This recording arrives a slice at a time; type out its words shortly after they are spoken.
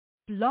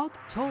Blog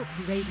Talk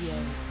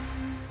Radio.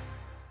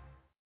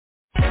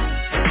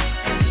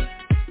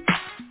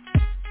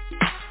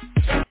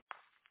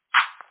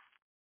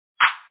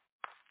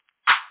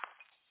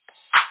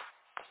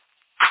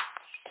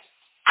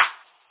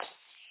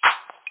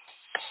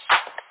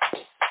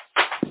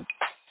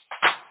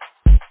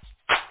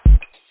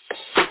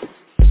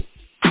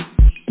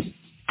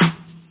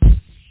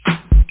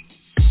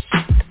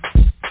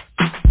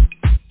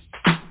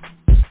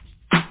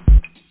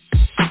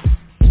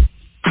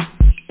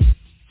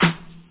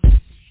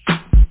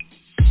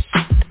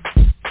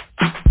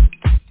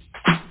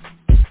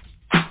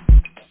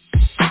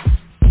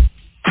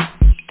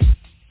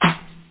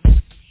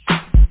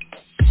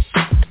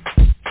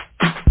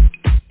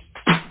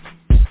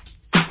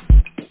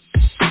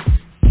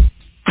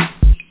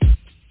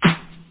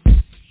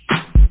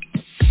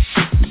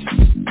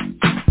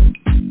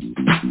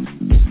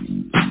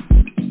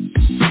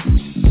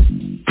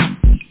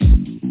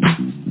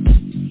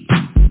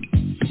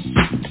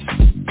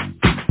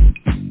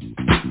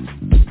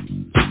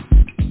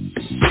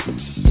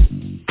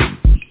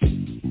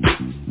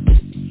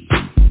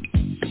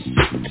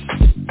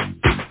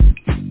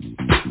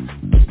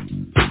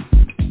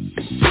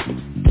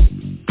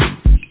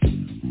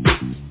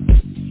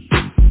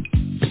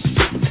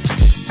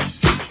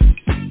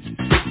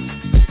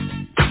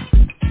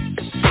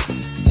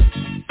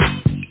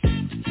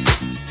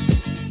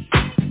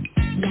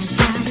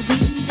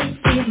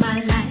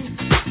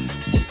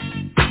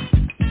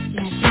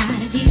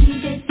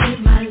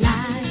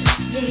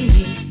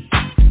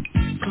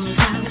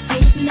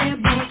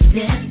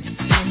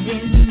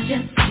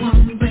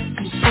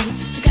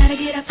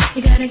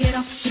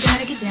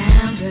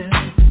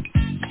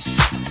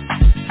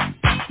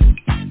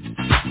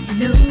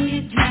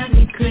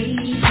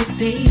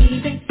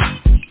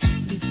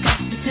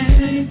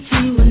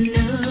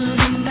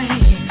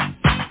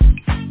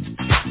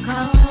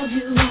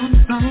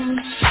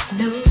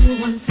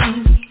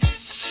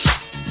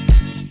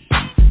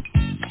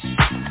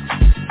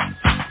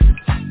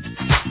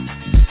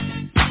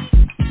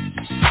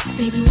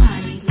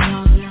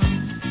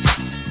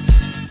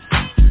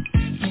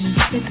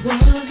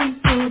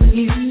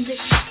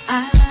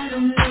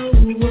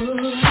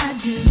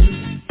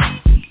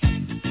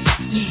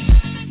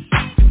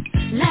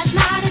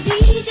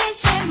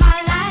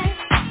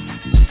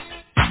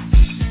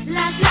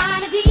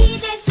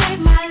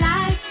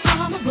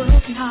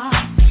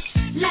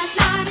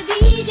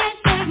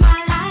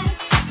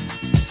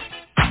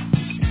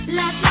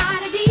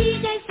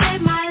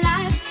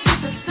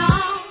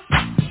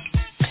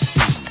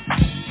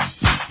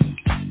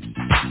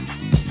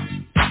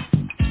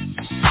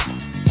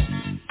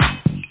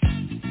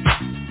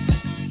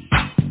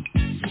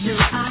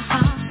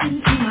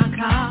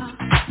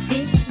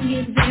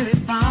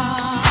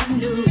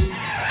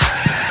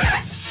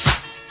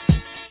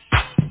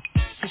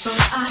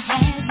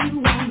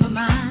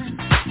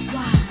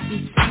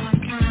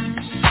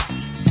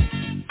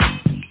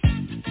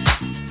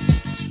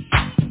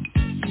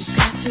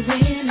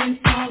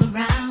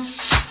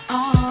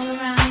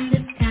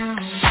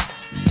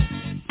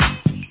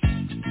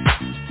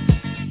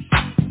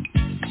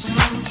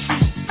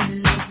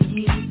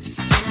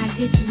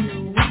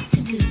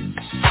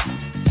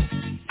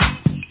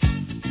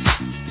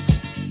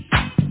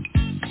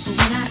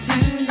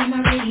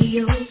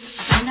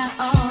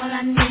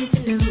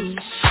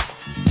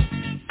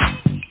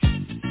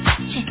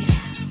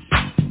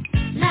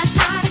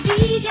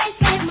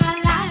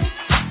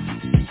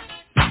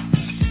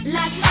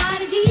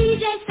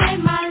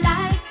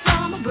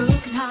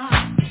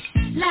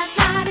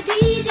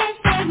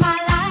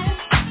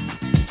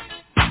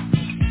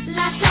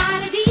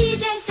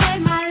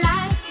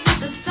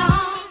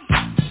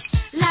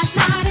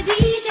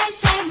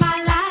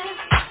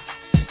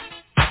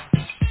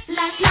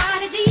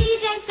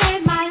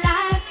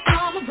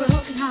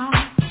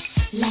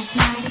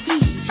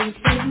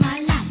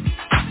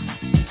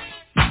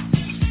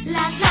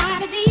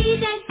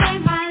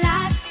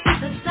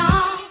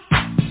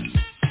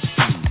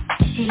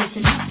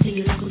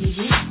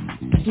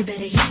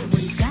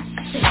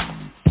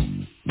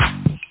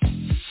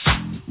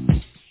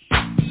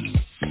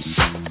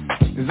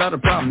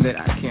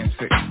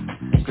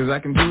 I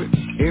can do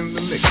it in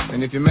the mix.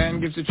 And if your man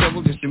gives you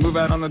trouble, just to move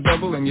out on the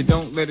double and you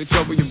don't let it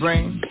trouble your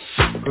brain.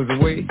 Cause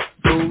away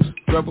goes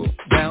trouble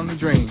down the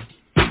drain.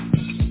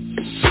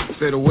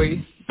 Said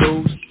away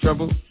goes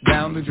trouble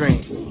down the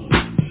drain.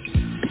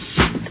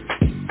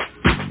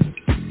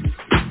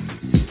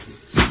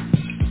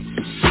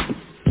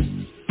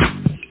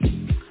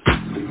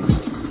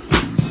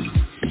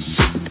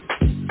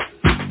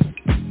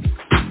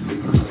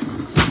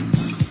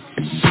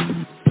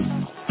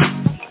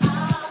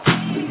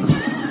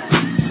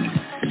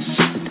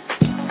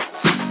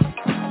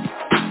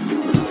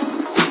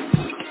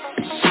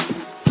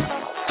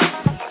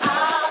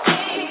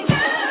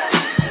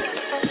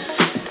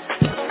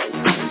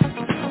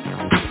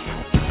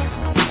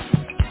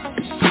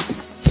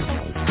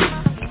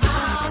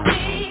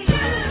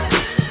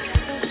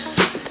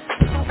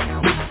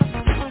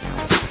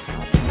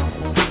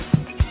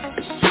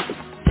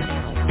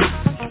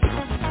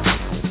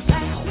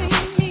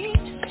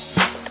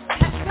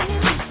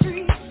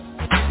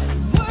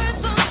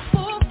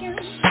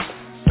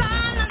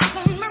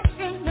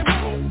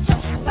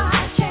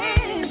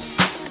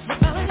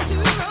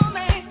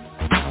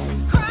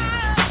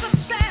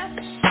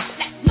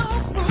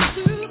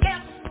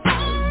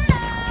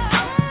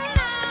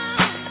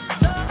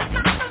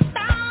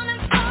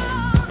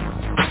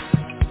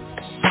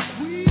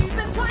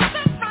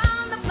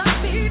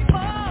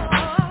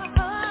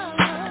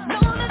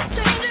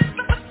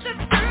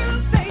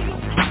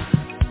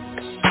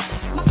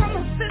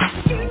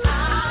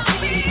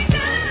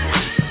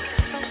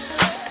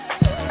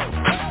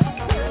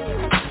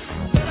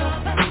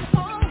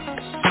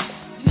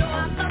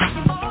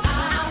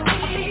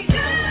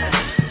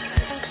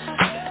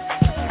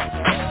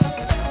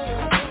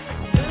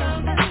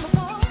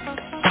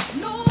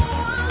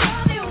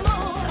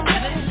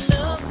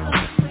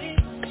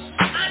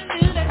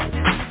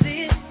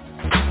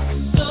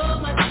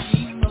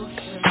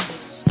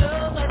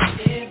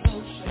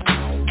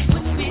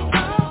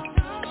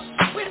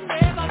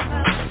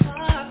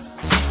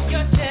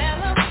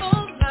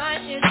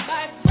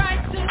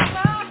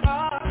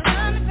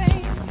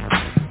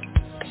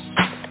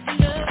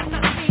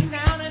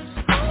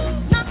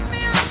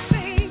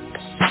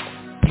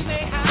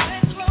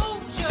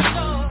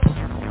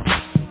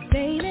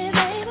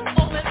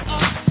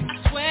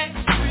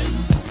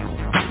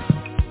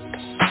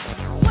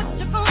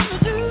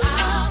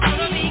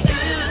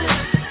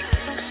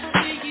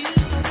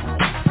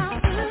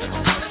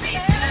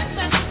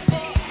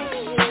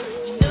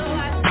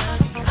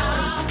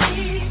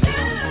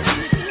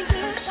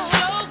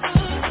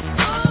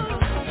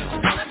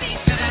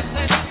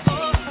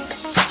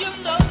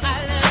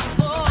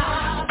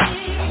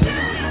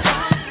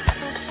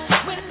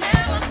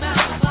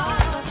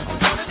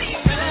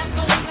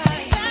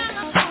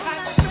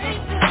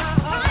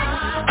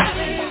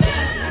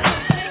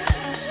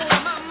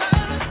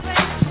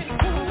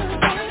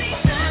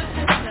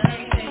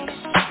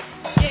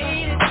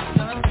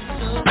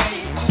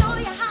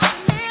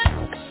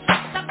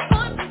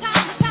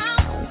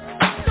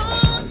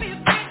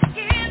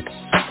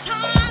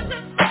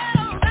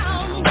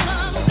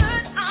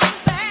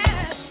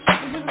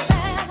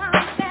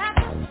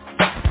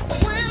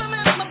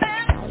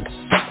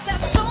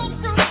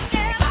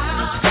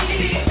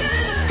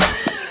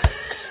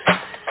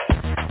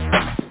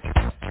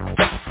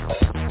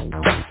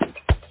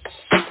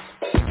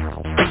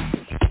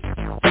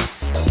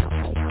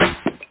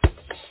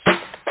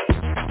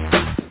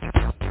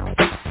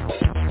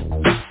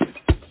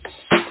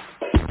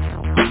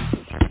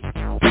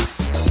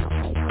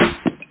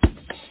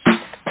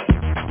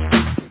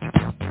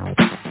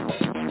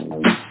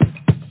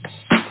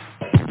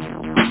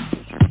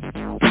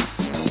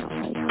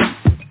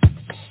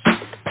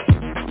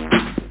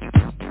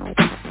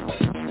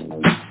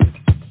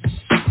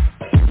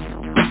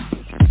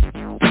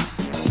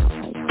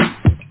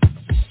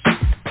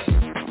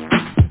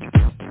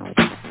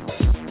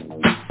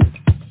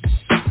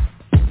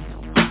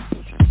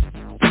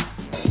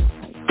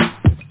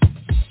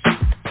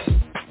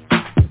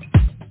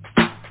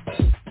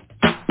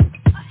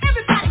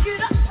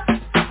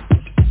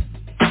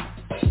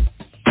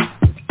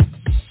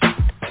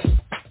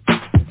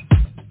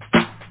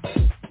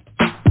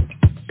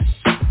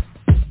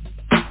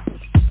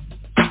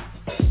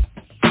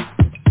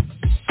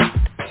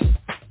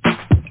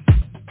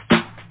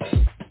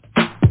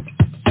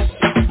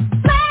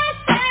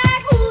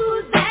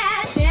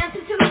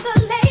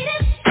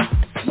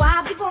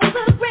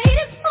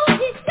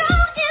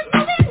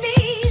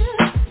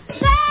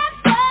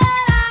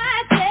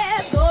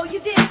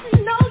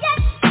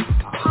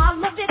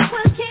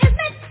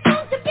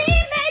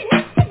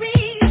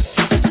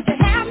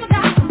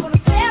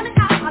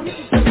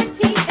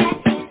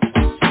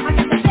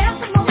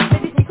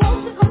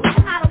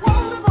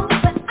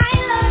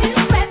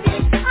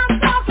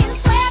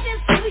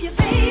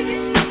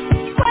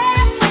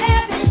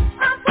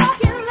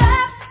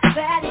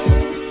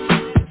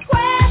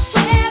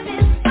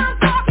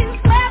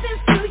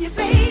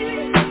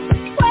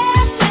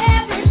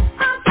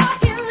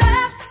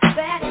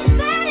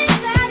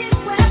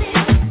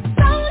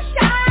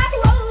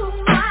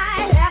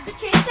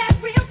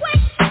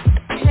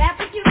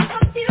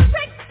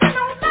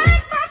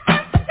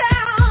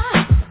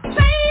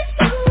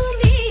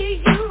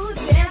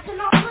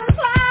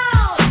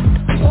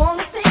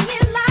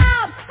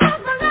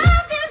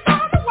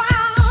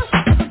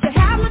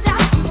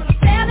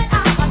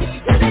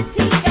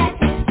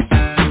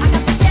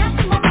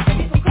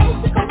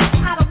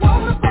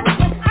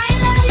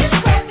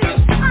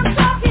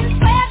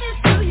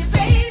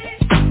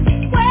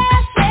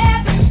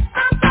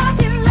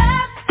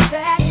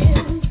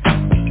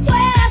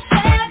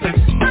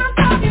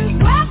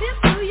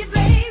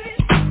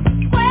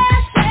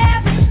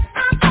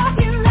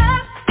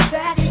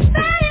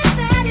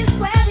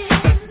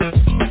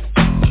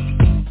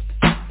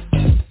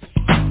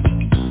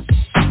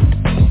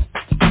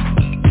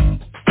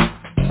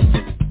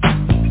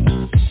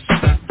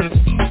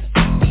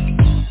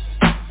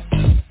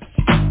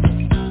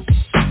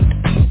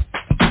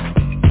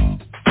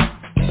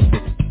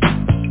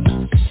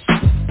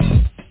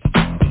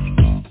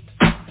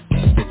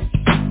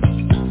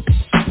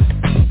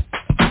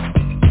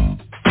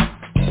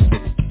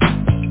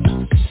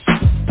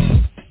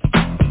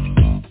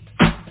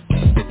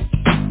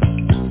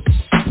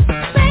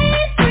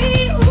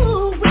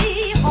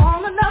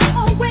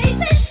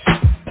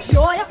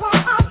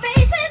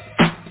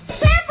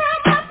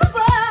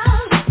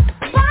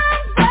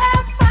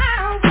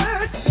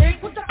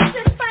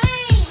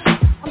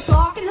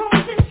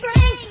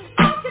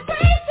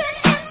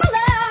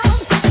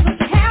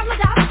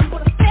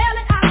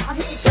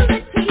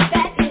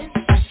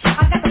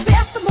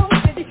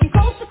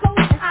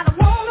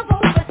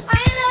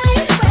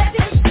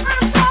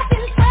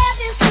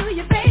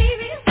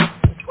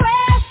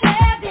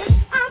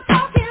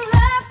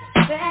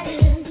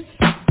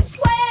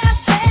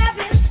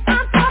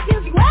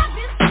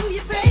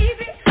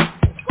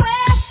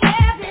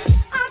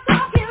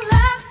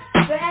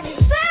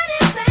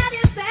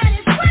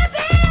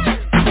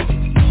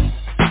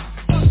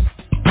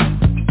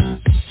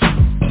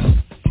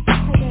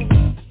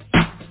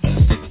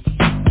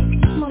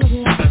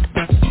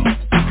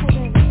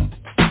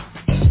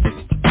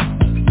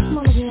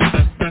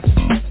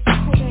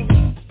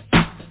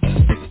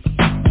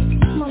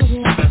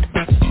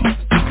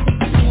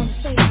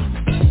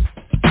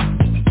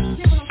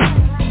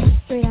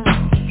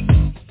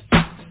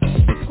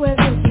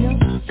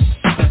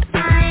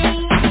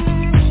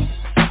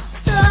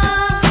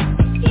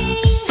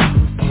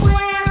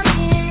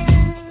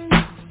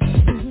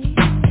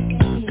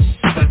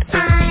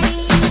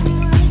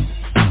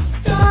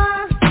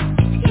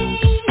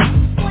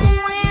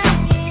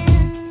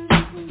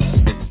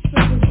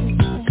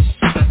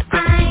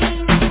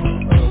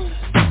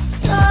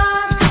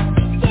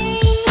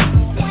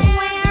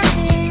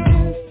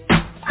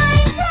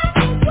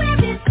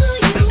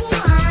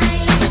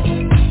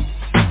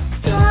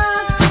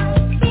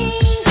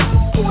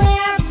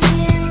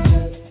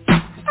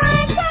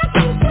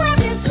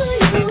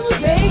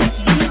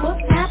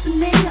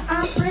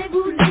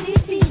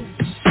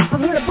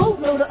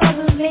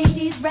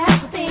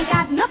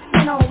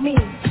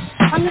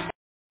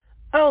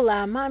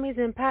 Mommies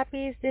and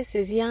poppies, this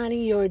is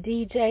Yanni, your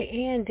DJ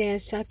and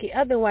dance junkie,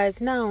 otherwise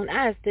known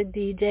as the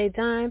DJ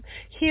Dime,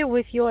 here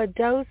with your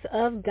dose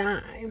of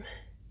dime.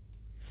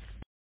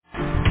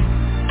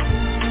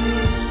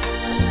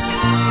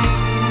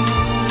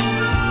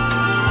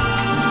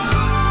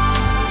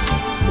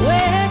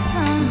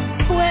 Welcome,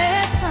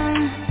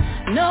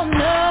 no.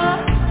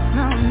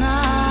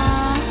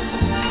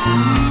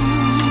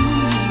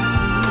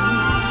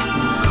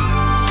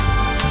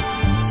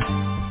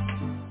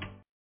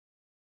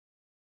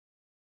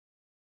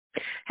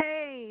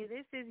 Hey,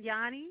 this is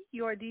Yanni,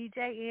 your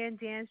DJ and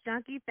dance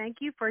junkie. Thank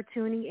you for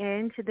tuning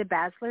in to the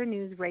Bachelor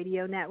News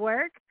Radio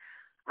Network.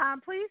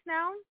 Please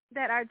know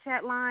that our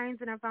chat lines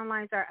and our phone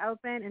lines are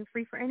open and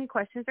free for any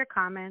questions or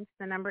comments.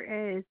 The number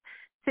is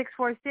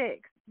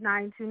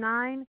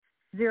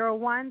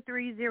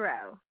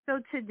 646-929-0130. So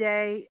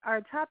today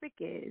our topic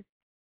is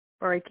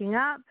breaking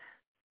up,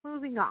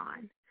 moving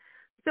on.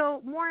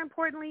 So more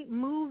importantly,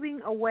 moving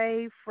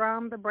away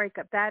from the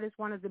breakup. That is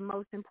one of the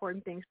most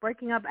important things.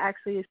 Breaking up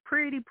actually is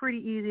pretty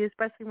easy,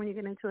 especially when you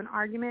get into an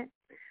argument.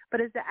 But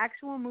it's the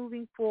actual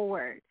moving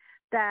forward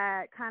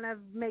that kind of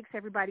makes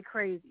everybody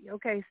crazy.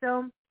 Okay,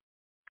 so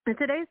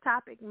today's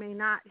topic may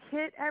not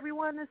hit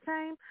everyone the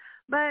same,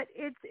 but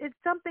it's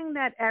something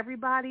that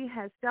everybody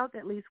has felt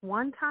at least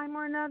one time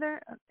or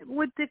another,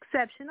 with the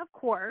exception, of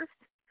course,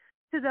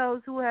 to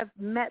those who have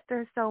met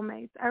their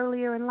soulmates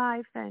earlier in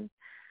life. And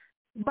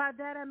by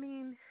that, I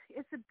mean,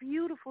 it's a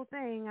beautiful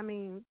thing. I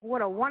mean,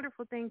 what a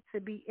wonderful thing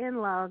to be in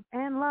love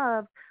and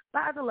loved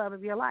by the love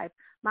of your life.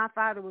 My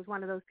father was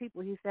one of those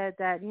people. He said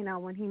that, you know,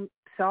 when he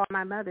saw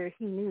my mother,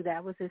 he knew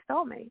that was his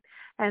soulmate.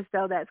 And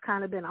so that's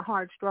kind of been a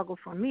hard struggle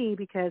for me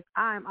because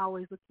I'm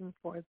always looking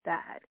for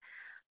that.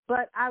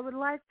 But I would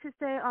like to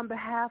say on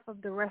behalf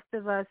of the rest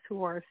of us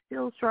who are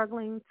still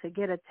struggling to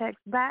get a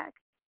text back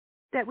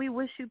that we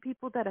wish you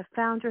people that have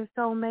found your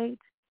soulmate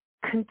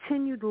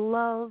continued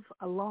love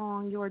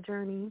along your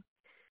journey,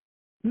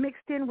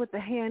 mixed in with a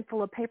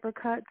handful of paper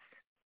cuts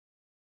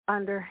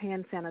under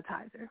hand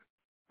sanitizer.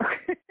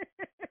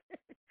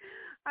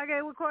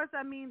 Okay, well, of course,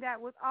 I mean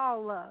that with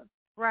all love,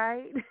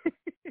 right?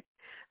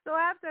 So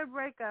after a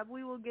breakup,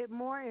 we will get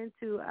more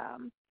into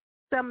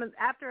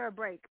after a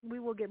break, we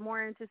will get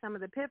more into some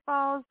of the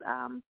pitfalls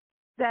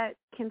that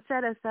can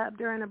set us up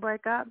during a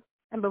breakup.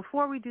 And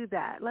before we do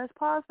that, let's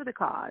pause for the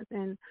cause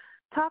and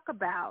talk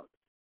about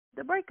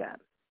the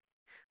breakup.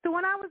 So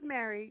when I was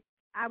married,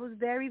 I was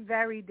very,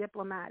 very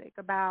diplomatic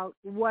about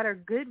what are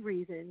good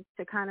reasons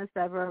to kind of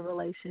sever a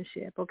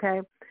relationship,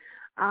 okay?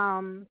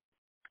 I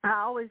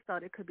always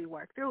thought it could be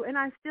worked through, and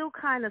I still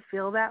kind of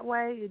feel that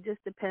way. It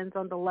just depends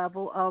on the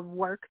level of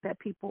work that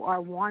people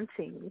are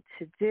wanting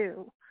to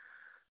do.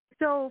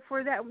 So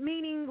for that,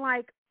 meaning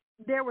like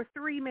there were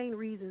three main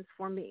reasons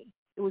for me.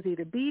 It was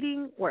either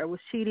beating, or it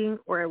was cheating,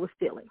 or it was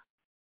stealing.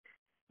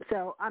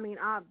 So, I mean,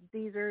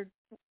 these are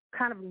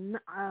kind of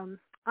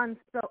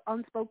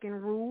unspoken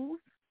rules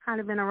kind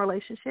of in a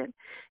relationship.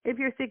 If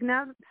your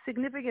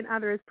significant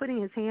other is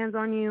putting his hands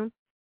on you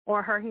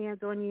or her hands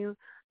on you,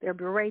 they're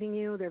berating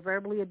you, they're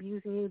verbally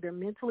abusing you, they're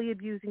mentally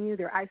abusing you,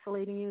 they're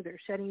isolating you, they're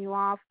shutting you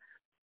off,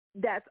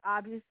 that's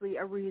obviously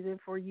a reason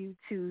for you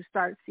to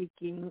start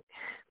seeking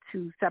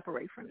to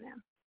separate from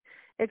them.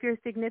 If your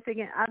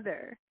significant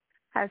other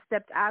has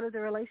stepped out of the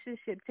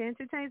relationship to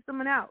entertain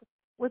someone else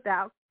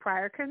without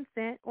prior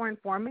consent or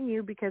informing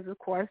you, because, of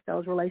course,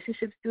 those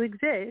relationships do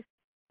exist,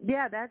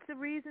 yeah, that's a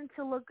reason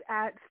to look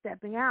at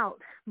stepping out,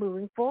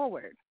 moving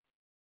forward.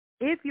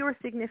 If your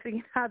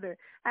significant other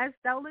has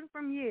stolen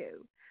from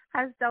you,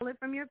 has stolen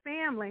from your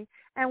family,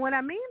 and what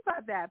I mean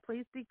by that,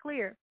 please be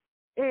clear,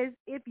 is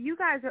if you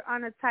guys are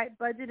on a tight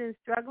budget and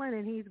struggling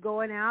and he's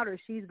going out or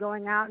she's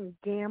going out and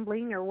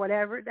gambling or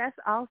whatever, that's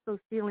also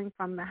stealing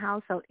from the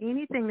household.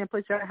 Anything that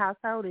puts your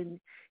household into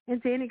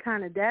any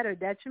kind of debt or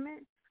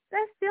detriment,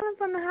 that's stealing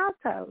from the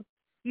household.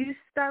 You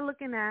start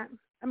looking at,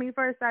 I mean,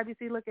 first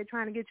obviously look at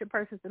trying to get your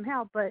person some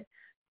help, but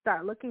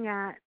start looking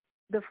at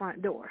the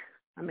front door.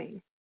 I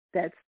mean,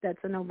 that's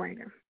a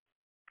no-brainer.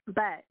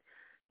 But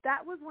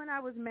that was when I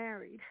was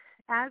married.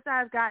 As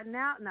I've gotten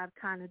out and I've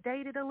kind of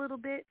dated a little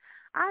bit,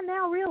 I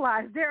now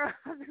realize there are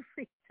other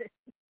reasons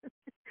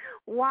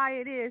why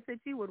it is that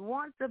you would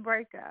want to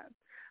break up.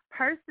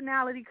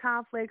 Personality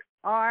conflicts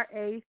are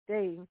a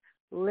thing.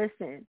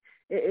 Listen,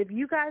 if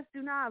you guys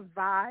do not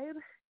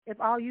vibe, if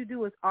all you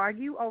do is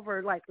argue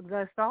over like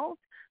the assault,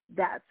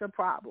 that's a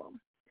problem.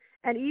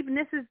 And even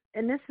this is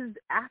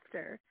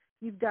after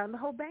you've done the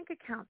whole bank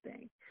account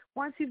thing.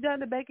 Once you've done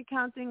the bank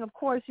account thing, of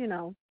course, you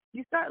know,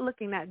 you start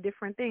looking at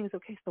different things.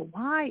 Okay, so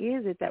why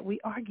is it that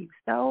we argue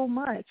so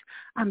much?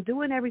 I'm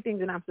doing everything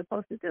that I'm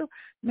supposed to do.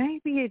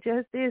 Maybe it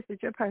just is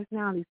that your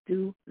personalities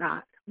do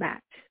not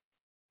match.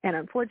 And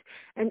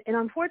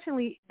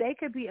unfortunately, they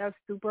could be a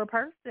super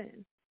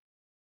person.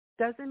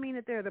 Doesn't mean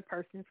that they're the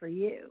person for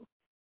you.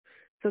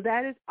 So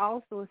that is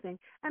also a thing.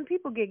 And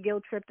people get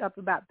guilt-tripped up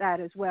about that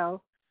as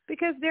well,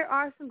 because there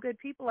are some good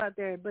people out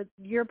there, but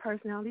your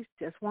personalities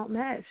just won't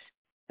mesh.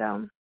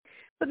 So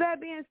with that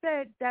being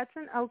said, that's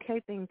an okay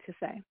thing to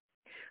say.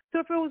 So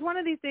if it was one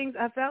of these things,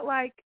 I felt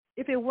like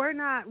if it were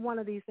not one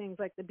of these things,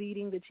 like the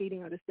beating, the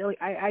cheating, or the stealing,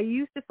 I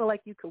used to feel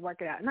like you could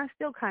work it out, and I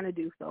still kind of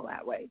do feel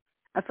that way.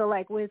 I feel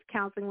like with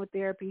counseling, with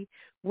therapy,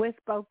 with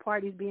both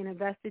parties being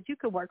invested, you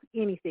could work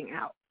anything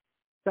out.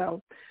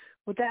 So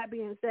with that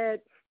being said,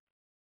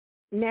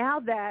 now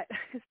that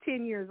it's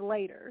 10 years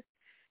later,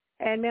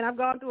 and, man, I've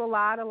gone through a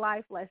lot of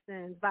life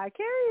lessons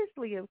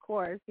vicariously, of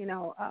course,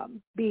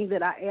 being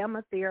that I am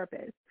a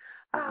therapist.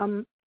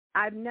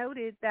 I've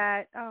noted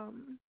that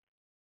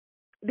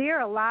there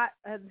are a lot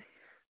of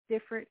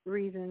different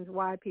reasons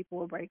why people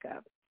will break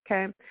up,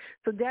 okay?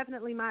 So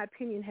definitely my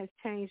opinion has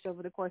changed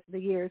over the course of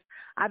the years.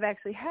 I've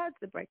actually had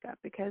to break up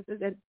because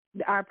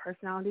our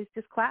personalities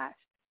just clashed.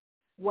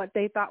 What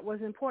they thought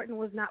was important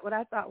was not what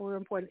I thought were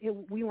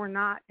important. We were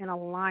not in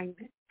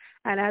alignment.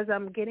 And as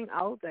I'm getting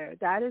older,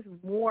 that is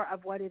more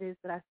of what it is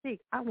that I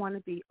seek. I want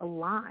to be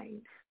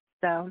aligned.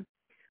 So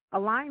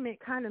alignment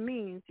kind of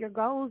means your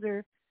goals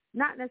are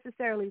not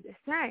necessarily the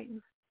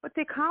same, but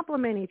they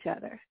complement each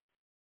other.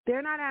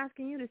 They're not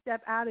asking you to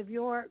step out of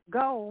your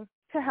goal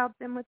to help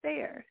them with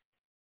theirs.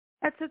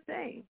 That's the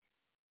thing.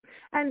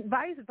 And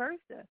vice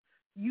versa.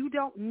 You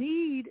don't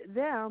need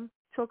them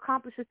to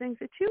accomplish the things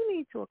that you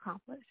need to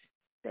accomplish,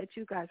 that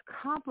you guys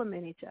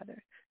complement each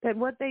other, that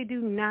what they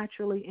do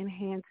naturally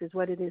enhances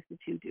what it is that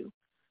you do.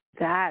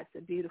 That's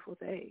a beautiful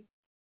thing.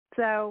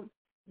 So,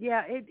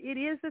 yeah, it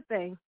is a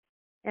thing.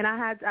 And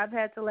I've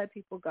had to let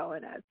people go,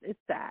 and it's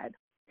sad.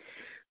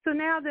 So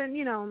now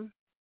then,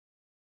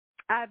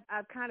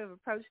 I've kind of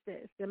approached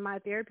this in my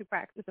therapy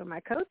practice or my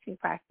coaching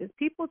practice.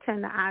 People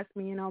tend to ask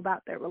me,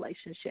 about their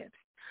relationships.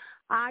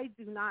 I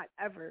do not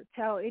ever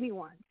tell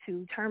anyone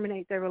to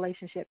terminate their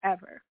relationship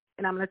ever.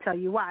 And I'm going to tell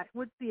you why,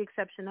 with the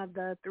exception of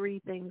the three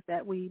things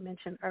that we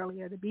mentioned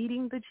earlier, the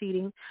beating, the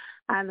cheating,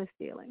 and the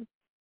stealing.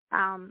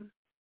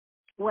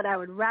 What I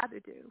would rather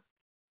do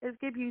is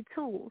give you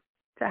tools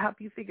to help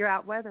you figure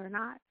out whether or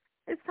not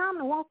it's time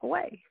to walk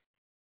away.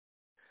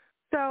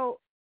 So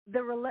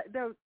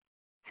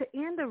to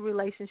end a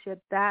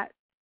relationship, that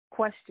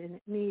question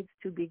needs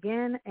to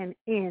begin and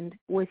end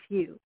with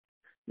you,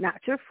 not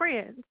your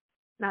friends,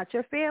 not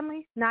your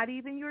family, not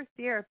even your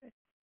therapist.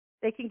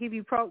 They can give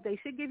you they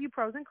should give you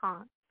pros and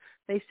cons.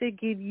 They should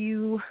give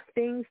you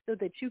things so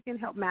that you can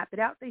help map it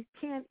out. They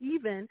can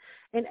even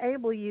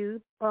enable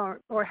you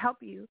or help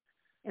you,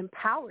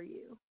 empower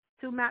you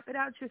to map it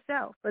out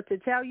yourself. But to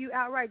tell you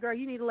outright, girl,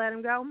 you need to let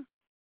him go,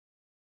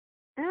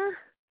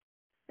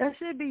 that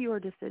should be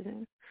your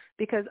decision,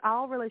 because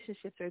all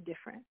relationships are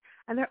different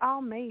and they're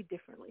all made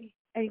differently.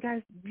 And you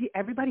guys,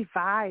 everybody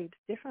vibes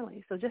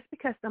differently. So just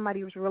because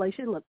somebody's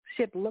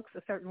relationship looks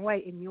a certain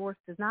way and yours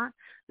does not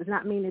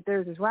mean that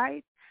theirs is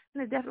right.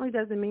 And it definitely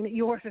doesn't mean that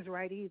yours is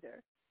right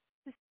either.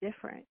 It's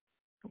different,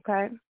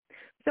 okay?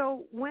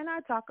 So when I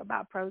talk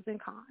about pros and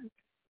cons,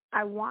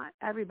 I want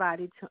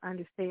everybody to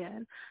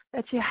understand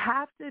that you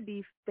have to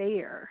be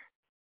fair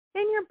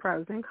in your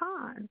pros and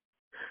cons.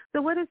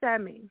 So what does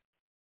that mean?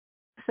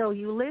 So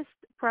you list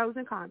pros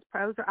and cons.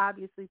 Pros are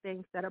obviously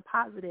things that are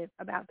positive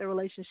about the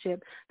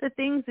relationship, the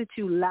things that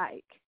you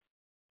like.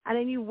 And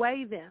then you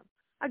weigh them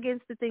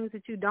against the things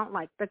that you don't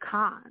like, the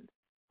cons,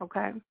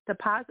 okay? The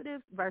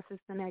positives versus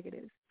the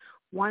negatives.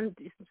 One,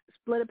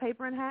 split a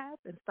paper in half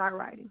and start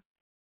writing.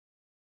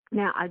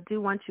 Now, I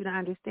do want you to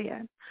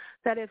understand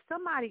that if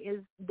somebody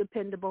is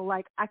dependable,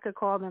 like I could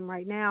call them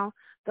right now,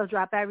 they'll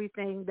drop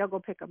everything, they'll go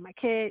pick up my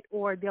kid,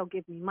 or they'll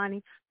give me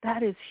money.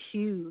 That is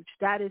huge.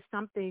 That is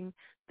something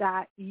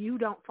that you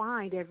don't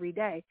find every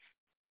day.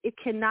 It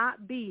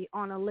cannot be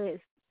on a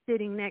list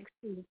sitting next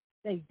to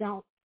they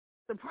don't.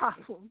 The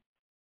problem.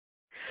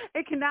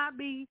 It cannot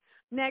be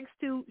next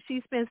to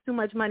she spends too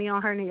much money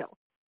on her nails.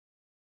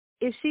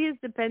 If she is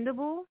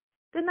dependable,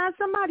 then that's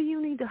somebody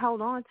you need to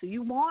hold on to.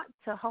 You want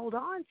to hold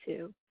on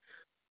to.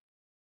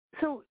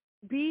 So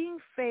being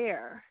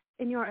fair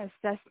in your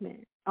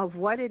assessment of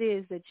what it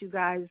is that you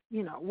guys,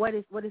 what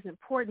is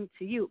important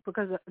to you,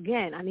 because,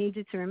 again, I need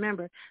you to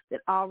remember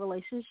that all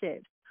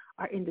relationships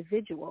are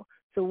individual.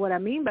 So what I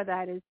mean by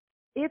that is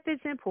if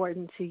it's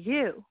important to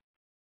you,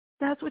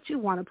 that's what you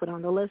want to put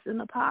on the list in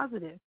the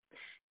positive.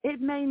 It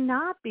may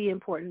not be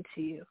important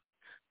to you.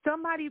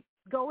 Somebody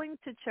going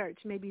to church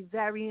may be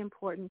very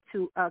important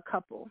to a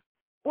couple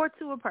or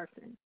to a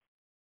person,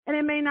 and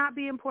it may not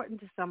be important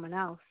to someone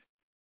else,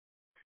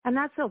 and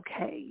that's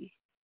okay.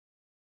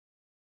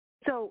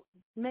 So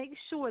make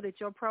sure that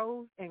your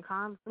pros and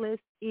cons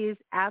list is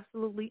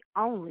absolutely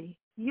only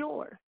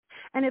yours.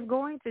 And if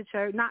going to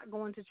church, not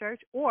going to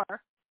church, or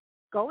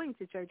going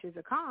to church is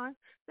a con,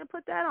 then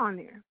put that on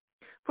there.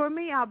 For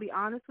me, I'll be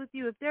honest with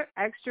you, if they're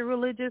extra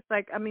religious,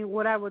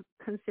 what I would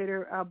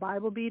consider a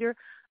Bible beater,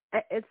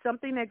 it's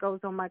something that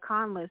goes on my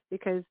con list,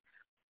 because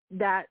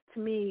that, to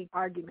me,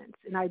 arguments,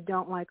 and I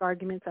don't like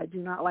arguments. I do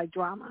not like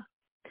drama.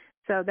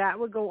 So that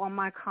would go on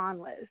my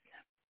con list.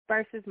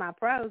 Versus my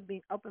pros,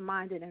 being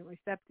open-minded and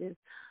receptive,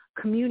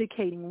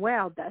 communicating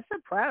well, that's a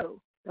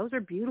pro. Those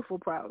are beautiful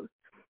pros.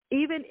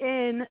 Even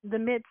in the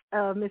midst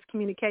of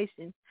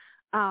miscommunication,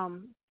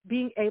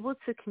 being able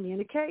to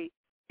communicate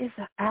is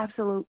an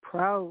absolute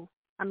pro.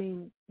 I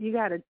mean, you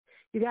gotta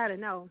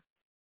know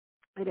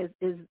it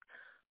is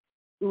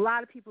a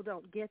lot of people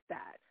don't get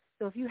that.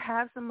 So if you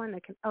have someone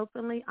that can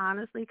openly,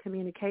 honestly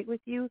communicate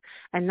with you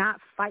and not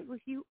fight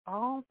with you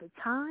all the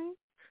time,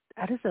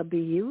 that is a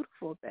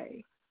beautiful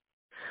thing.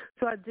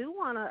 So I do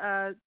want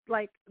to,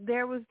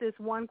 there was this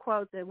one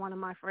quote that one of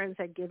my friends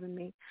had given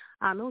me.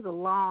 It was a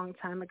long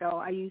time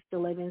ago. I used to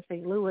live in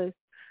St. Louis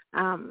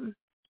and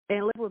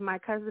live with my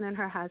cousin and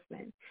her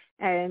husband.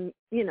 And,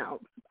 you know,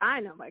 I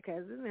know my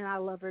cousin, and I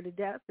love her to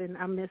death, and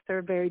I miss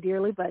her very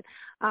dearly. But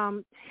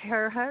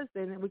her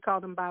husband, we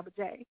called him Baba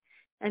J.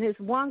 And his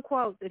one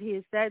quote that he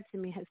has said to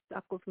me has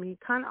stuck with me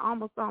kind of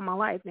almost all my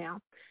life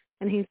now.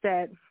 And he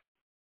said,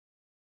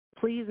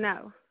 please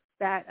know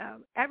that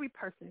every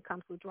person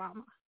comes with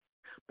drama.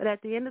 But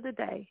at the end of the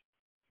day,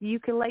 you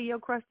can lay your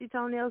crusty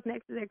toenails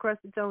next to their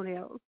crusty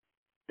toenails.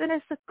 Then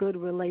it's a good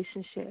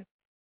relationship.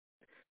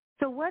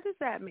 So what does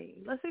that mean?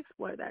 Let's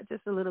explore that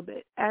just a little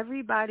bit.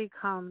 Everybody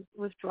comes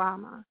with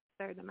drama,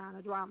 a certain amount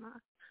of drama.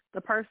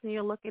 The person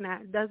you're looking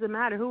at, doesn't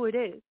matter who it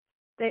is.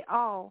 They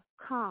all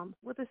come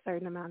with a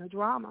certain amount of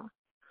drama.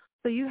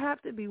 So you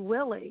have to be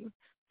willing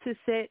to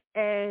sit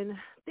and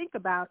think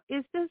about,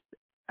 is this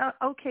an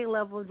okay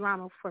level of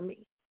drama for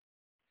me?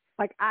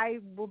 Like, I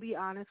will be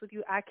honest with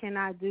you, I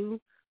cannot do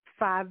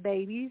 5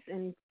 babies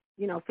and,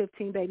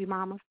 15 baby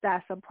mamas.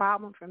 That's a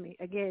problem for me.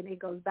 Again, it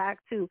goes back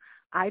to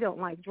I don't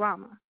like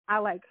drama. I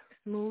like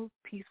smooth,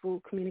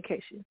 peaceful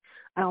communication.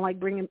 I don't like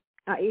bringing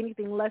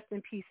anything less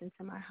than peace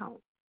into my home.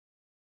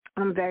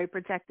 I'm very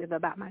protective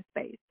about my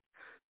space.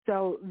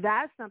 So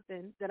that's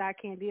something that I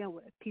can't deal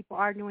with. People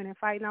arguing and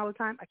fighting all the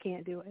time, I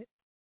can't do it.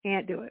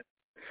 Can't do it.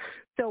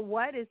 So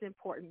what is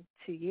important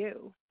to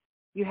you?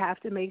 You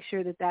have to make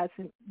sure that's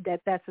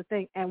a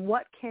thing. And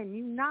what can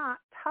you not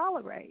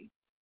tolerate?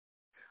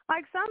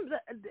 Like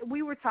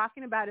we were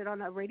talking about it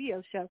on a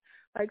radio show.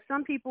 Like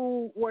some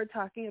people were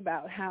talking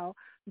about how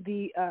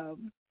there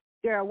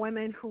are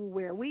women who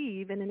wear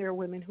weave and then there are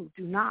women who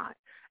do not.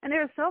 And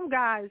there are some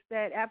guys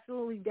that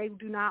absolutely they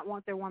do not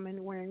want their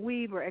woman wearing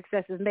weave or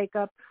excessive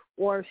makeup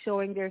or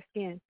showing their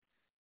skin.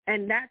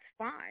 And that's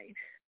fine.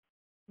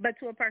 But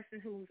to a person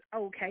who's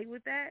okay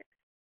with that,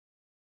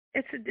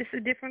 it's a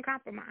different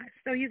compromise.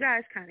 So you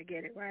guys kind of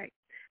get it, right?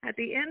 At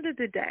the end of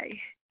the day,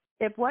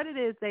 if what it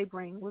is they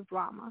bring with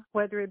drama,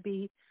 whether it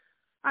be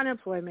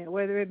unemployment,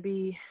 whether it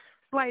be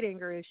slight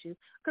anger issue,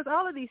 because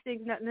all of these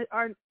things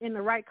are in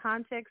the right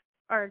context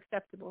are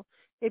acceptable.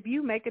 If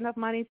you make enough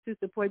money to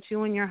support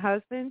you and your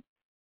husband,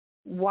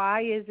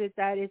 why is it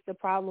that it's a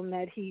problem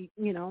that he,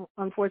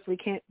 unfortunately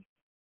can't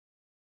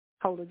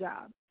hold a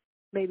job?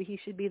 Maybe he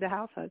should be the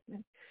house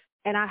husband.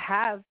 And I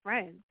have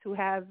friends who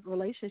have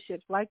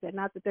relationships like that.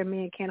 Not that their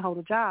man can't hold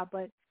a job,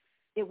 but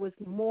it was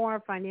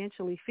more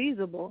financially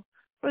feasible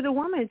for the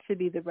woman to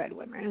be the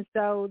breadwinner. And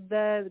so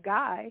the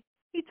guy,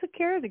 he took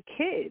care of the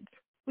kids,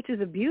 which is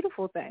a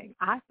beautiful thing,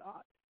 I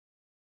thought.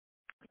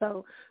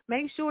 So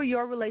make sure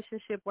your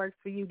relationship works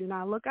for you. Do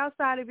not look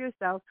outside of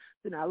yourself.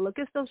 Do not look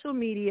at social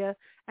media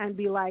and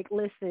be like,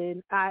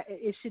 listen,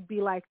 it should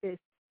be like this.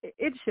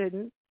 It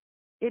shouldn't.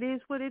 It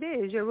is what it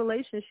is. Your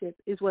relationship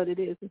is what it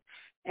is.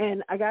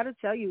 And I got to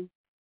tell you,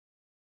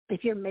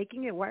 if you're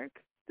making it work,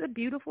 it's a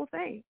beautiful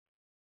thing.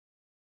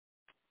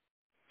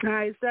 All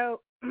right,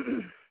 so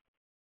a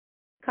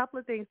couple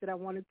of things that I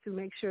wanted to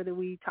make sure that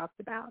we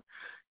talked about.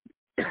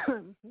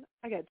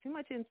 I got too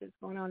much incense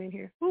going on in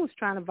here. Who's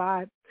trying to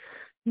vibe?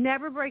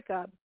 Never break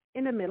up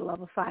in the middle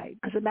of a fight.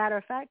 As a matter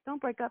of fact,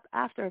 don't break up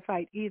after a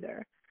fight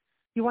either.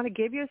 You want to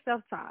give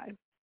yourself time,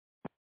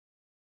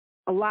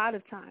 a lot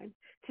of time,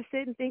 to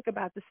sit and think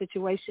about the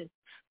situation.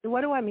 So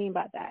what do I mean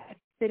by that?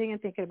 Sitting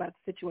and thinking about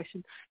the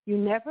situation. You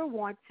never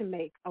want to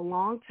make a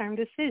long-term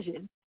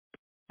decision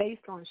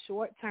based on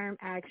short-term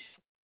action,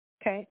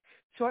 okay?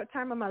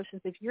 Short-term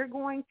emotions. If you're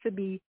going to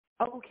be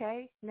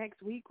okay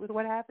next week with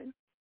what happened,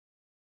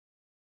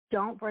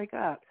 don't break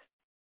up.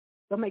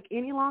 Don't make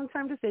any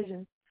long-term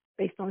decisions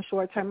based on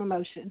short-term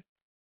emotion.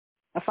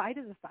 A fight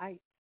is a fight.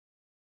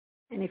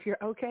 And if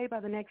you're okay by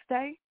the next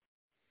day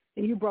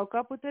and you broke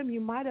up with them,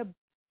 you might have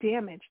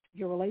damaged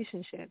your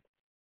relationship.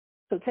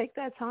 So take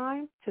that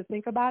time to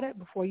think about it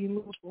before you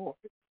move forward.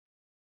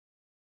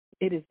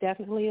 It is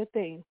definitely a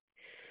thing.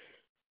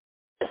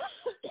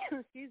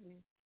 Excuse me.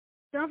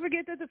 Don't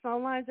forget that the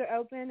phone lines are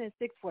open at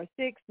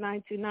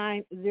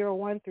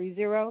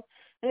 646-929-0130.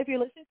 And if you're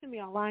listening to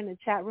me online, the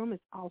chat room is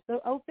also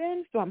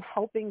open. So I'm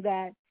hoping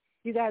that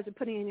you guys are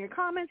putting in your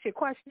comments, your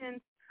questions.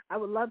 I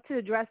would love to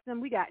address them.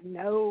 We got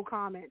no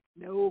comments,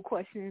 no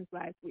questions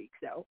last week.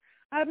 So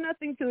I have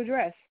nothing to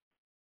address.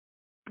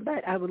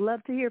 But I would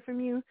love to hear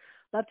from you,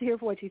 love to hear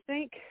what you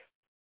think.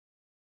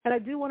 And I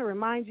do want to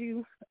remind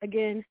you,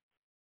 again,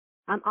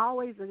 I'm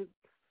always a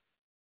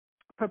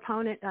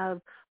proponent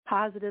of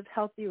positive,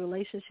 healthy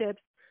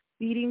relationships.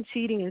 Beating,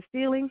 cheating, and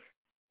stealing,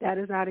 that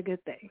is not a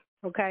good thing,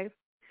 okay?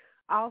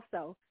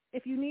 Also,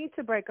 if you need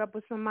to break up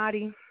with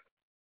somebody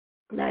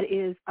that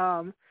is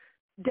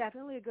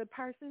definitely a good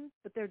person,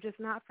 but they're just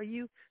not for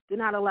you, do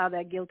not allow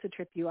that guilt to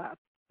trip you up,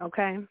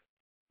 okay?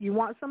 You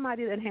want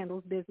somebody that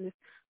handles business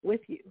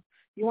with you.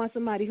 You want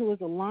somebody who is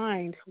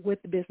aligned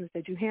with the business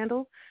that you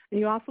handle, and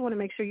you also want to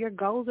make sure your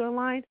goals are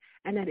aligned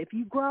and that if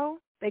you grow,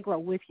 they grow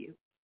with you.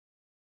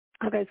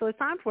 Okay, so it's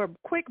time for a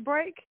quick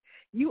break.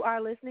 You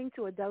are listening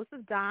to A Dose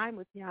of Dime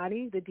with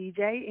Tawnie, the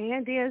DJ,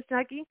 and Dance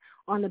Junkie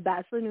on the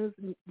Bachelor News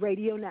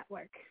Radio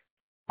Network.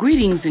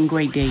 Greetings and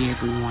great day,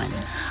 everyone.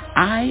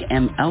 I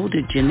am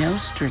Elder Janelle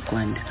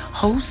Strickland,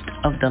 host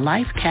of the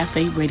Life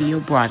Cafe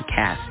radio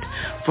broadcast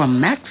from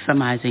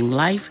Maximizing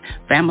Life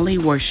Family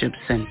Worship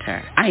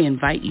Center. I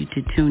invite you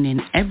to tune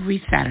in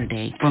every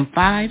Saturday from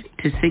 5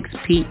 to 6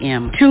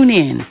 p.m. Tune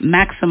in,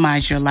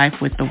 maximize your life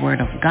with the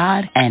Word of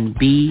God, and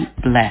be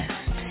blessed.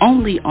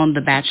 Only on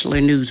the Bachelor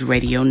News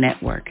Radio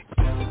Network.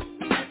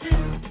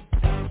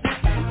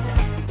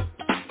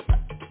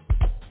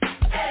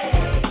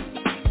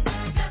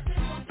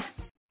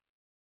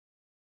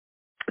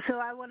 So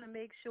I want to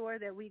make sure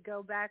that we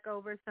go back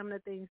over some of the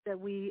things that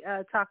we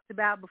talked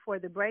about before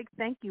the break.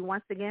 Thank you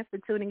once again for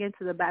tuning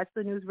into the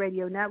Bachelor News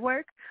Radio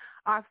Network.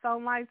 Our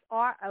phone lines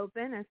are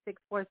open at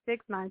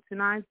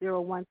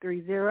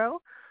 646-929-0130.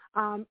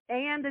 And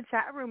the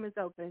chat room is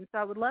open. So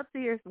I would love to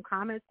hear some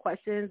comments,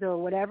 questions, or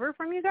whatever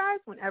from you guys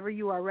whenever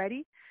you are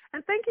ready.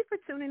 And thank you for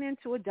tuning in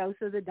to A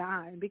Dose of the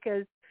Dime,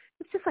 because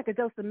it's just like a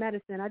dose of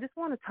medicine. I just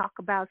want to talk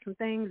about some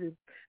things and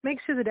make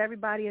sure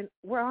that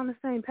we're on the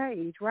same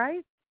page,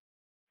 right?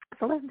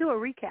 So let's do a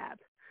recap.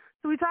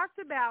 So we talked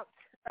about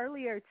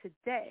earlier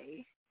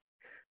today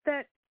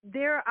that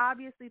there are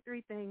obviously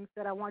 3 things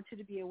that I want you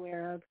to be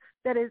aware of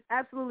that is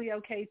absolutely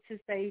okay to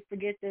say,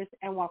 forget this,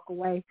 and walk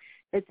away.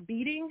 It's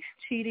beating,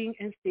 cheating,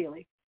 and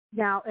stealing.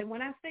 Now, and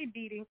when I say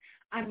beating,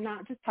 I'm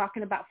not just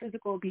talking about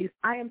physical abuse.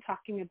 I am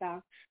talking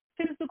about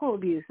physical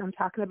abuse. I'm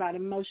talking about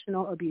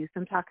emotional abuse.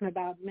 I'm talking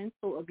about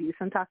mental abuse.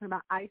 I'm talking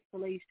about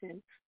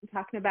isolation. I'm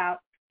talking about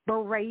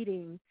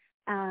berating,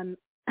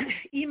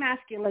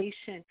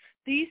 emasculation.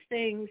 These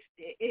things,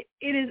 it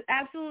is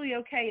absolutely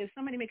okay if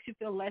somebody makes you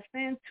feel less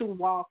than to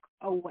walk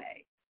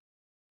away.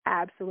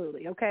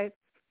 Absolutely, okay?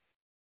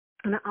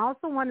 And I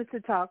also wanted to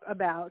talk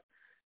about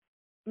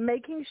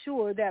making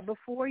sure that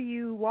before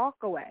you walk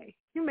away,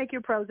 you make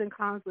your pros and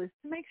cons list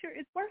to make sure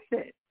it's worth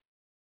it.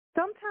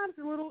 Sometimes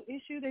the little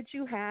issue that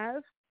you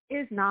have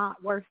is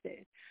not worth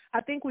it. I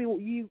think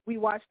we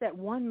watched that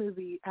one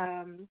movie,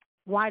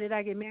 Why Did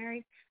I Get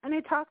Married? And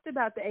they talked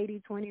about the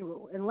 80-20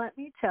 rule. And let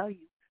me tell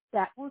you,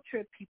 that will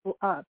trip people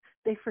up.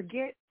 They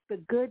forget the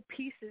good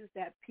pieces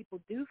that people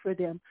do for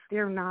them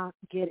they're not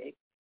getting.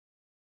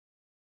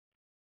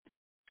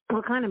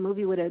 What kind of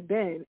movie would it have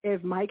been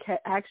if Mike had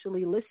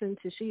actually listened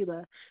to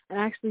Sheila and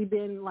actually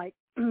been like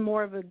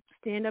more of a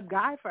stand-up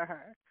guy for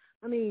her?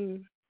 I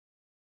mean,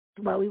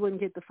 well, we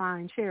wouldn't get the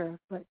fine sheriff,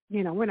 but,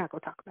 we're not going to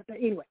talk about that.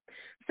 Anyway,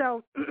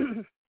 so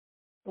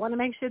want to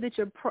make sure that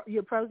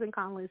your pros and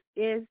cons list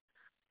is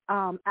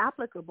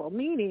applicable,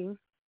 meaning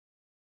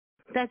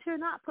that you're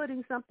not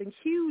putting something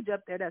huge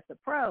up there that's a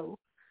pro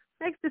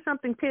next to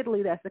something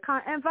piddly that's a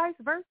con, and vice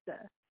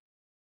versa.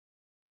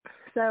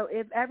 So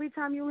if every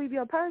time you leave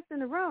your purse in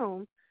the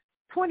room,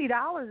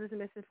 $20 is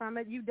missing from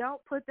it, you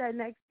don't put that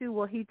next to,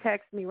 well, he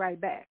texts me right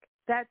back.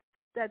 That's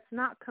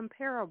not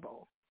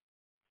comparable.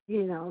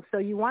 So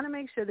you want to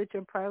make sure that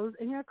your pros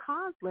and your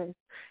cons list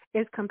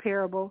is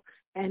comparable,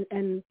 and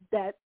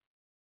that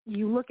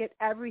you look at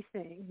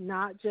everything,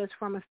 not just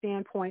from a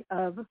standpoint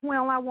of,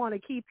 well, I want to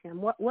keep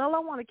him. I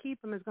want to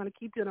keep him is going to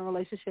keep you in a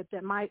relationship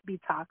that might be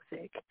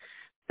toxic.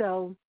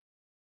 So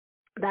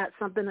that's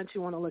something that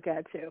you want to look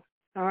at too.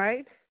 All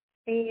right?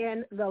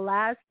 And the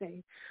last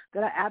thing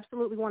that I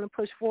absolutely want to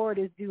push forward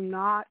is do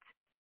not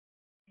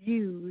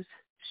use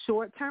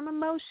short-term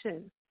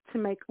emotion to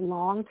make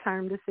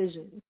long-term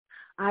decisions.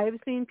 I have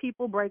seen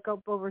people break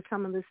up over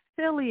some of the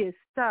silliest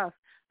stuff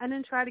and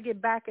then try to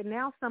get back, and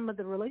now some of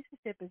the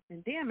relationship has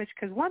been damaged,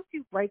 because once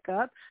you break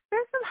up,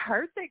 there's some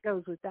hurt that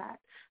goes with that.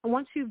 And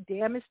once you've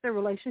damaged the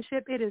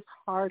relationship, it is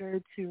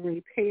harder to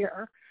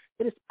repair.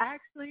 It is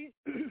actually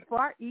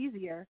far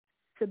easier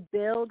to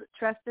build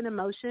trust and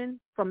emotion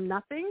from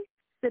nothing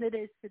than it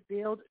is to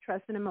build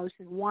trust and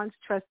emotion once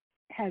trust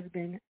has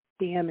been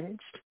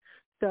damaged.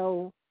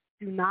 So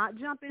do not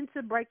jump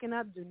into breaking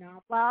up. Do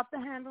not fly off the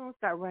handle and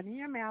start running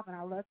your mouth. And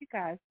I love you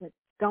guys, but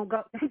don't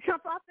jump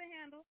off the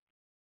handle.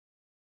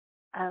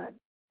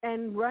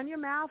 And run your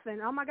mouth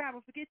and, oh, my God,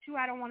 I'll forget you.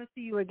 I don't want to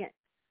see you again.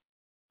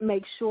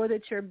 Make sure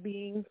that you're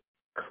being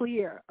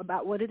clear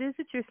about what it is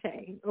that you're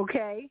saying,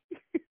 okay?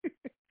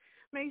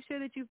 Make sure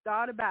that you've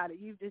thought about it.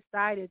 You've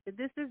decided that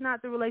this is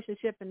not the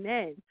relationship, and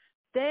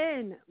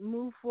then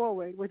move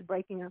forward with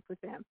breaking up with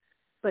them.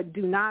 But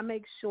do not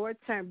make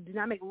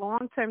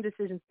long-term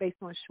decisions based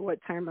on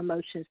short-term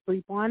emotions.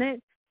 Sleep on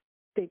it.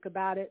 Think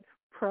about it.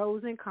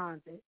 Pros and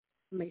cons it.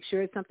 Make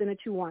sure it's something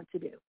that you want to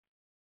do.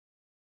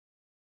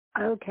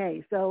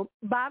 Okay, so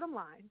bottom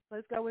line,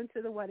 let's go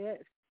into the what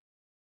if.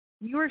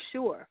 You are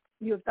sure.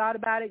 You have thought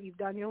about it. You've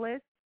done your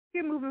list.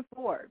 You're moving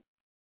forward.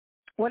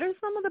 What are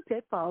some of the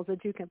pitfalls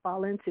that you can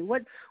fall into?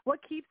 What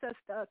keeps us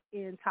stuck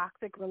in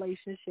toxic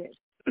relationships?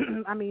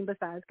 I mean,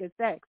 besides good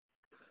sex.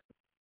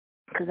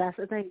 Because that's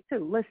the thing,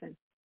 too. Listen,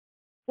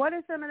 What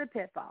are some of the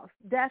pitfalls?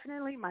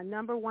 Definitely my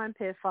number one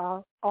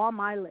pitfall on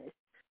my list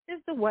is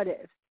the what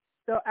ifs.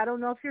 So I don't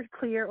know if you're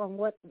clear on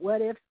what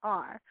ifs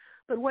are,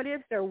 but what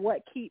ifs are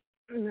what keep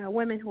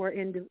women who are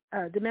in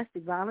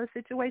domestic violence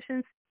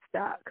situations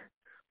stuck.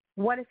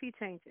 What if he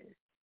changes?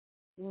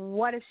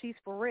 What if she's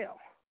for real?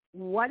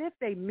 What if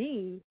they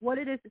mean what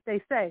it is that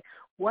they say?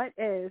 What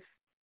if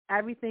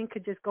everything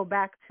could just go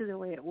back to the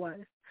way it was?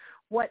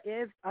 What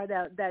if are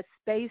that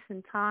space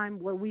and time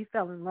where we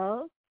fell in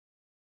love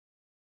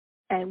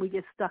and we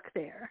get stuck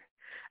there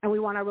and we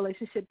want our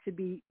relationship to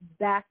be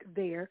back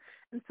there,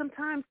 and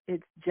sometimes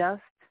it's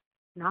just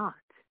not.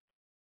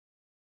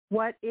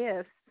 What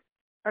ifs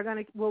are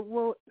going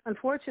to,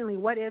 unfortunately,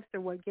 what ifs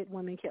are what get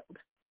women killed.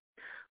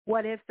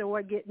 What ifs are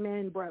what get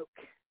men broke,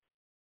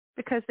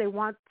 because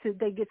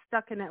they get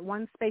stuck in that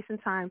one space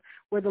and time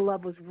where the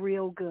love was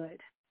real good.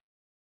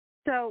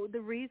 So the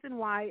reason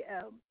why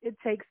it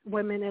takes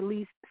women at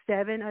least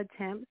 7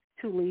 attempts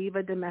to leave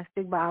a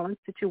domestic violence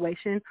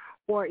situation,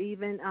 or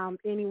even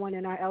anyone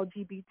in our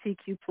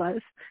LGBTQ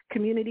plus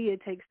community,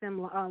 it takes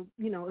them,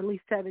 at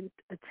least 7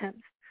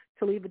 attempts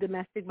to leave a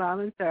domestic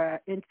violence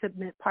or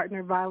intimate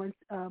partner violence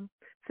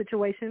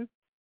situation.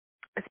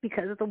 It's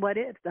because of the what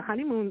ifs. The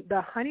honeymoon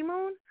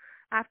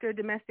after a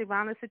domestic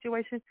violence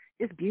situation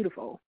is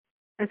beautiful.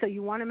 And so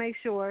you want to make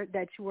sure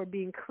that you are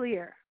being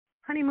clear.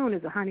 Honeymoon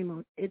is a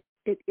honeymoon. It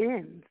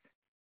ends.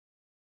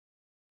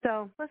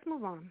 So let's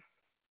move on.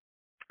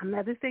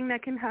 Another thing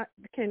that can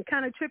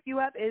kind of trip you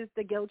up is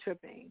the guilt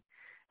tripping.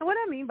 And what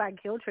I mean by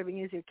guilt tripping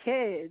is your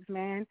kids,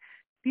 man.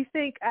 You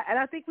think, and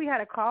I think we had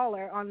a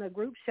caller on the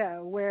group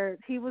show where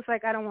he was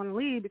like, I don't want to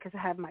leave because I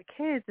have my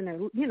kids and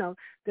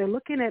they're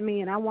looking at me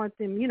and I want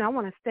them, I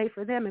want to stay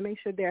for them and make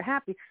sure they're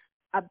happy.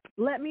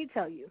 Let me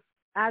tell you,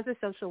 as a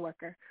social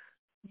worker,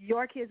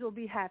 your kids will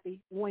be happy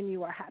when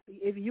you are happy.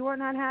 If you are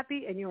not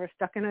happy and you are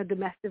stuck in a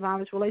domestic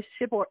violence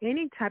relationship or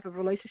any type of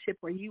relationship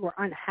where you are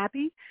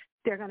unhappy,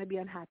 they're going to be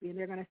unhappy and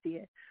they're going to see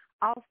it.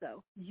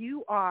 Also,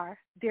 you are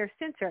their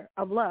center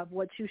of love.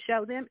 What you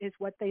show them is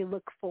what they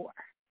look for.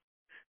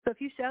 So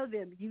if you show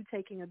them you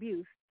taking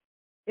abuse,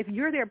 if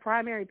you're their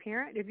primary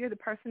parent, if you're the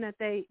person that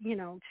they,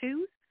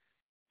 choose,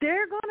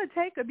 they're going to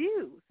take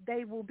abuse.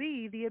 They will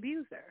be the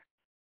abuser.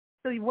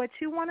 So what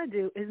you want to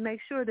do is make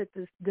sure that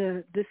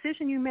the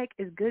decision you make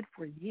is good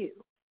for you.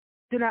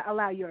 Do not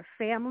allow your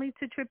family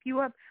to trip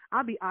you up.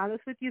 I'll be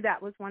honest with you,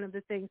 that was one of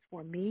the things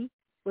for me,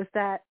 was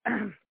that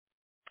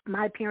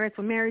my parents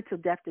were married till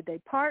death did they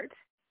part.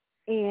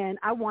 And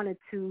I wanted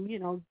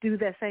to, do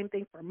that same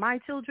thing for my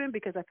children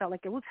because I felt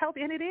like it was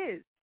healthy, and it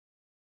is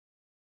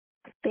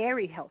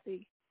very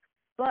healthy.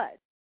 But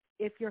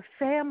if your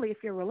family,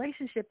 if your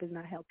relationship is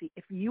not healthy,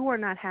 if you are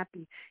not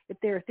happy, if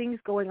there are things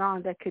going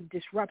on that could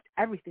disrupt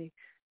everything,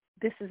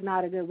 this is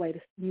not a good way to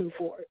move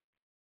forward.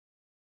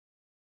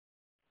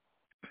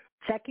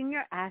 Checking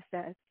your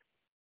assets.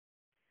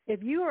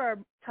 If you are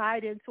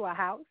tied into a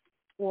house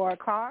or a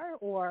car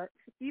or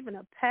even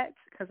a pet,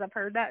 because I've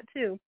heard that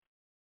too,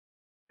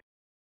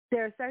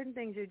 there are certain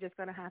things you're just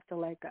going to have to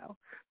let go.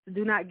 So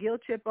do not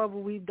guilt trip over,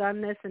 we've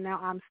done this and now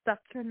I'm stuck.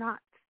 You're not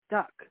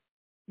stuck.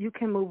 You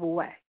can move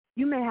away.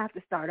 You may have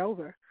to start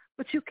over,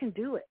 but you can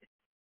do it.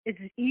 It's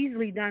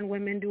easily done.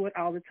 Women do it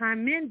all the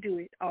time. Men do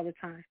it all the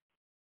time.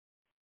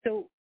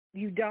 So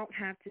you don't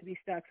have to be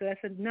stuck. So that's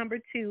number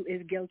 2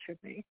 is guilt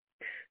tripping.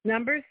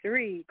 Number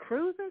 3,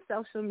 cruising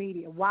social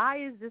media.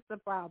 Why is this a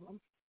problem?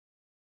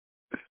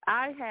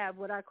 I have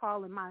what I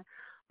call in my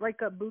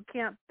breakup boot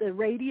camp the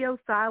radio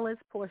silence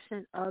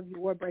portion of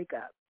your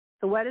breakup.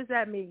 So what does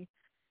that mean?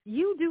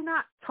 You do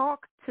not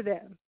talk to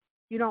them.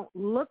 You don't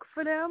look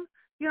for them.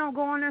 You don't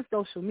go on their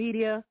social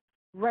media.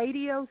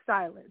 Radio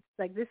silence.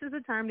 Like this is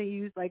a term they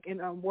used like in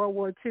World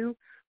War II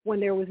when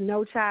there was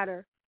no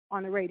chatter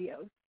on the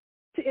radios.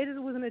 It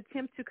was an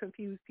attempt to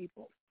confuse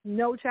people.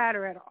 No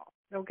chatter at all,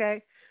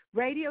 okay?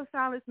 Radio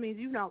silence means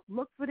you don't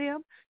look for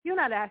them. You're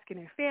not asking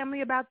their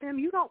family about them.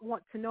 You don't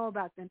want to know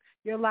about them.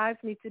 Your lives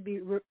need to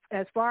be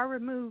as far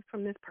removed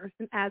from this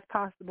person as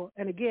possible.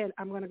 And again,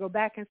 I'm going to go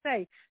back and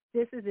say,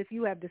 this is if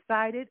you have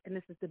decided and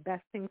this is the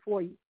best thing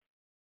for you.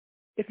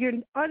 If you're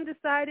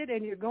undecided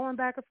and you're going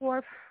back and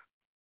forth,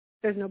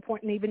 there's no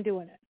point in even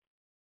doing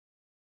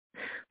it.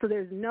 So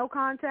there's no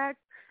contact.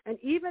 And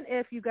even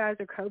if you guys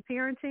are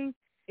co-parenting,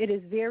 it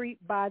is very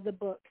by the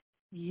book.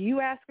 You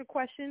ask a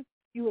question,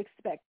 you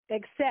accept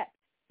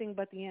anything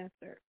but the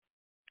answer.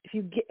 If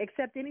you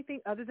accept anything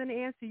other than the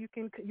answer,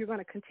 you're going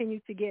to continue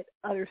to get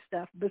other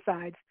stuff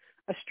besides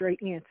a straight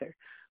answer.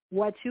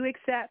 What you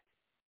accept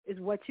is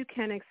what you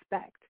can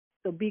expect.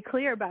 So be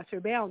clear about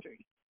your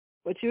boundary.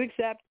 What you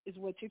accept is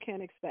what you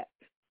can expect.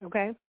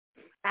 Okay?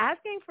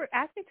 Asking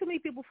too many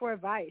people for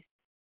advice.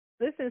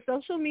 Listen,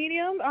 social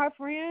media, our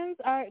friends,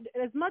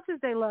 as much as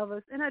they love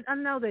us, and I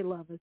know they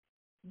love us,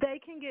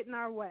 they can get in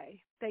our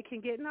way. They can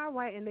get in our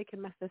way and they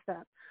can mess us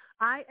up.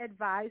 I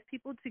advise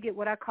people to get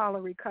what I call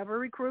a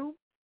recovery crew,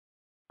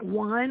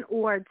 1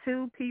 or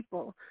 2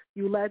 people.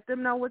 You let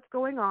them know what's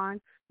going on.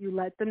 You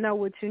let them know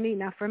what you need.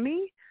 Now, for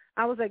me,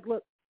 I was like,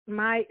 look,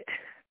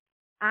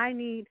 I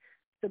need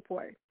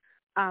support.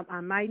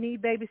 I might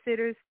need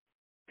babysitters.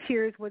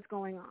 Here's what's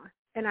going on.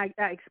 And I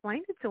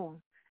explained it to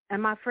them.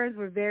 And my friends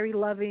were very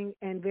loving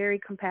and very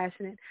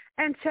compassionate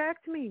and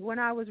checked me when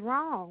I was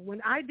wrong.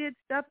 When I did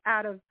stuff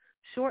out of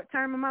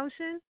short-term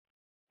emotion,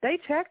 they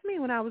checked me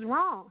when I was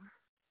wrong.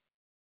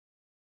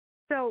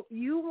 So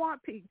you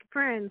want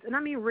friends, and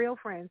I mean real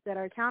friends, that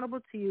are accountable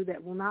to you,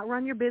 that will not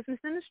run your business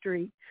in the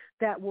street,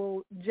 that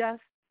will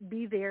just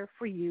be there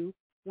for you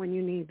when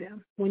you need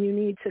them, when you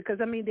need to. Because,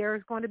 I mean,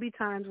 there's going to be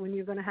times when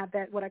you're going to have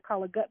that, what I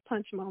call a gut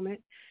punch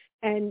moment,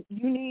 and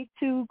you need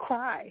to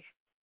cry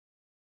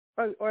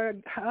or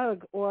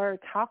hug or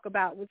talk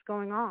about what's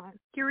going on.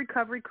 Your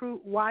recovery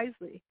crew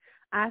wisely.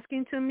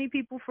 Asking too many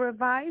people for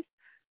advice,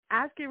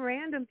 asking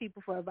random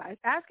people for advice,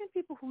 asking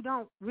people who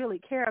don't really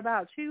care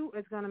about you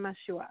is going to mess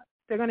you up.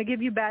 They're going to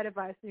give you bad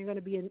advice, and you're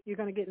going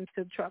to get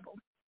into trouble.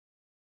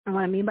 And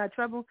what I mean by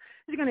trouble is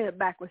you're going to get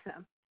back with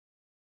them.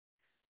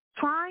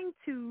 Trying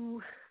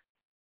to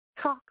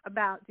talk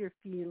about your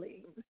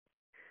feelings.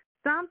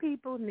 Some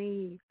people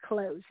need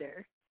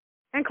closure,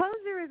 and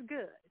closure is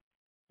good.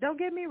 Don't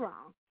get me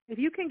wrong. If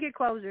you can get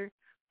closure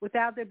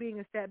without there being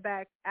a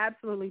setback,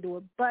 absolutely do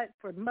it. But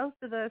for most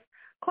of us,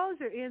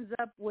 closure ends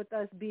up with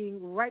us being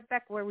right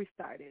back where we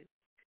started.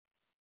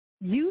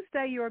 You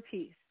say your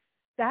piece.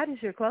 That is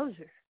your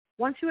closure.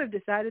 Once you have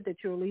decided that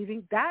you're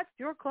leaving, that's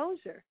your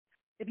closure.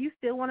 If you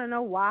still want to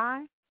know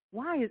why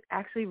is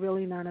actually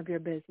really none of your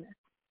business,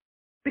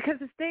 because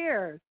it's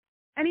theirs.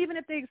 And even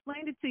if they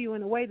explained it to you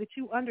in a way that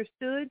you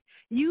understood,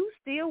 you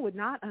still would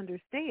not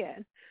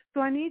understand.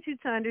 So I need you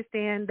to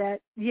understand that,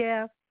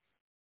 yeah,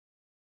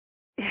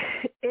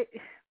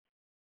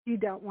 you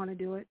don't want to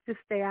do it. Just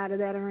stay out of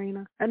that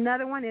arena.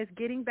 Another one is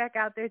getting back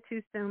out there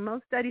too soon.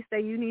 Most studies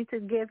say you need to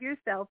give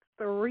yourself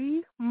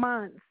 3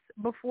 months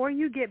before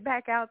you get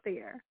back out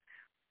there.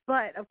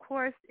 But, of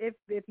course, if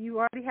you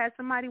already had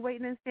somebody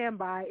waiting in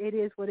standby, it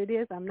is what it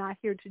is. I'm not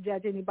here to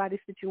judge anybody's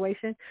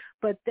situation.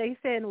 But they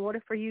say in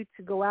order for you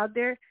to go out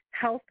there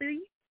healthy,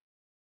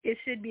 it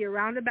should be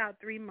around about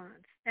 3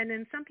 months. And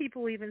then some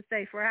people even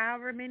say for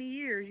however many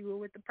years you were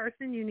with the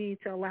person, you need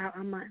to allow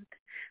a month.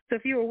 So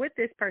if you were with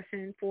this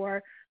person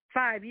for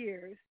 5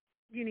 years,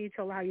 you need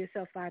to allow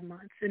yourself 5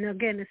 months. And,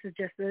 again, this is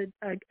just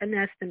an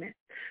estimate.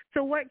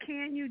 So what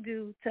can you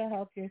do to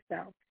help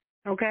yourself?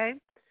 Okay?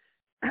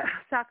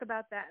 Talk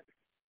about that.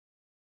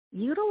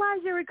 Utilize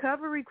your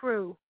recovery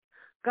crew.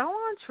 Go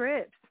on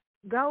trips.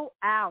 Go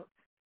out.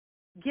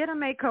 Get a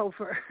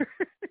makeover.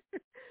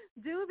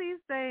 Do these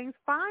things.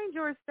 Find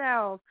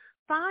yourself.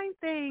 Find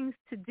things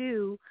to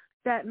do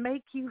that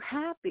make you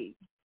happy.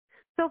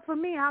 So for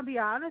me, I'll be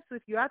honest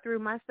with you, I threw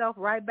myself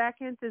right back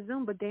into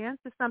Zumba. Dance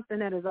is something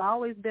that has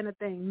always been a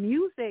thing.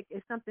 Music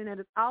is something that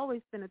has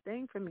always been a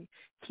thing for me.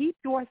 Keep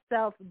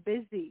yourself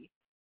busy.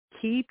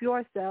 Keep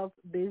yourself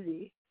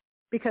busy.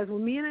 Because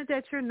when minute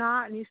that you're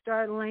not and you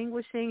start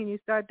languishing and you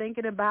start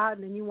thinking about it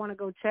and then you want to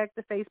go check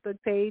the Facebook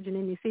page and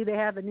then you see they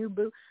have a new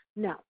boo,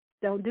 no,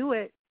 don't do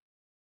it.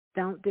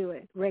 Don't do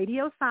it.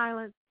 Radio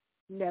silence,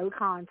 no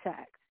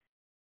contact.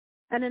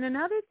 And then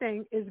another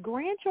thing is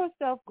grant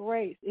yourself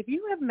grace. If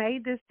you have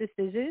made this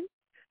decision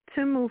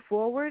to move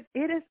forward,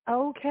 it is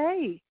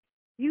okay.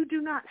 You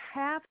do not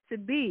have to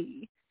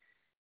be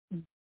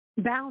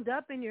bound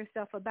up in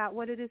yourself about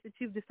what it is that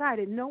you've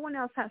decided. No one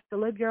else has to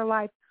live your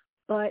life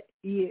but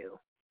you.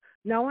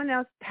 No one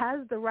else has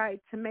the right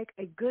to make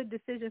a good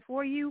decision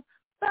for you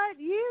but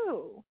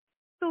you.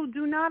 So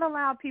do not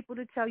allow people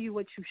to tell you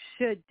what you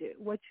should do.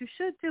 What you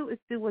should do is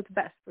do what's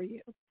best for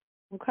you,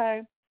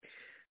 okay?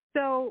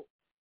 So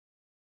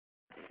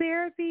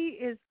therapy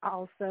is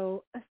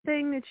also a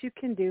thing that you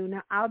can do.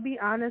 Now, I'll be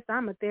honest,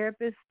 I'm a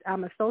therapist.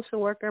 I'm a social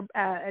worker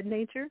at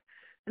nature.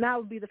 And I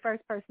would be the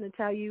first person to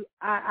tell you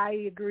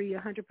I agree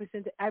 100%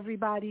 that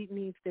everybody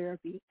needs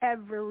therapy.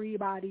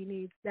 Everybody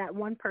needs that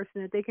one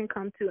person that they can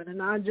come to in a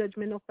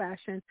non-judgmental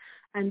fashion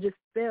and just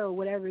feel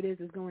whatever it is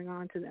going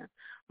on to them.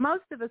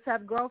 Most of us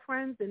have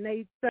girlfriends and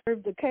they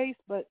serve the case,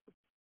 but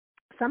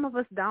some of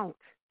us don't.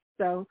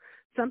 So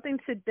something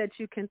that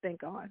you can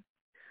think on.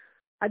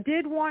 I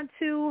did want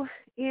to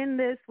end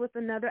this with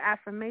another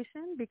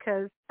affirmation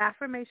because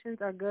affirmations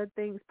are good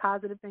things,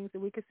 positive things that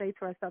we could say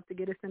to ourselves to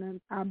get us in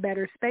a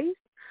better space.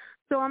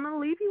 So I'm going to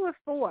leave you with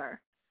 4.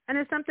 And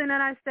it's something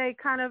that I say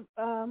kind of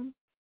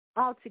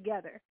all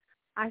together.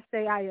 I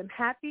say I am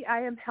happy,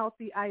 I am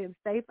healthy, I am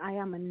safe, I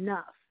am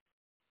enough.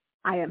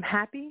 I am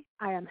happy,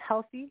 I am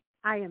healthy,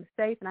 I am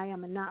safe, and I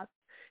am enough.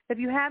 If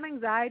you have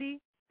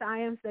anxiety, the I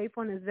am safe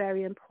one is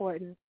very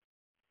important.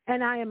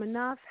 And I am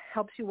enough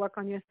helps you work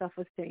on your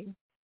self-esteem.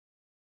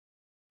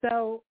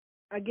 So,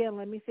 again,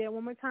 let me say it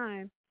one more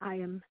time. I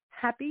am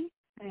happy,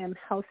 I am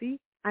healthy,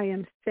 I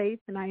am safe,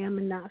 and I am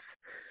enough.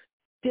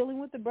 Dealing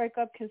with the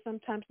breakup can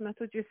sometimes mess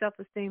with your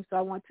self-esteem, so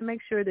I want to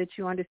make sure that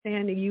you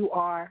understand that you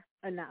are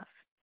enough.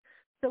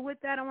 So with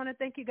that, I want to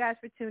thank you guys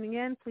for tuning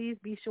in. Please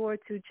be sure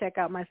to check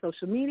out my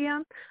social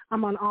media.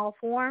 I'm on all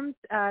forms,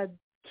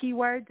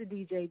 keyword to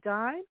DJ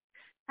Dime.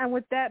 And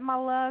with that, my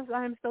loves,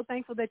 I am so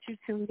thankful that you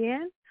tuned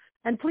in.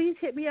 And please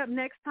hit me up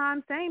next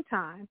time, same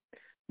time,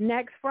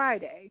 next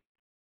Friday.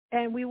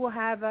 And we will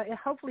have,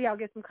 hopefully I'll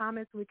get some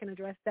comments and we can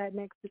address that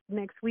next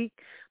week.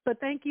 But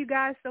thank you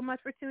guys so much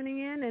for tuning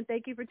in, and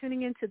thank you for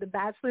tuning in to the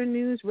Bachelor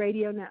News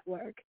Radio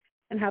Network.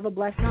 And have a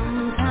blessed night.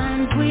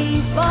 Sometimes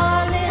we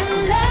fall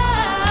in love.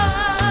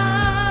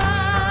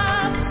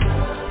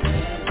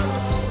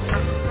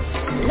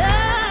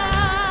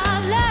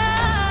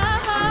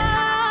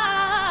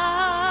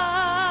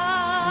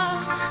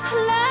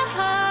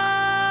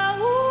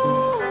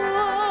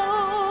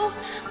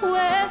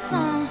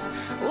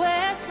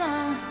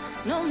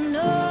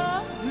 Love.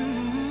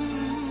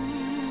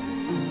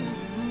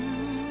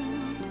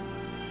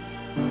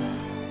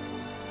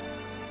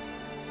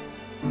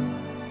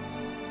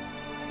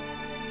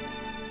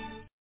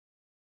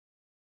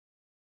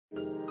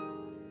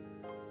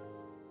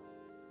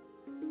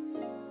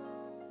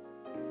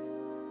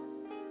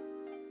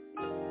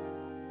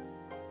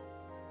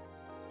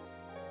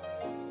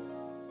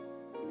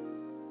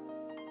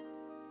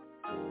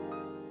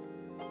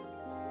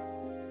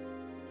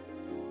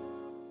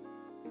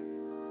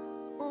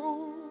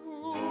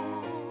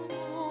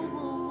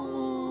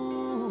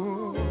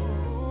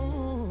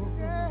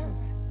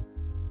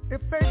 If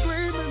they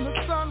gleam in the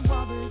sun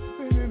while they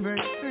spinning, they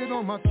sit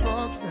on my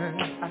truck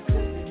and I could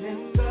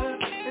remember.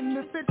 And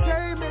if it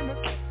came in a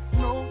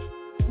snow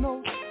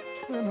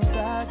in a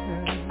bag,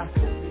 then I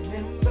could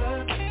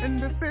remember.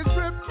 And if it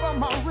dripped from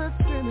my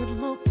wrist and it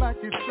looked like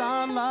it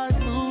shined like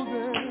blue,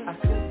 then I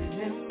could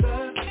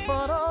remember.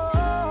 But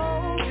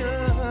oh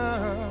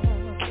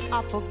yeah,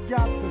 I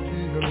forgot to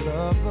be a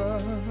lover.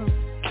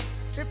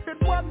 If it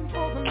wasn't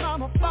for the 9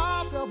 to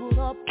 5 doubled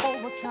up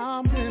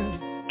overtime, then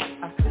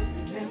I could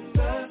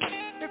remember.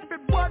 If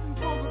it wasn't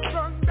for the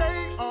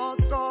Sunday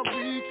All-Star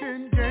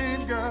Weekend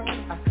game, girl,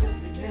 I could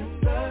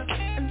remember.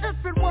 And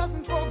if it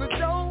wasn't for the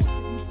Joe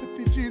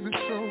Mississippi Jesus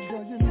show,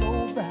 girl, you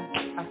know that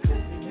I could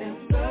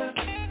remember.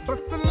 But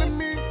silly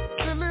me,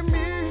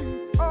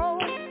 oh,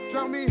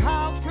 tell me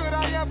how could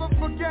I ever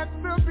forget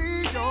to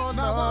be your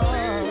lover? I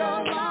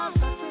realized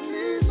that you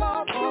need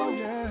love, oh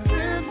yeah.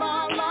 In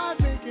my life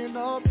making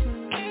up to you.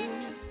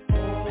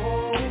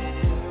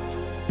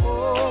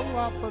 Oh,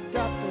 I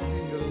forgot to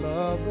be a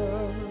lover.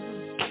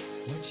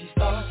 When she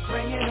starts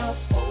bringing up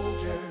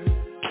older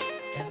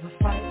and the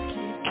fights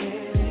keep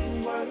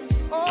getting worse.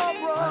 Oh,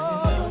 bro.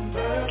 Finding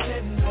numbers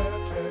in her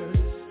purse.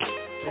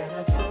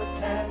 Better put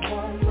that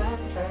one on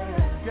her.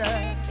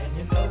 Yeah. And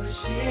you know that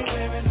she ain't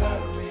wearing her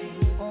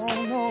ring.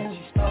 Oh, no. And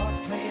she starts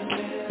playing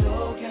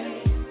little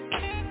games.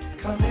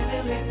 Come in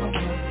and lick my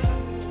money.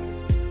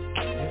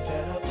 You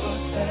better put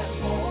that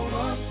one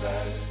on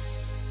her.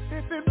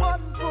 If it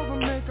wasn't for the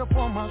makeup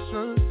on my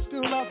shirt,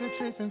 still out there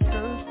chasing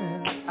skirts,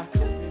 and I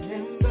could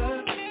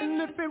remember.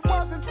 And if it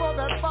wasn't for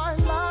that fight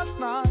last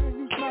night,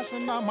 you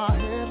smashing on my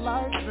head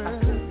like this, I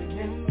could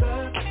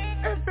remember.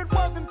 If it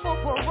wasn't for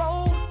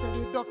parole,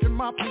 steady ducking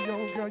my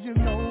PO, girl, you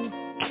know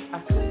I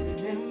could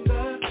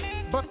remember.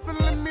 But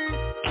feeling me,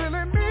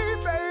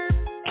 babe.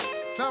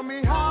 Tell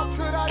me how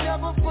could I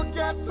ever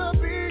forget to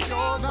be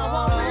yours?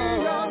 Now I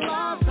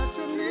realize that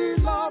you need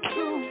love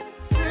too.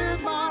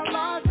 In my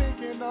life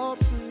making up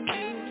to you.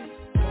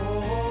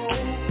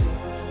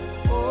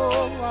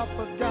 Oh, I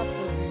forgot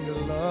to be a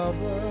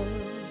lover.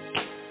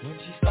 When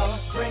she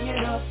starts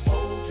bringing up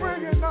old,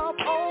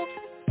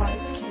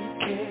 fights keep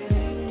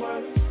getting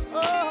worse.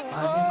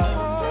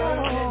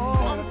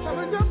 I'm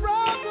telling your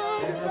brother,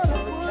 you better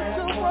put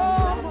your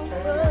arm on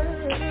her.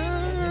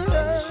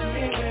 She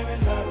ain't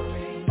wearing her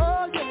ring.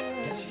 Oh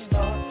yeah. And she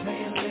starts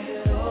playing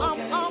little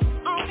games.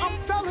 I'm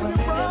telling you,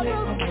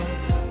 brother,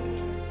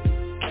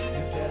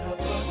 you better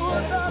put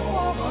that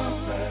woman on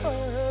her.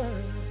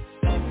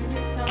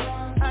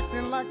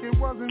 Acting like it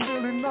wasn't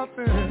really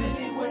nothing.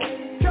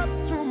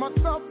 Kept to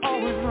myself,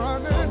 always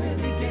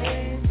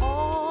running.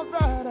 All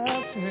that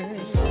I've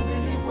changed.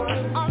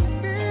 I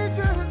need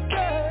you to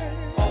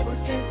stay. Always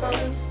came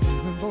first.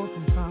 Even though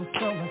sometimes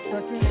felt like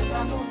second.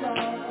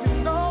 You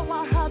know I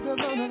had to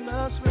learn a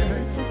lesson.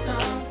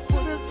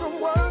 Put in some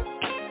work.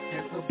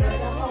 It's a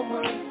better or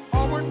worse.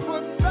 Always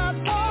put that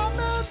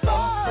woman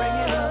first.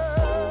 Bringing up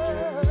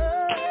older.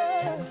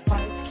 And the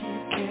fights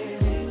keep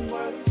getting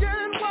worse.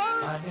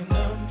 Finding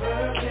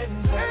numbers in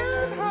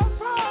her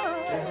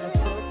purse. Better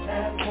put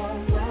that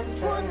woman first.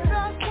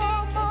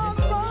 And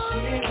you know she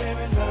ain't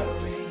wearing her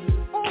ring.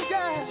 Oh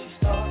yeah. And she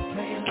starts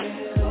playing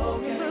little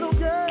games.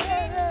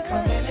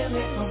 Come in and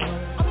lick my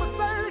word. I'ma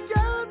say it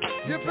again.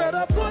 You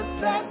better put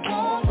that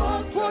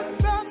woman first.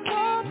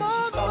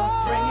 Start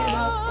bringing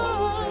up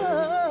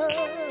older.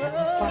 And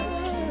the fights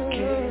keep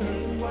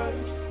getting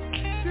worse.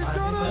 She's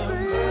gonna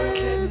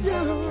leave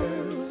you.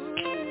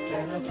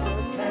 Better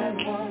put that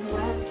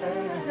woman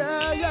first.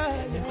 Yeah.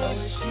 And you know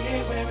she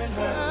ain't wearing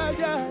her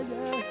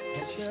ring.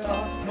 And she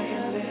starts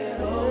playing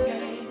little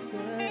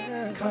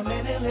games. Come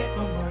in and lick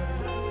my word.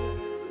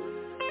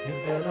 You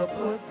better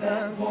put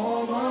that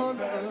woman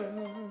first.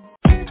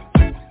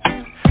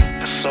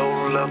 The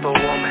soul of a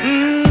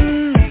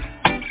woman.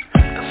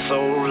 The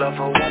soul of a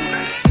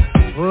woman.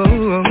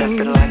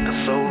 Nothing like the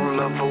soul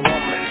of a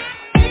woman.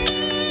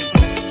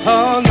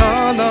 Oh no.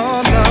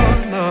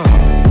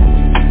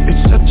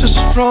 It's such a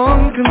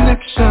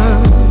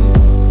connection,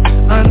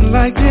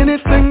 unlike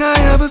anything I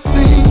ever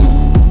seen.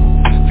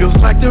 Feels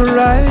like the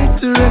right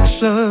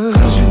direction.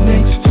 'Cause you're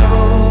next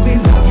door, we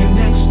love you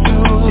next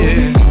door.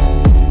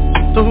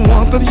 Yeah, the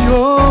warmth of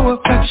your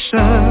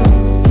affection,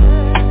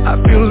 I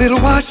feel it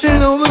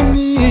washing over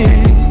me.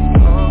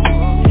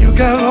 You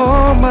got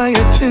all my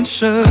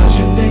attention. 'Cause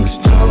you're next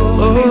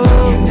door, we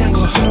love you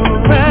next door.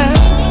 Right.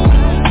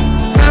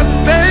 And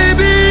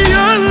baby,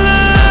 your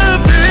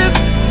love is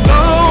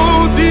so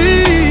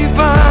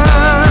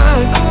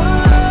divine.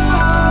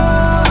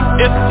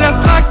 It's just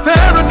like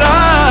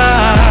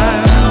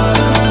paradise.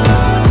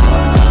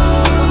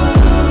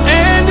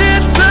 And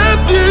it's a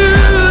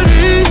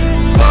beauty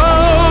so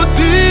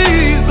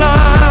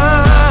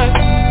design.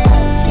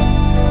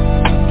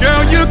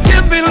 Girl, you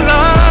give me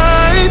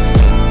life.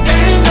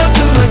 Ain't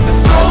nothing like the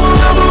soul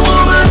of a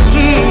woman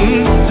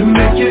to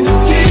make you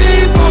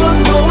keep on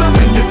going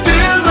when you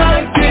feel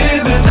like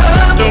giving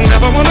up. Don't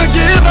ever wanna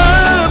give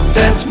up.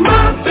 That's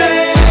my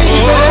baby.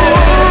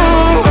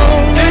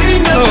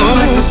 Ain't nothing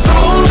like the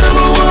soul of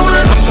a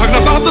woman. I'm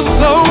talking about the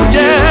soul,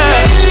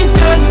 yeah. Ain't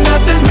got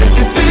nothing make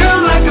you feel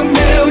like a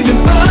million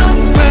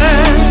bucks,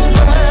 man.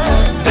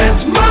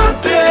 That's my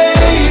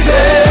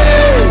baby.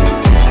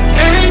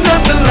 Ain't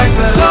nothing like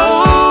the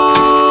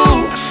soul.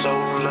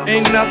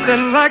 Ain't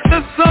nothing like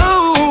the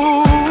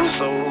soul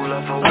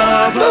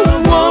of a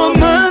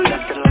woman.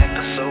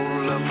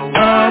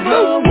 Of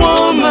a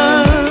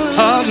woman.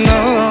 Oh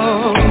no,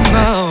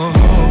 no.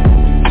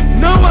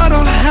 No, I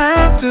don't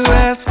have to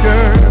ask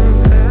her.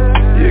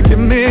 You give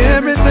me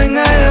everything I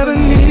ever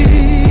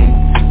need.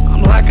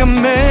 I'm like a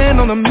man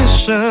on a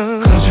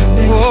mission.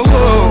 Whoa,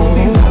 whoa.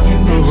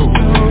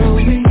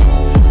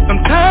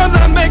 Sometimes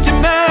I make you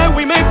mad,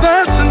 we may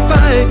fuss and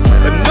fight,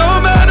 but no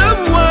matter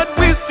what,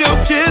 we still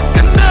kiss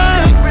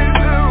goodnight.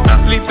 I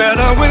sleep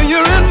better when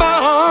you're in my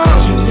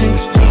arms.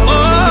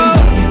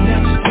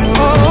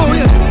 Oh,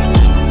 yeah.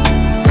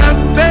 And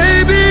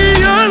baby,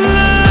 your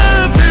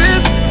love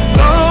is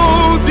so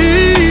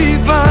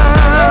divine.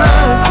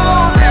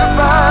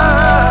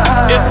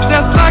 It's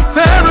just like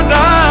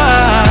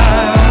paradise.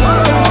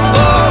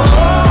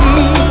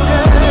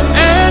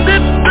 And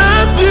it's the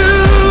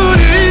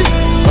beauty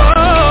so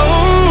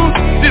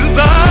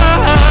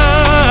divine.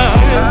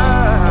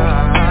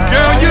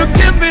 Girl, you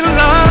give me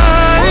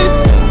life.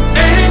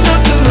 Ain't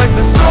nothing like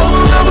the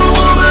soul of a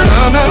woman.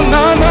 No, no,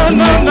 no, no,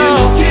 no, no.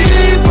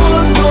 Keep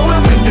on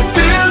going when you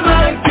feel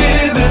like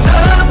giving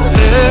up.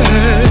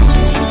 Yeah.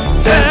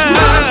 That's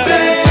my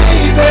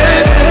baby.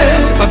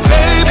 My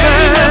baby.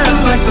 Ain't nothing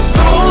like the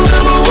soul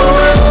of a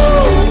woman.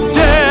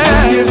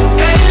 Yeah.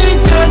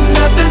 Ain't got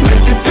nothing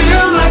make you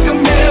feel like a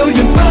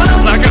million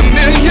bucks. Like a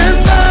million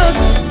bucks.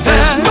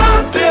 That's my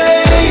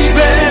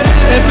baby.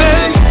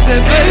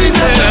 Ain't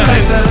nothing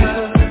like that.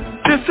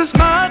 This is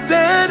my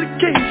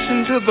dedication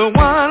to the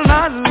one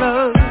I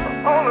love.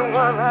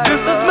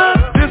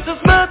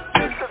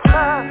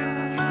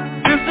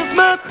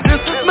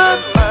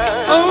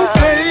 Oh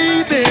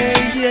baby,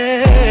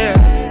 yeah.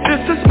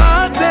 This is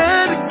my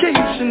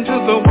dedication to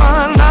the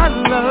one I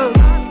love.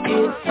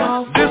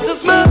 This is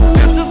my,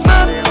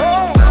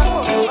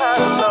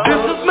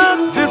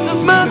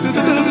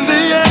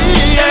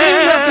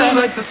 yeah. Nothing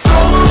like the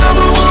soul of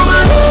a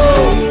woman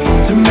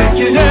to make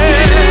you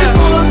keep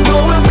on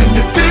going when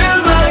you feel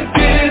like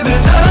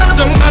giving up.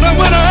 No matter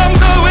what I'm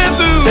going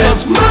through.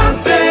 That's my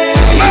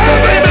baby. My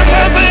baby,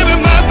 my baby,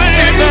 my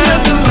baby. Ain't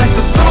nothing like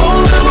the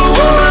soul of a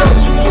woman.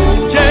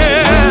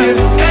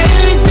 Yeah.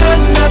 Ain't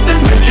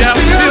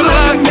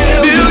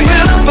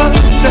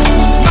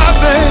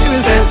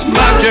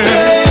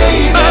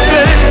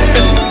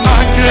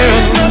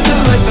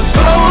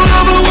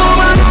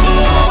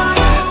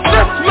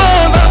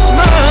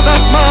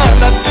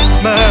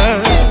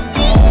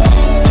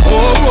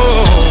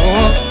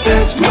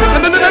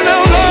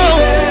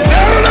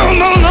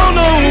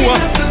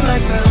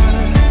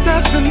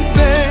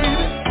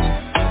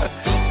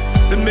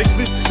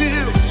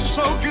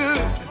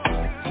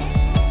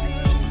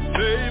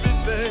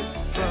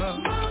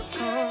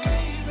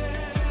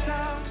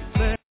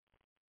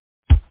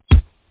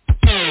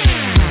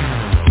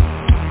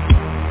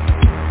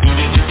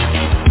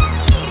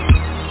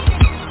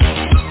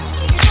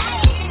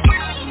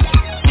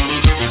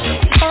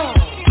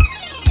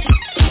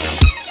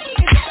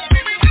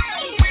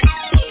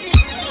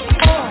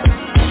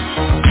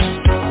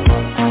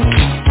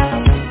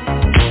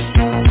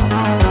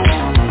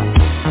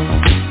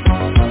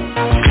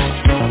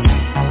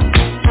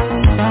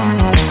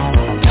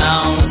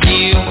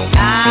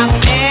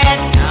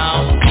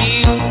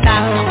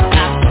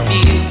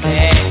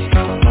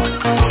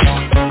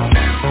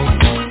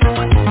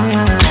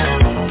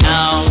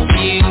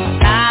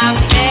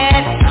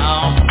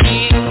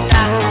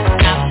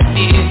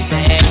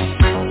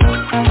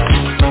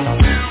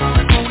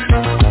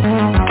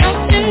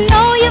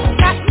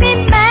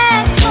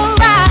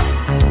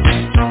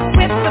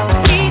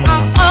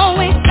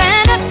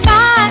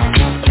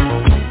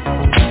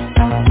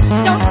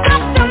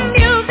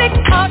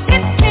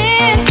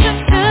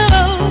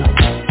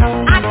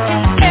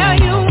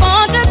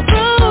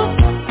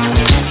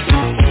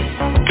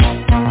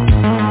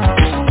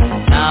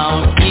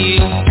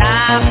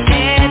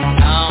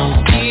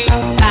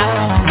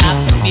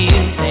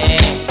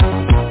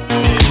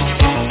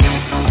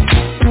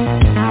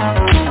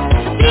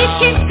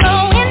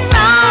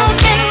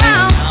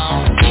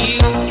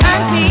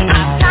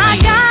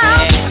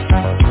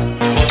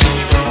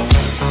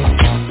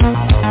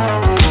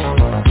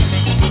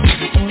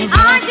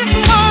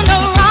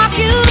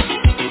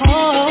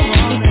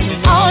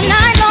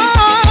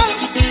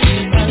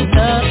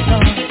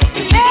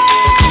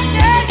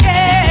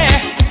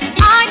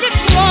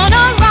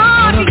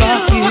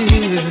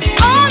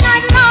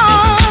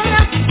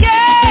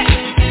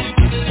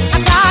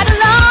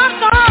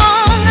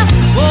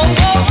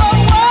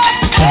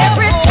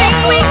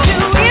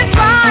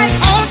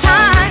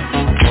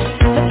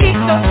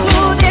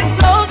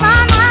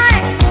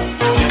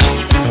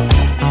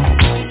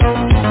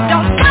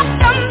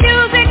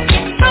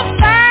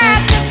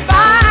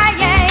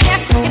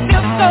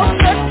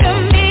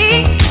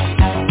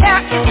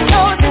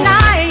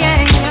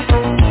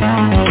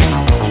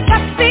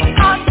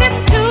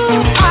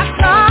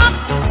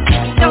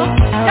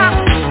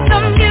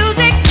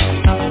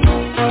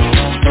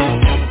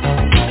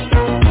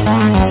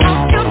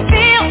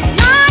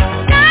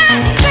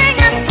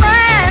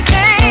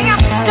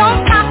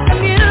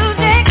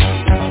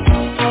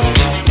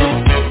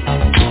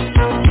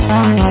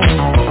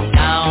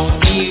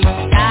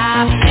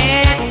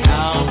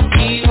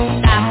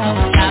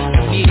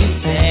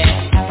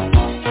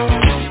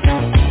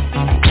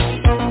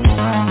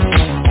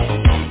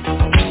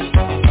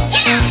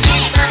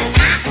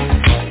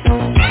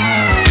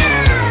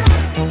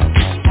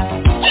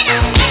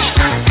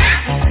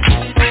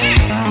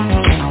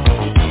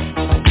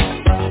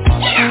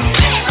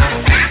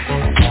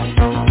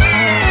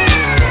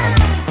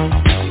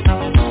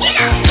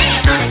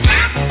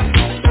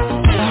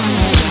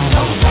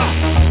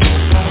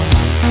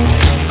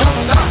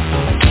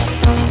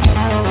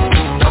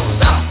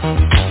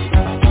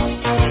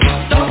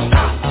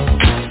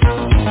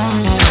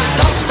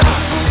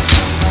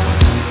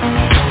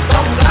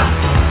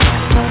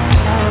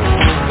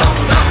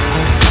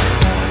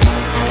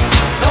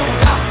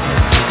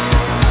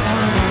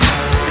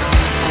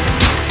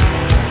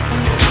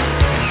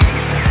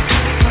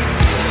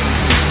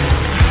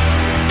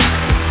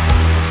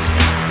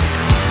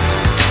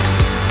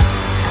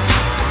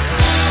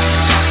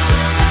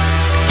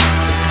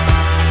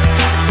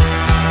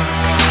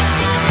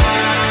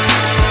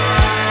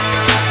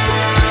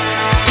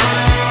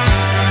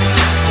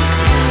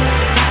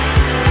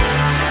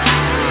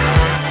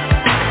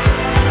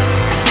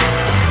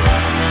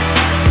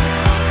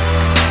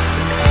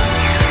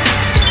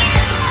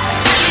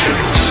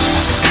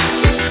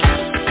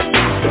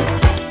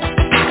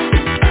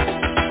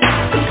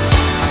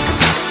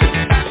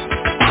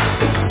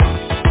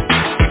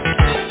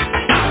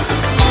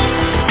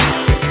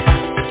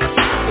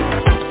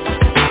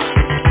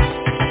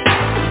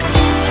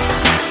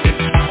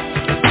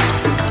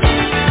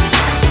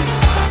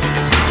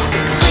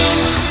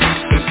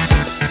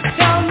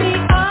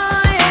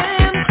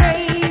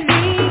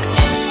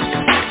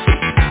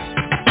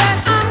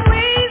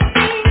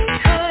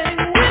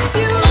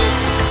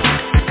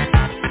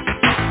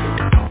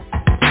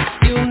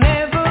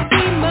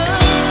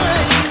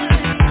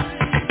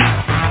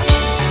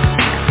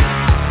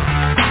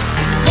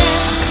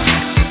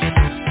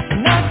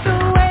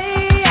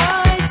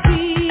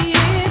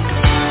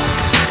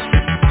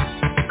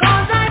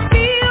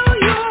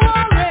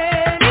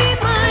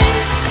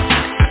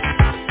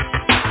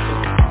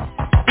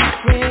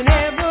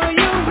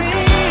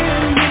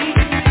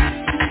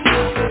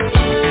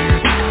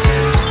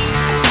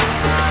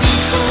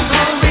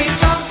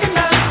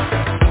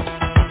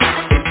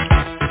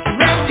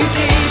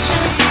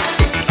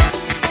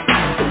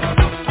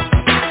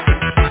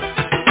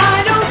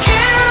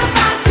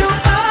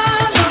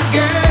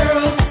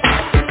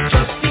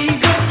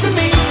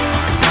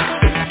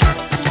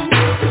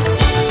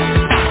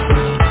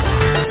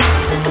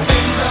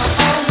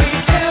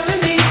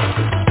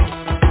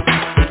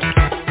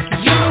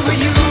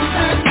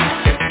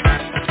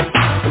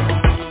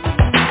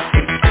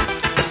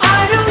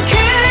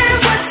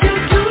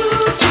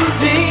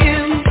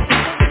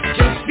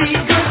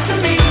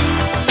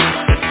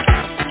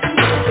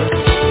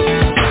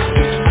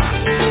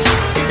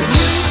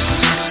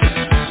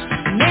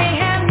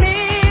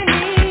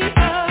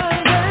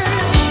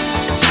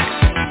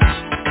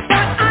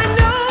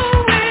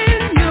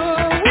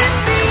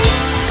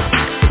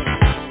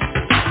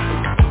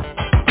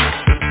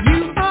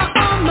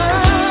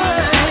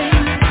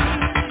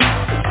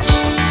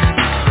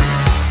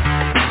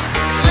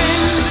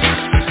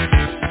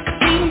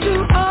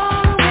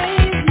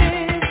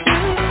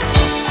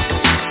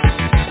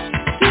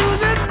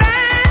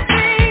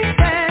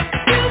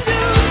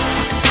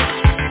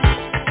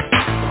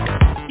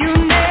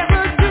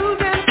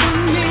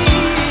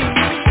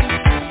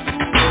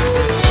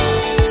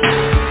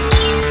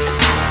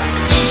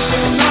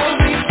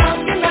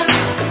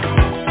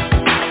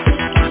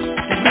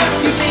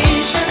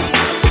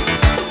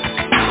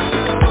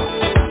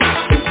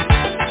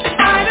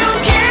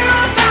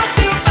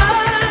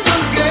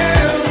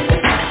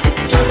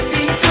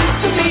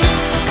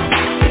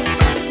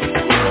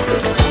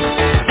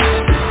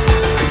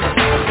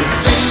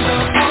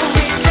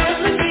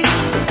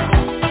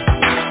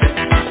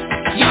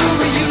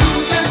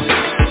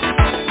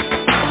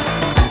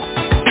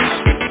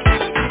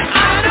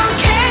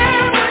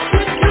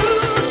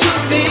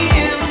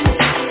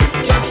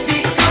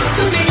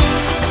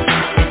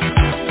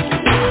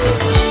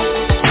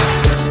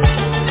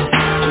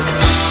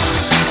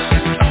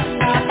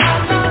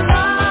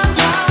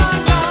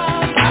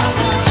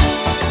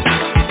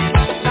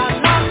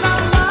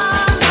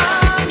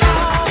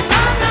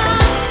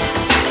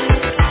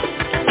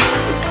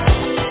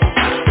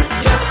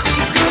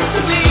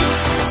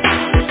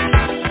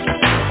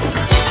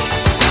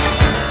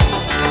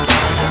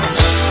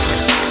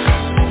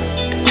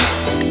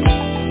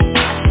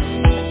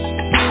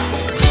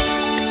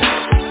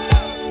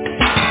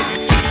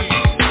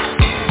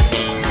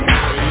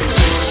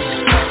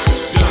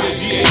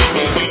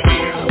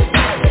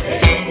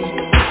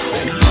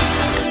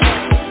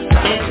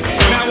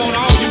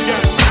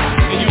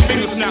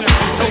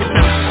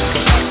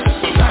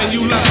and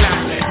you love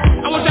it.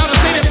 I want y'all to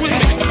say that with me.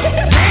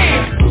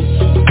 Dance.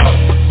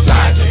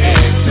 Upside your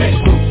head, say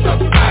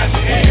upside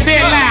your head. Say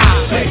it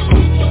loud. Say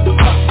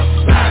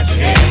upside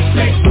your head,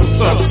 say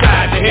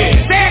upside your head.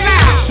 Say it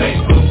loud. Say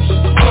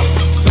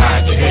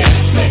upside your head,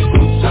 say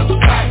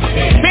upside your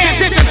head. Pay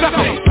attention,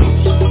 sucker.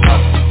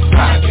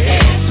 Upside your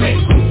head, say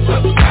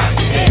upside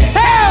your head.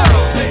 Hell.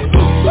 Say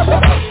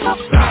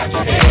upside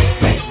your head,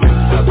 say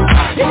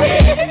upside your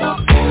head.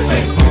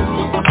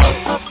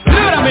 You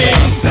know what I mean?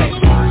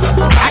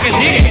 I can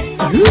dig it.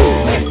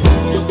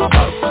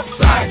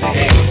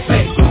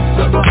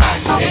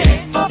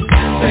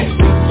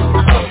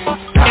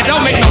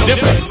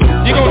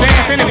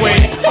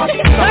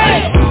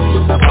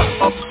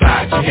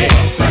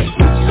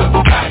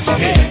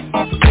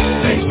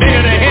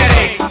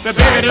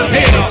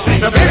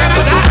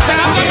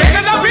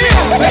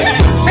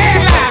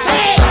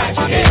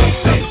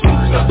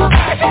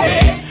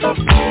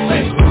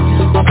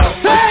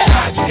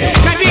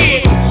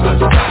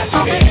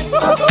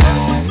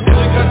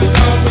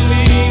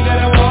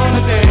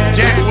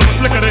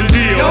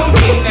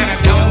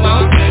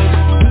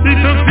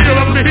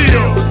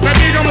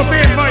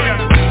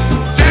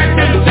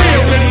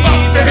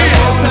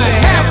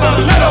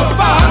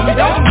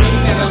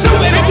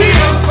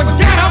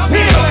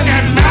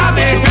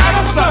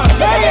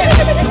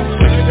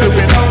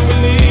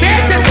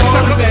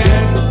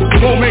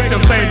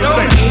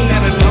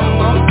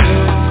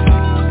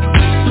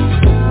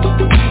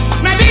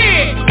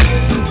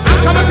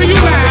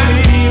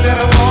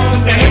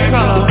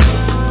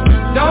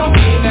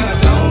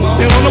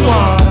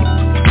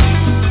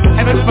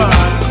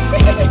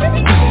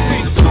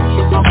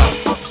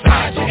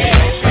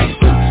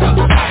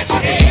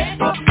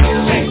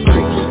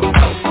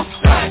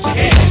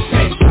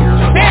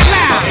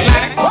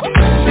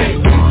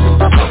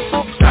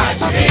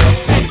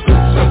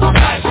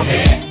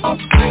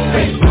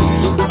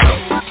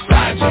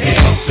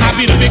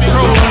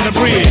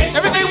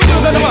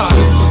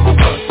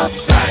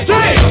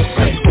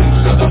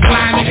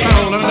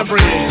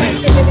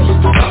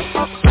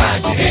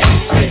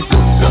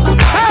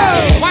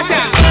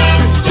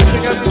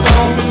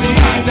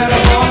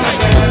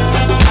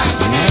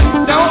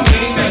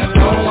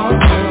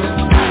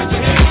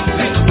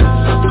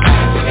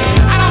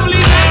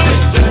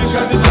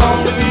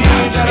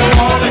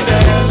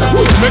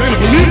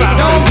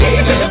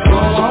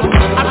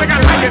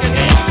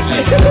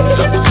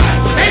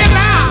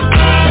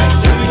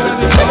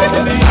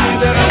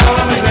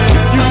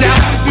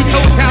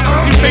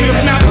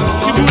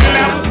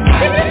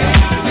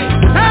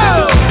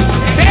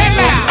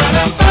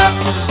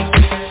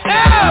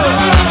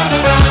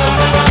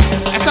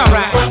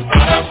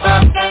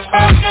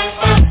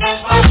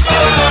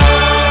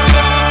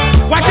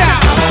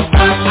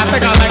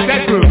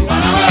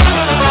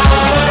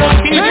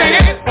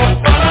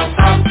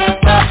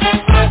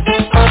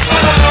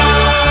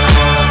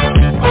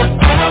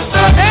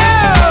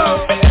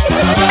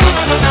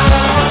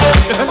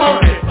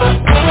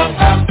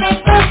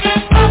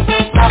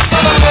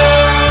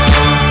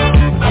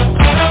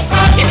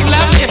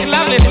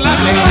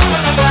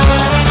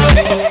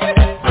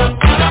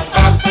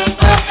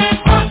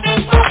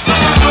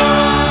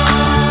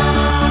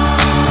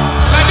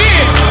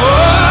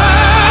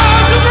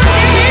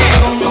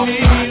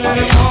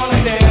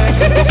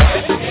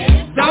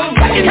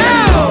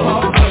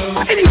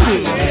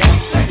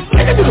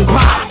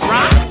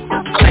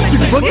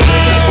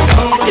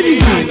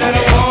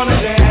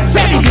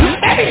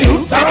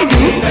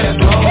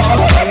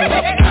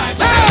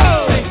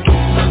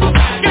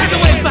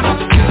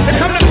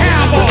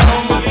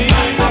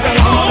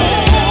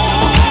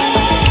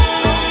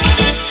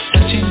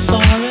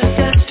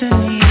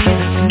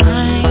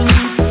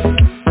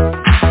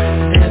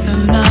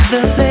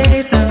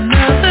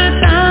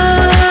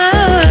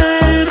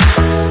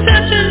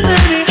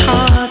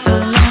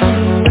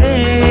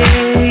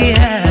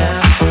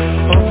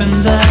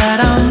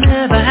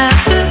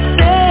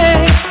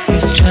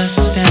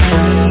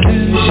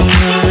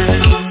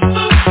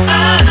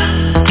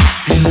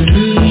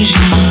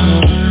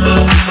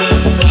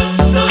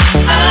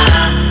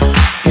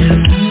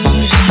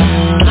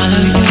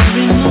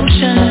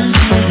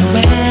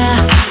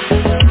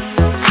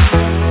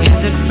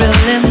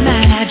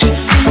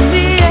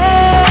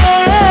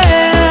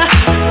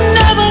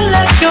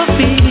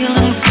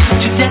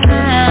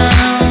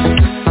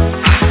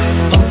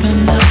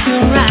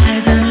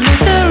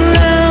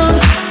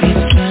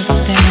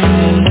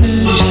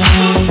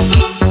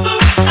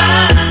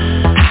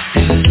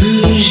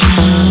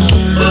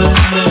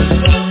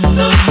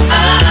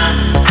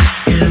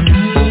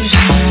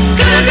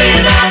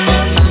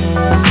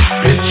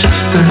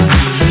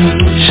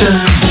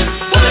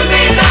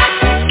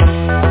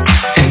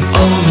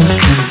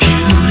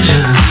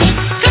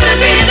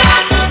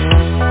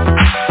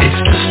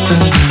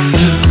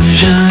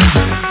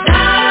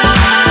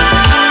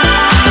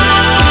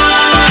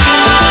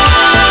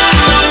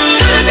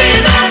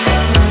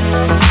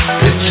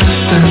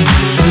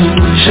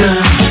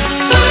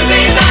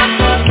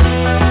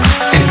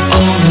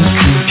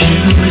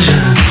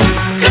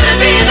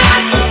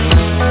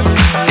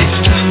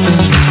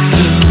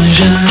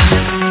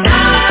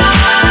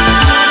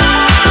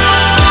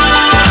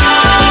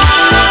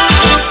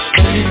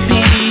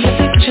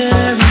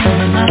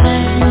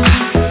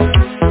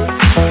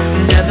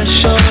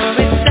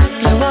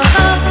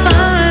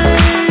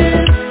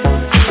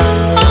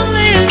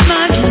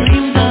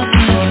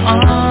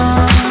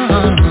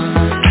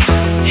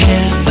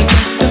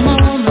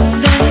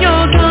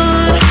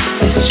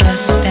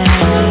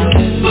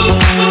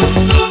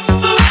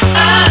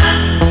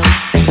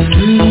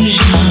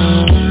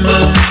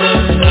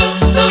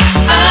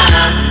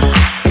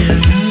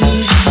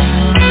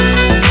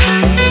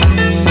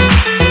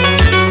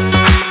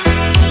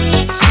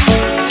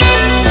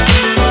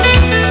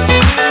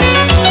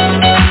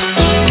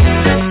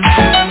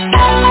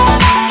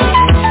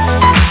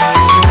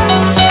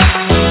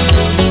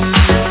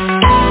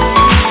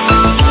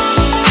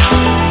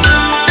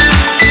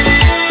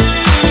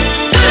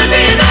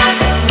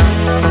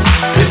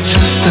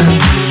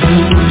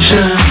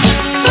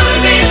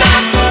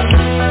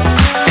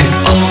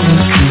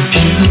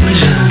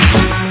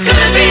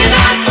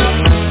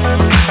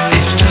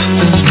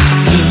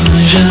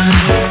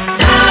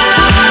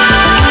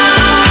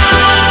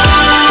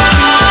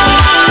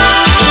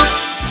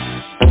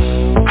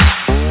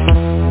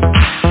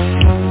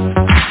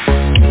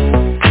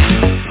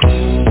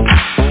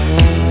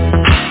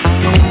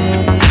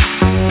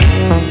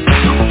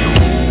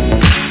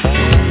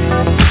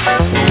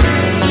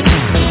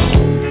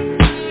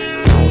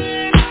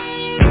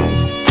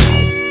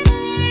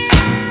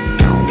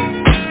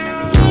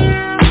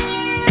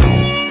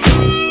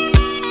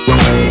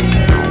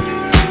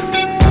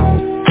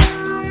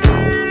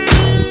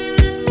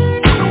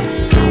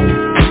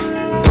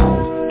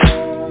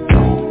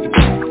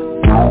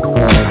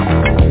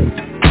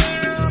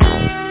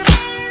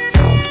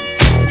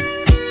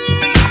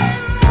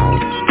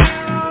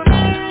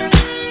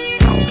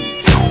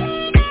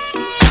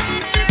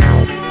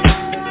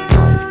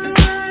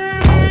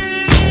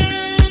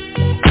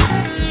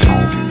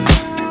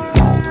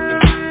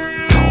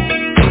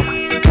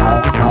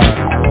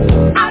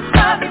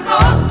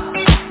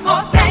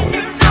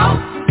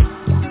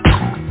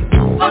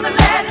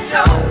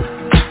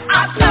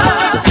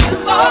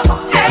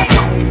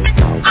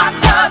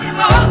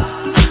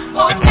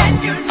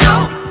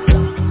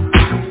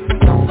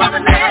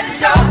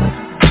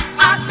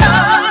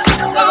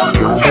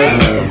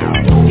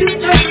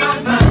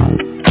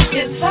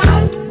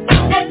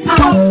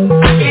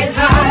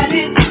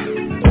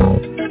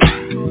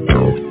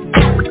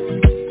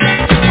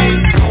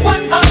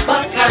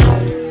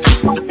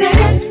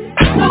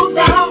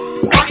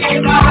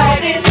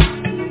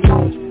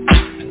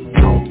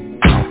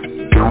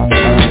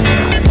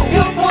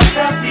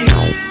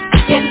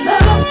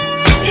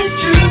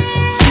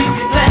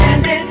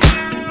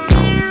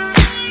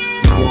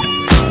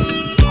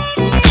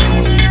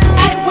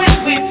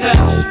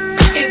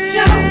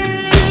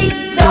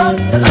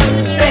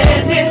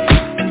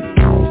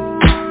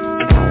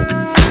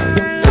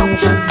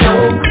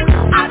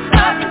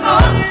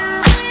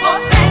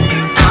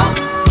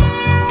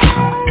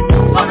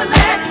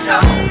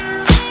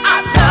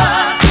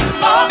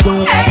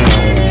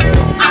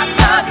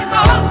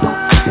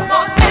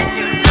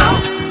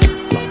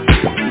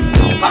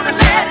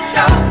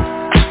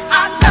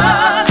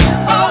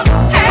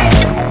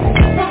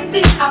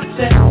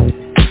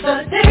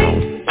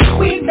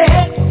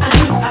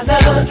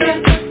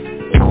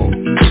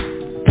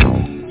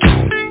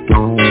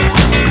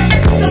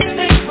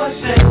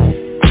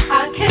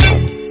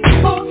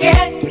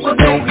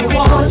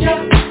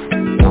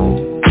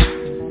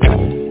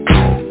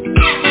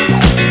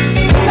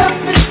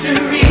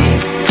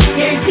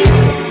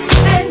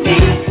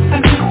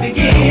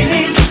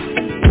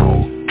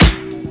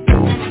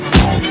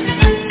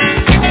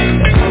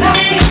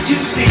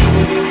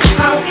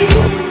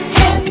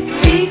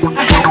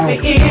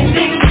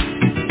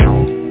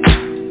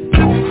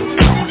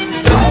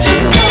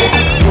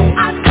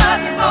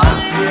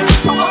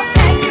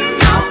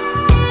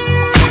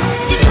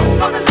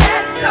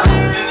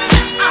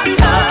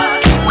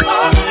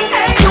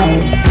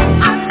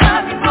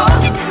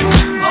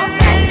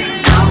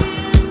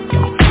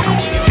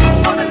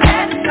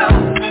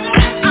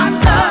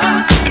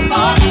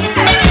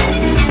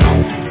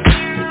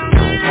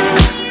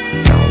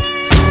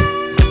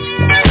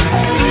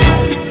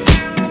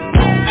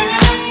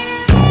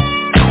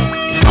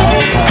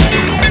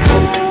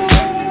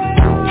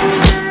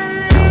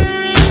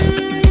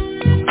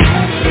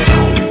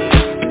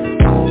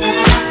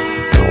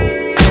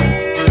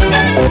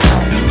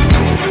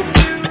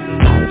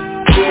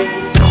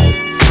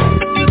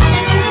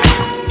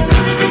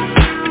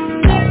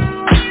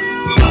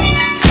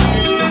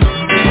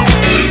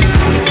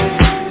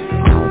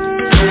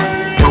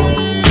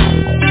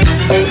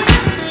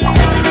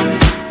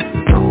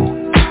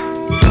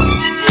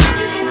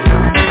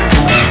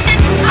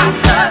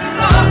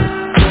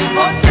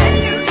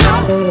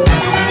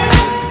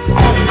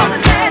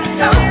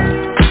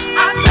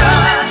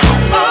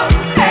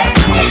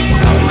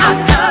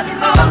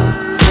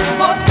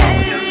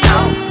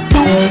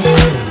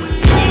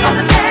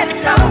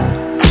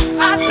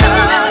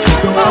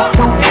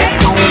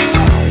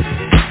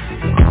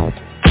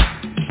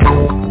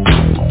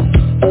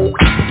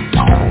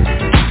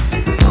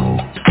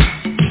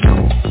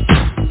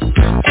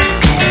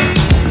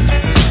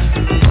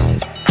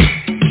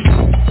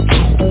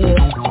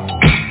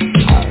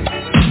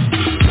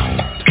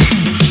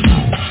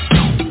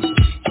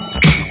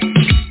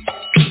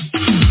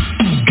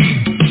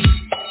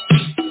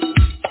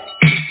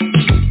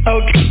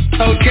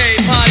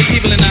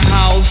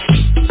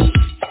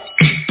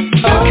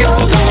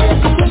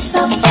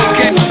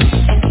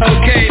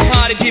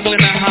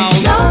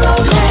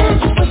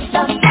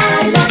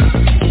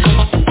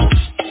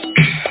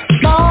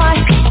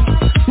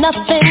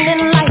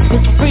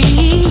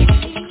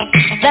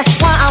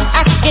 I'm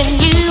asking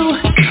you,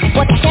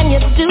 what can you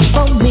do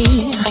for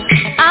me?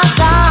 I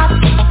got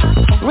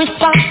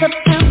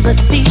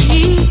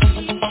responsibility,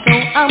 so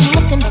I'm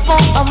looking for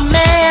a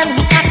man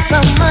who got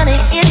some money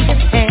in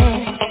his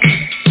hand.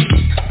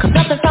 'Cause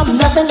nothing from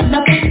nothing,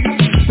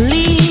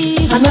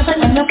 leave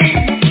nothing.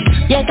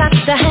 You got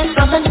to have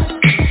something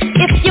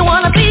if you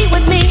wanna be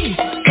with me.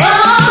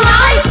 Oh,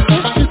 life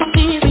is too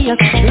serious,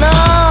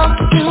 love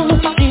too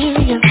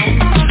mysterious.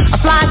 A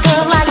fly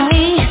girl like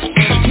me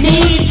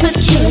needs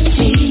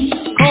security,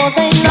 'cause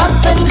ain't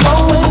nothing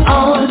going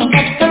on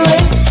but the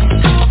rest.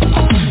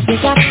 You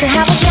got to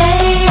have a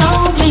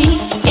J.O.B.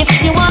 if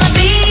you wanna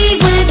be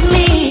with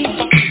me.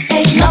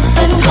 Ain't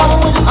nothing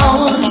going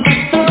on but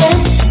the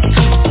rest.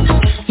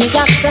 You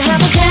got to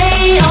have a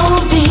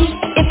J.O.B.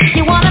 if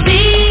you wanna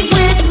be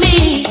with me.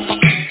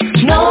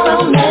 No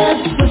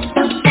romance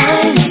without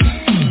finance.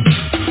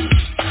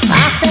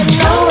 I said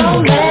no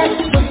romance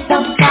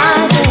without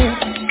finance.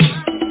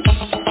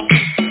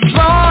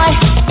 Boy,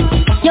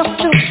 your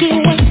silky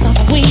words are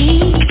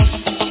sweet,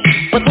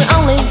 but we're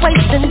only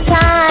wasting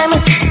time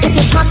if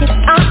your pockets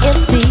are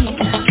empty.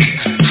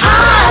 I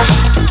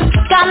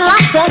got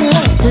lots of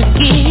love to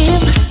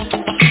give,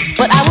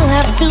 but I will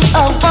have to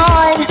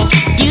avoid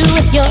you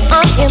if you're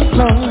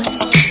unemployed.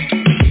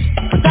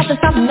 'Cause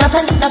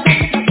nothing,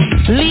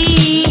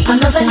 leave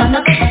nothing.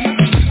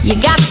 You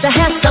got to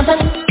have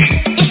something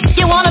if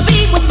you wanna be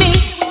with me.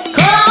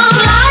 'Cause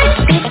life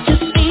is too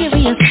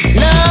serious,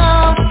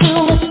 love too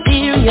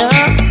mysterious.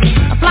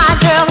 A fly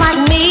girl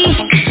like me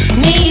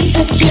needs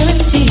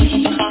security,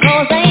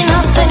 'cause ain't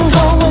nothing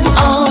going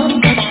on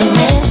but the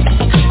rest.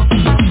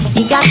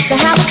 You got to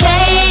have a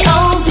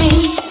J.O.B.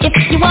 if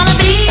you wanna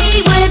be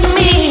with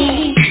me.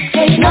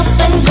 Ain't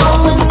nothing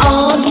going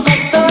on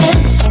but the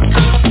rest.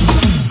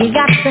 You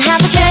got to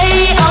have a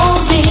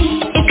J.O.B.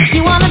 if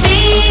you wanna be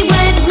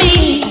with me.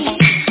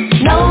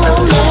 No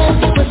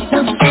romance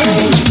without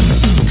finance.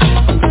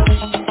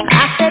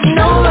 I said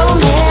no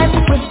romance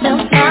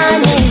without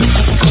finance.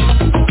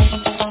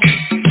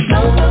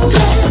 No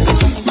romance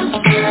without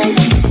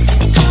finance.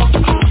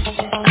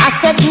 I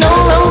said no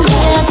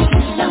romance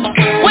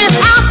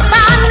without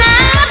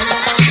finance.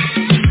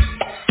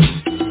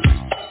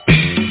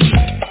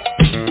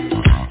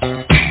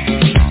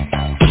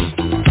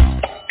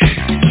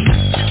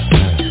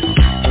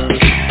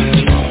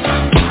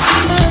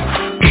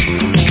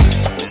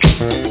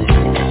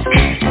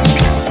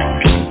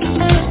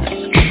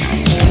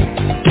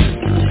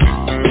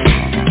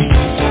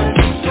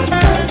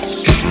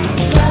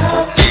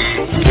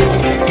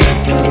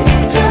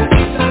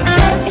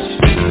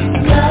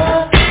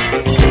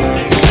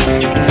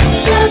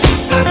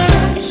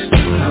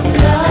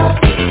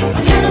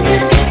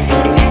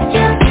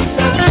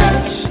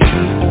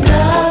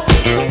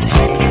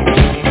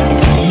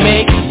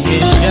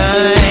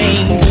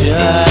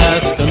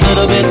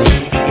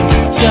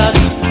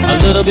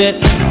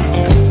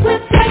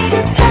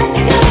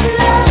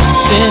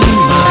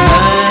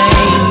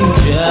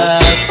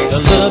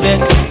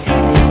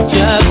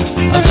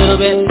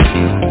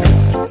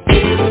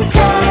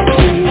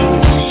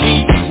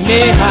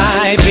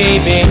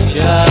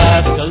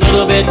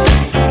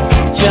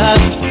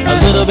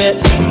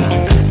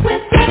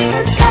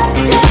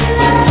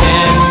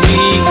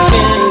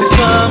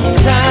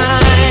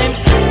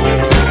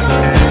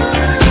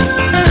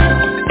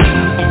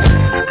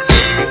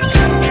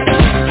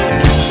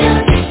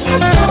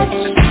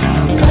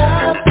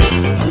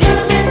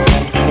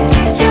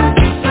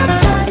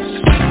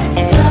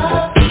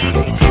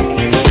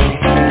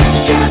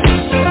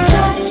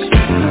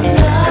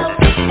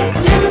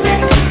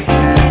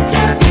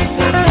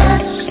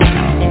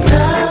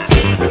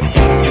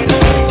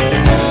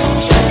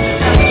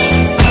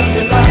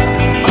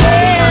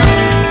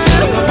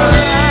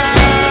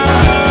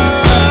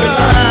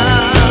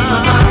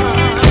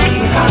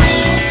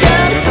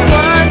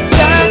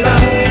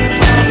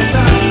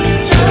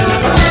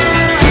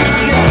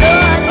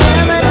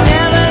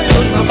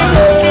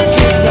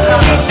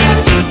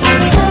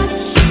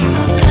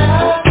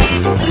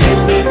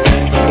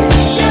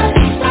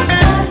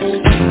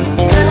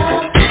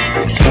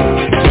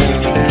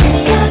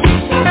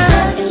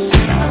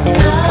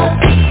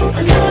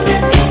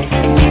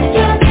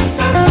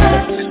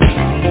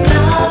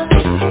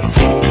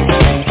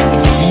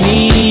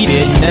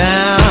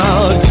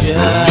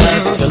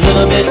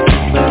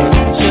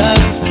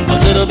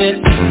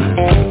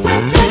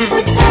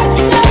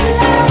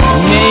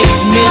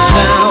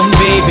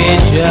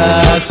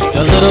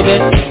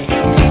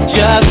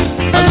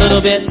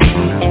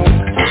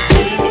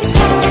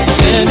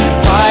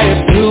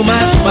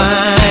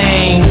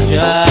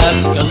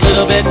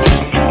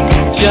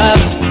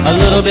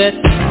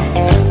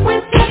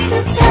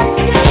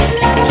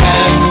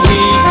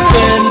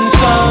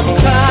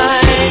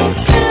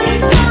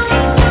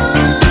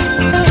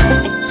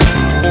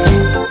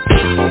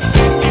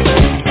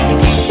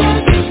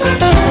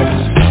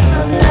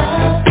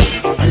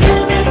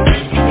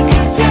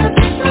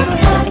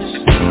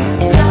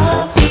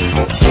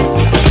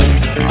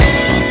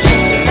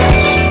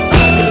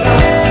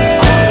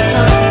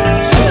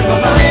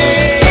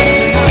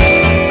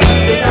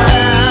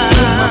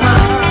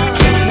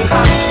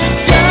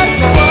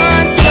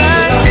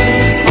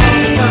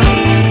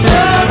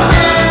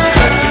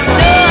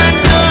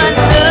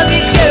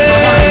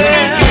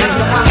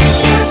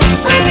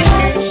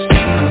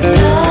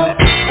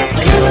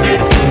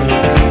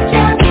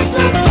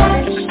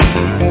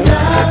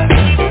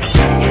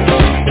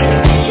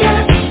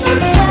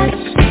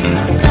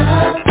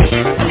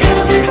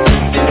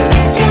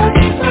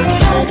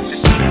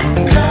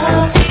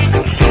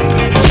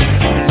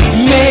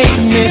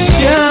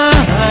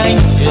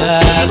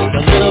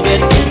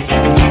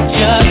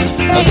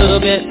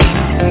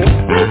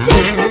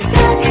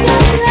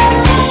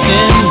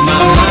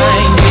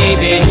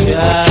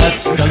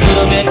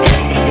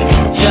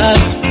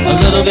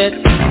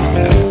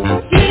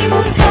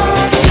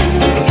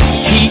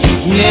 Keep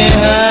me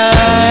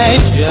high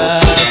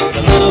just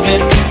a little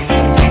bit,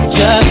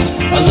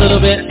 just a little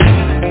bit.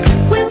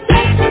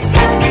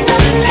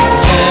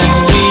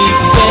 Can we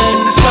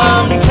spend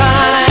some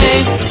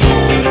time?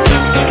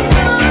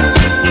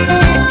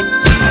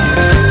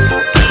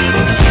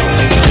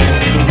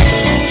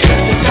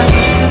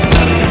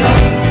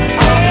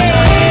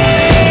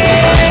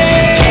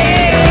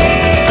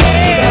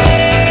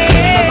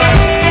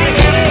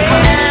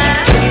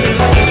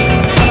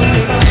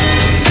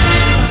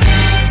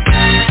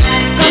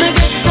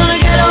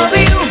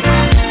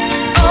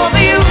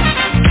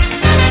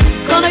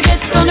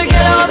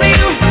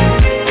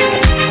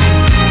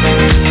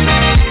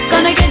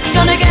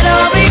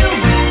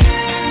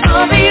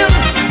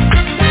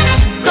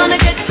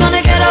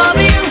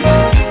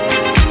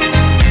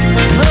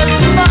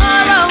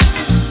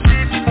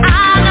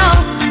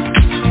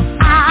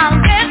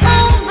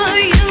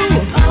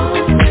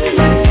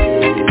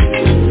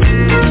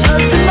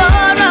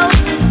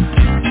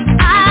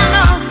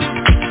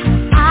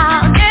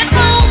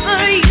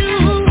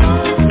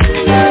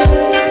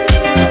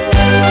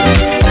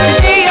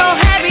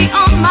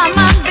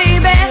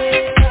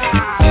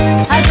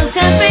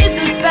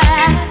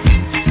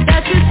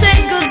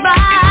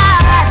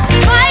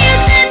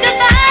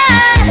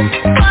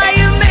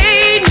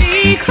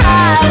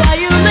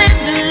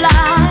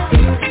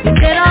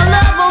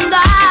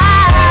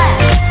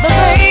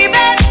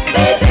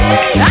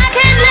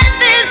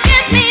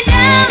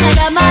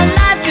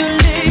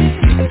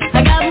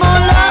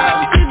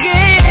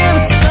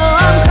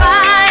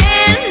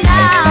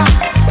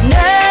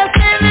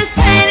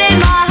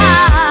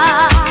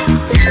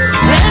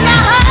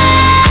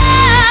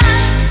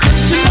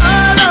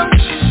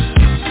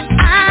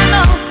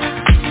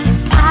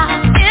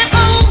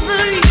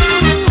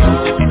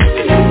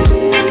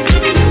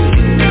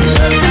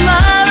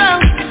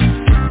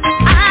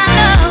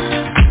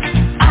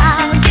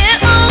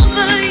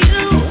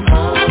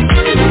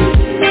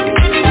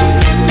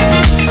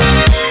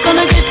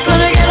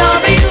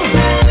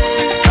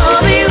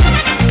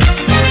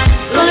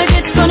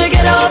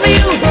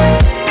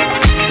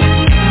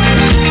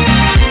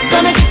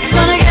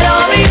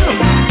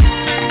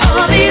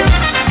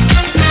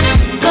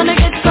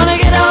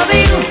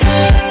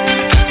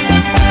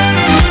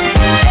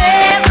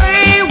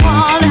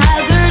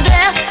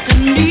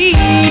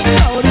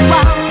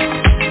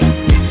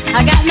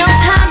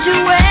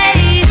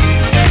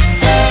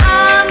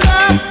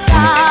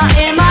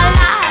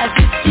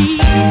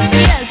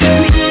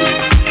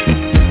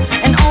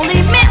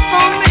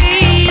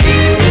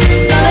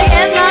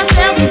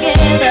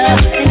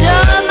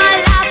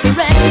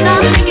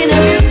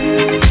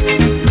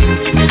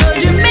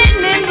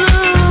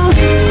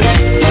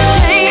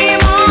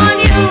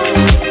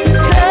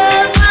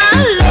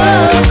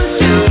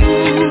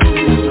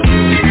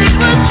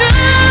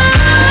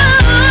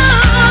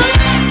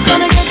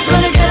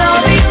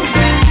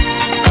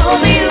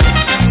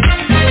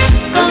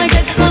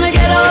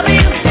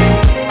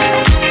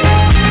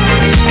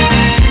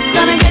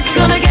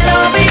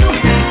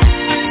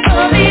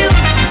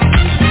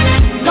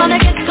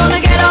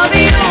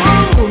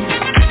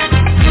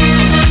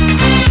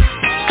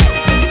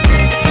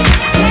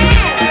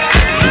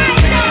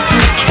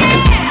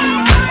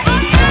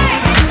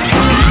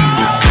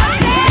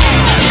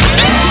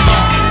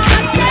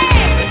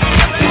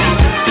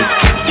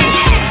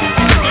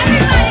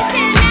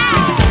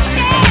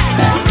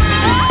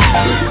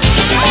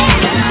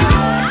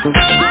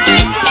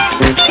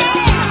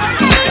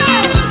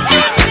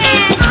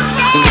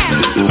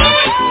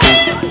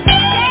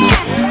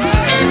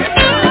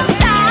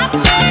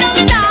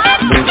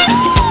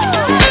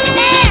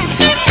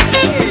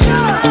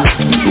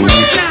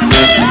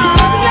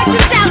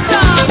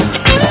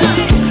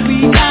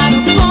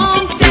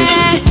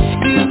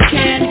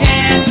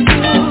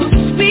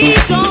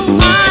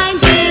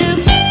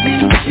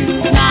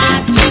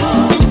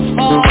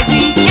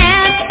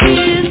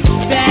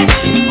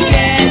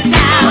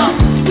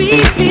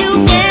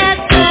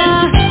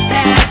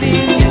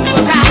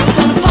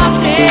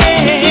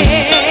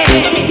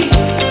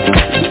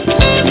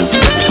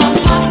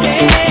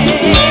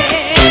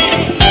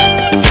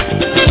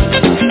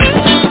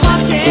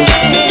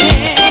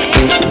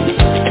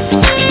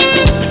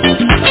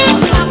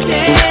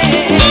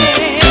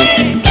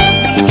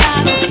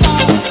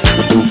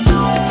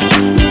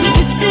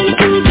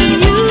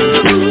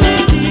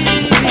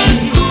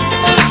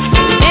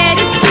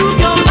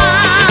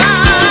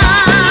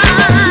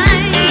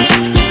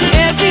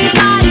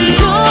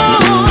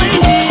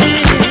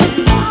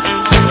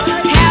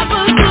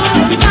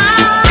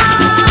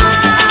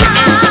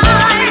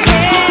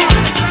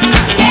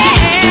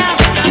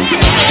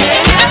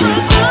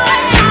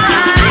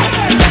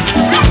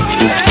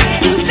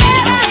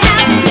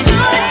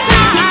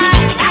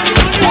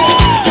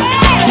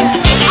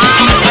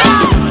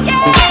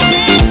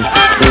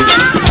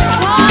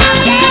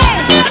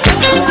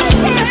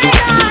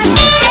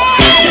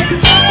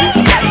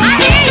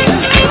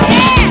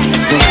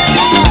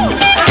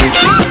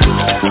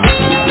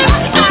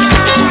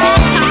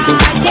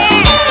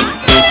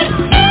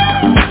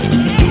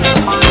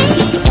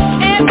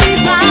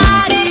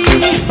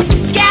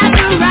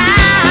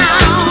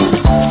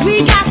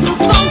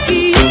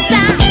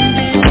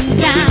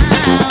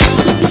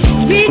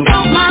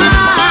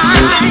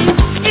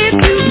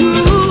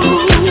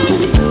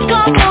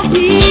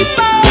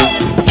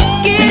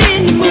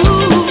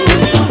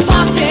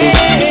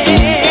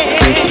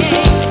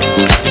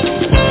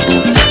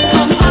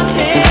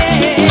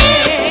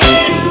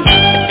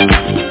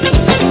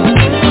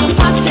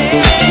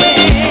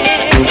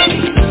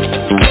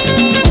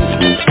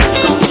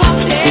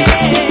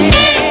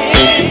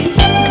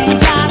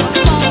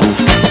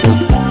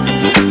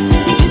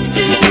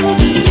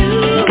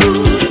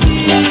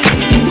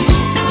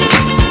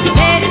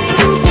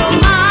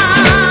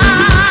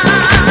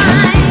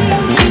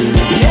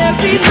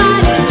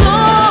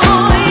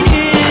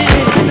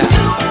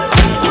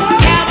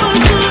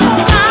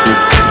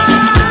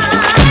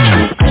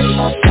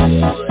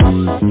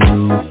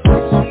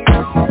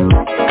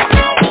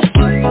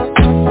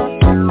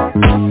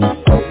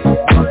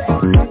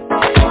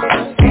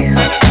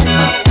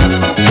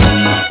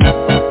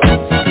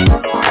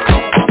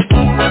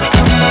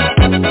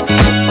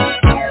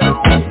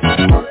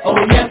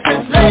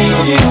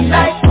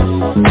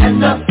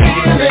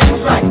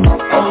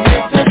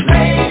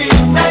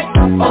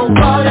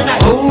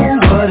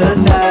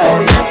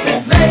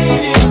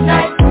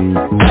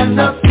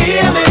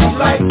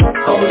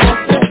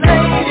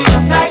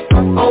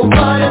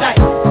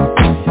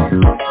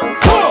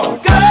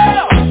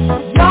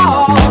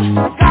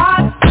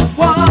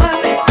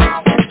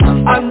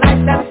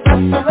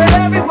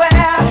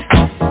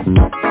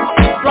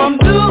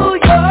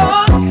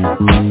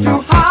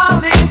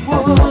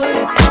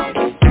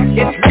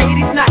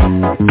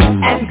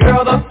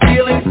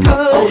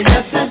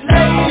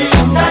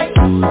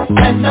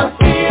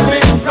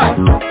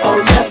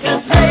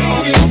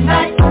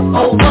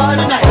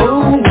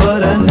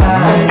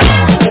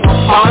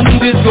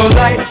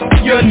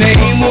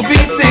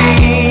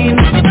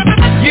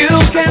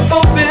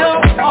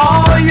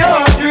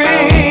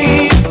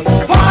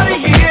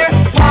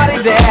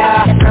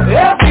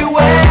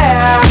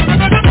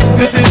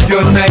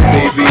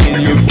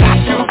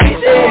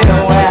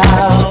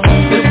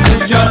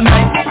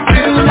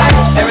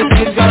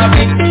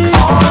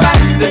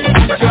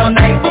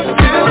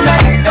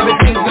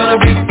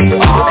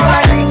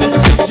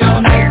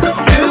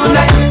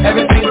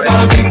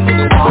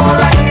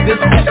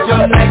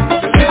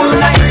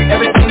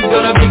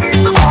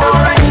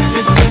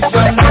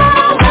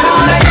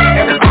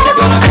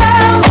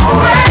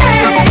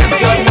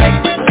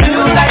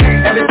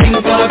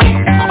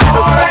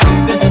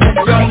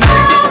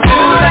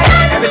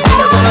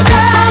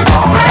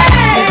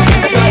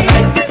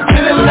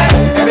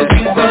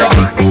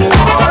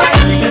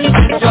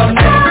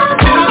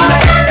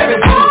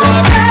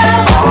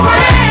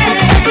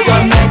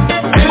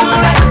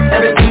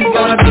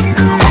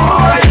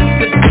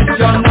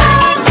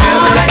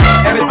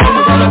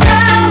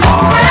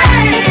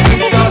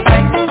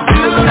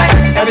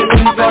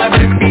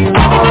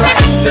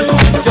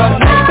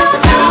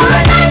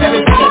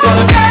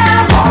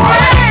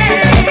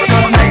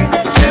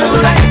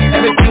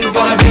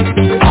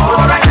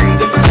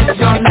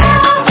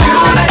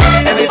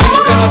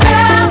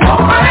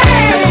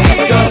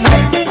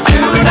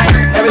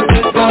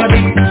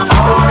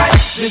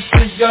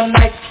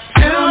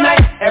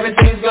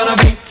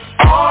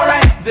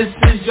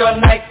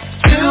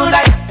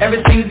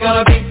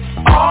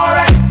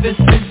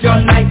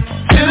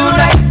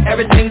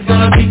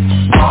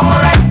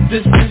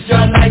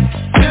 tonight,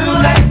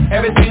 tonight,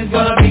 everything's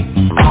gonna be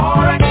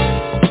alright.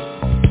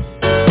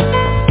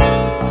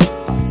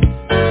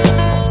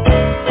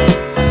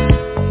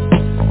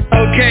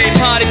 Okay,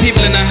 party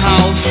people in the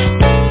house.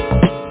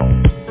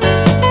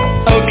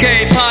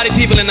 Okay, party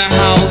people in the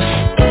house.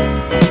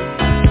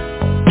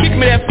 Kick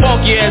me that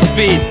funky ass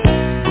beat.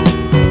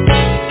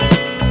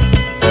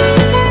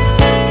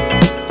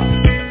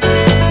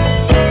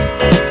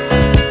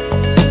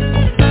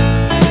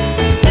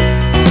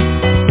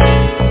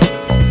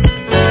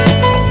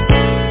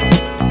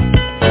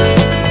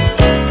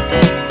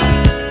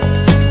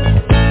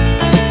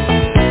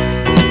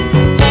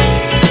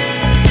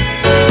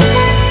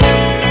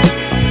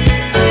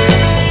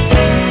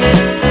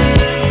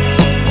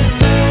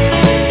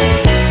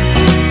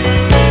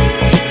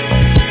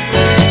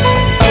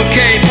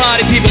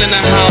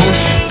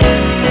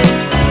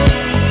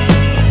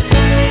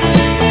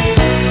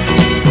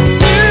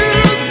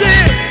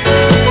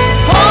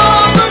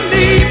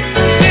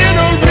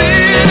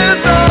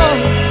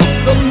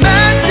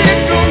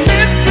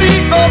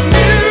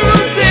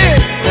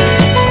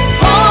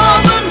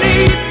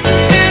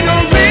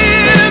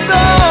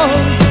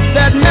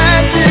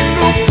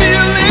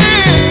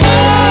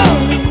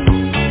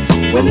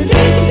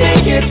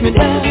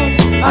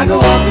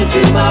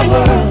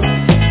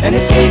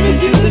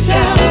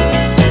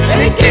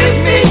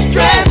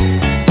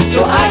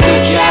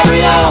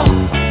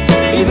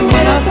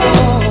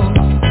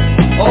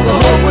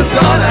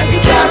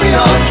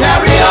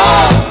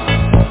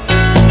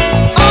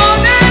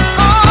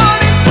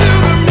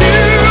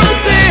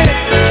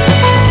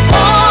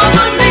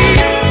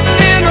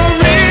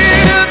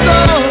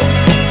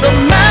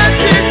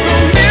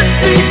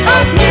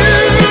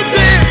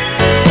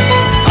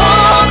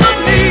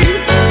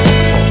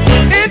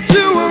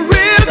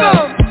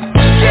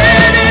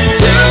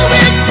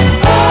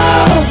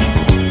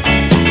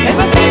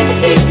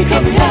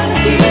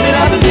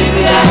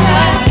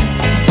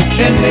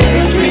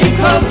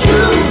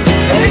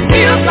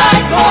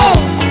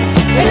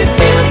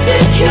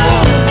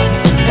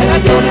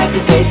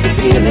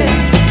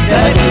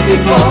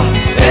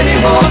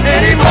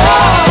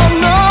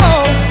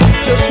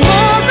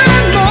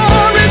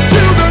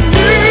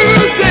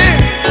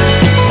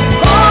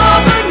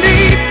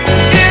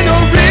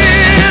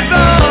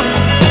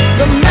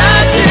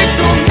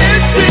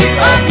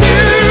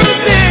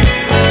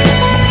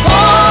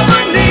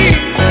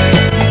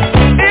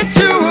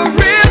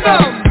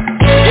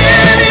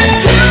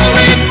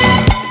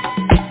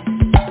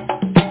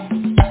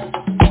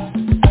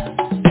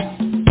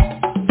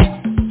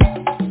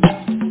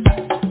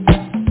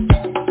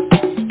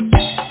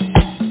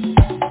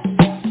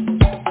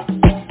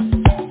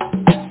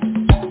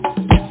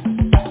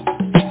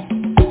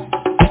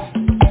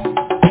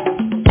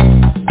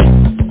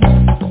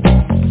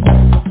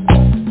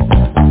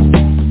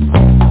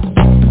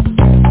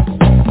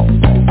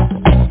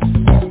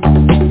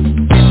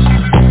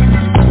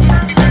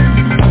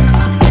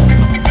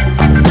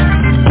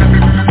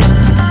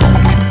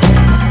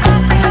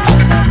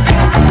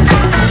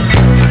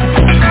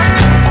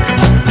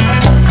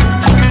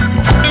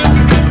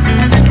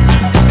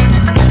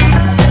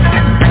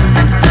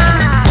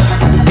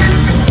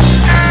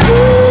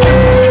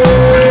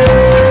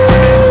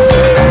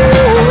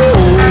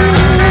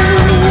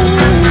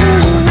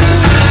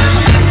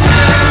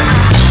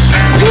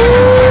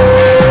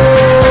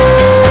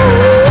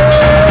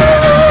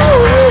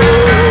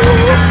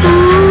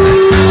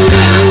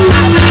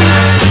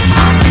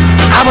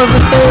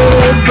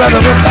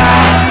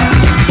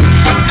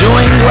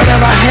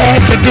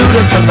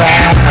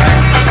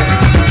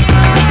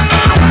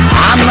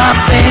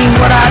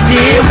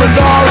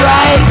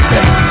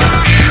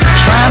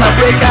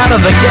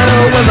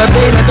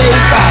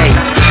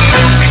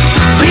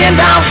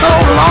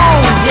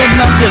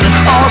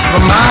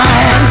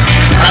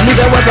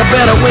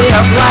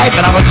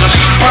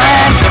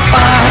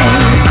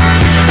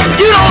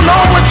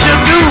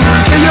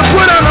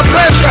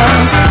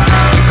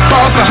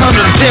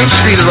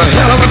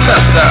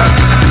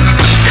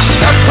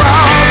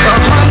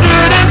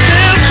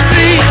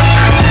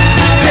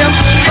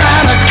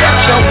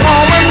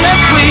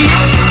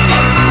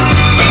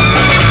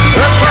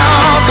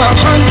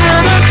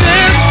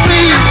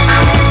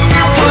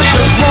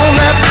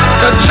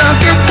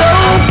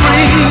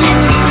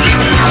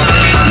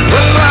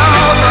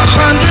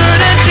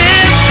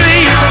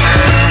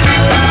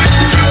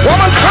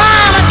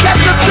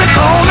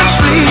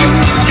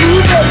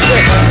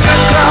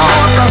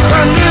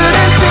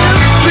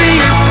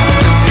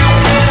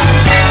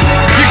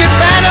 You can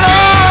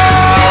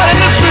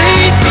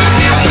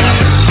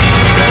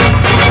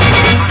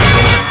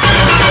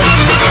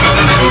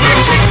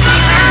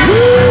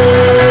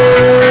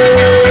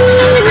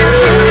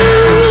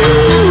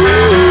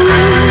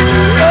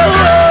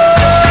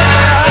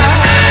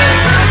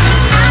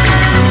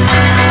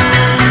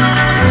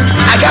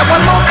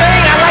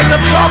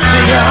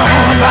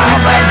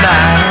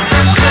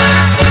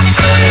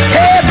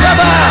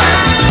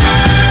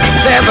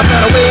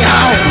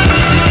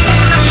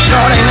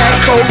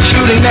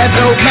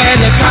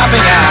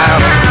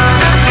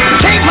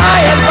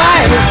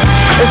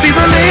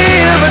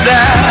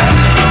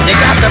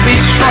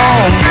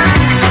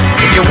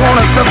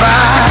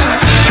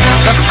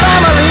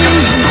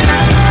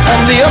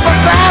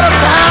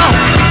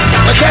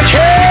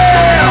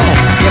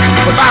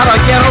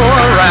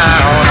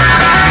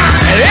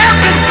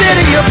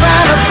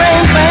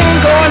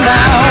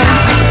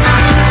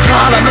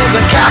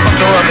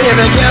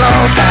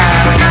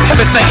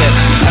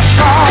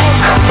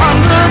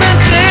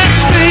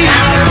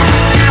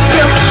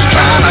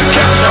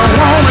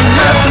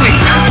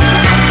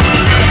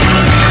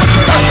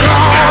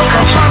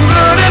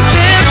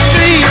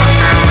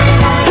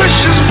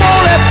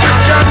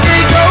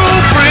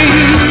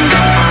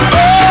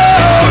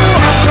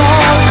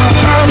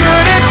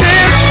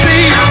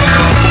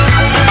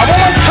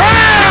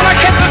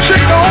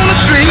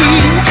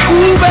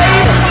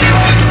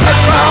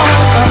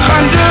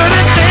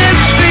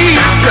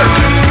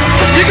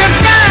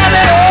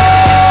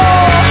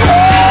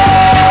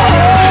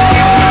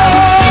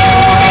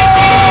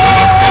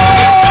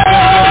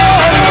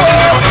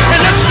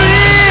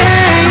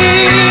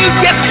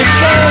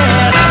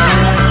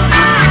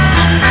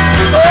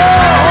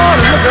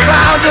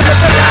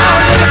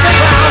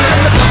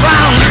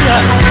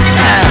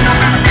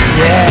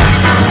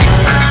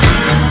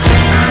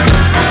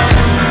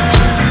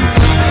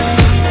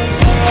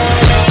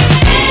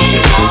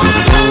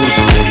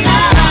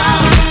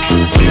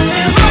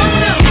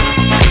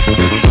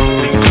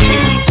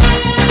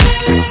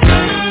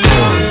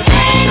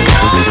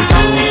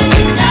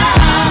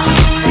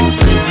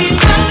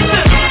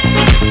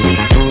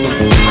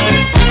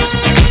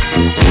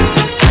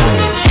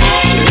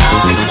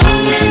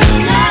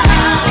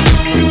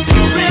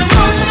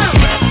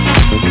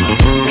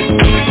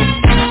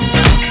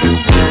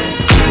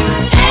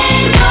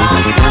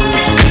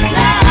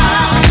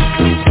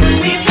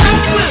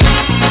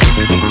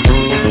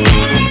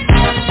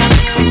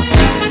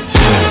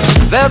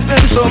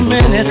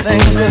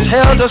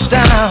held us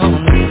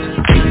down.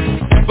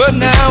 But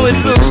now it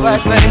looks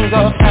like things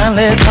are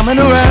finally coming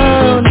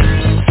around.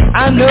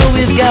 I know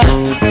we've got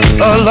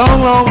a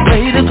long, long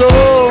way to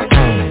go,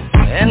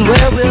 and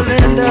where we'll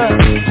end up,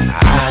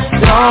 I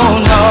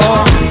don't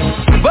know.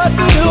 But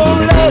we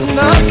won't let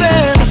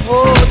nothing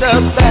hold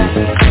us back.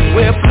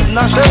 We're putting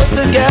ourselves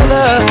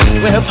together,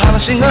 we're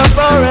polishing up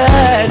our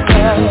act.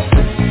 And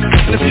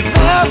if you've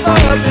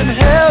never been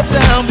held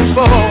down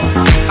before,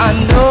 I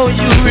know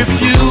you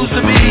refuse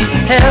to be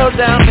held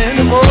down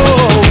anymore.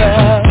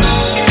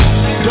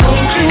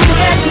 Don't you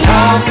let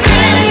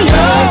nothing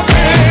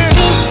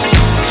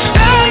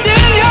stand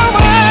in your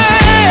way.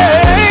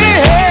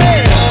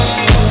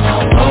 I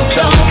want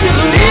you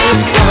to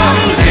listen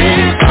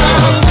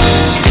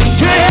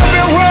to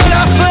every word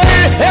I say,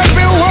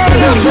 every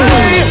word I say.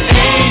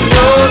 Ain't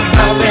no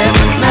stopping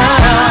now.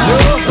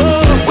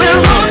 We're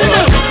rolling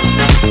up.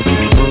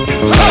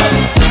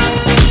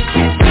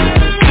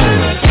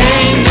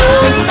 Ain't no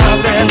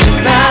stopping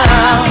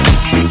now.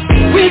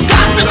 We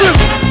got to do.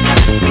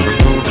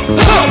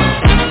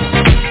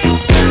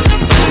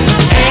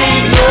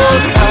 Ain't no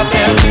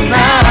stopping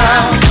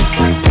now.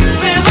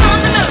 We're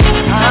rolling up.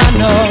 I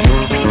know.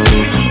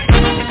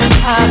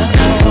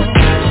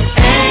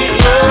 Ain't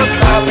no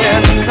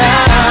stopping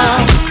now.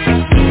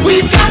 We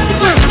got to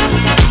do.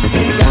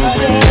 We got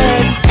it.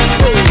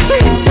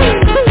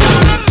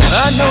 I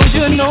know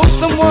you know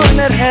someone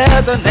that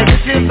has a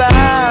negative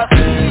vibe,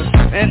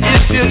 and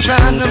if you're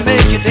trying to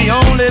make it, they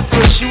only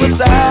push you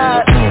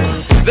aside.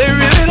 They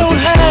really don't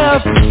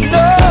have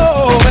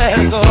nowhere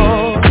to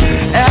go.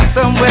 Ask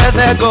them where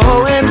they're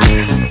going,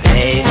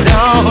 they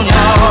don't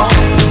know.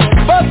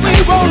 But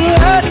we won't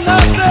let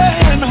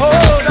nothing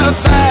hold us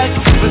back.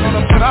 We're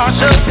gonna put our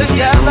shirts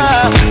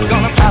together,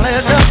 gonna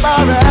polish up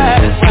our act.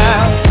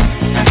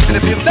 And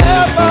if you've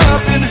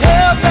never been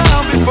held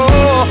down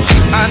before,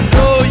 I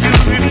know you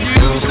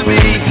refuse to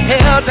be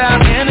held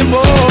down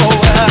anymore.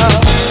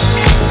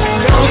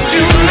 Don't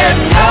you let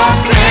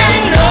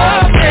nothing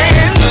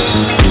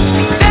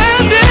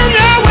stand in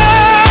your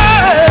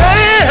way.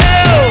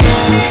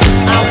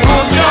 I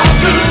want you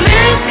to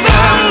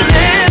listen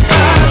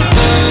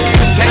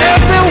to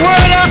every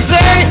word I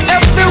say,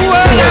 every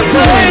word I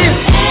say.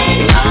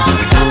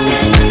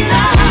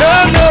 No.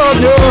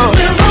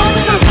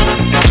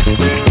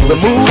 We're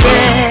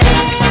moving,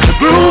 we're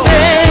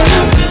grooving.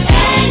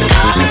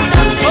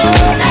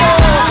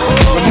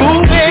 We're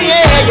moving,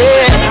 yeah.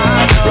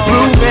 We're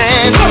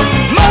grooving.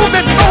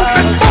 Moving.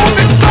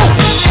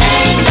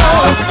 Ain't no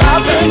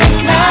stopping us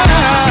now.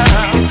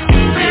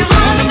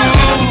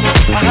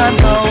 I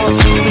know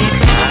we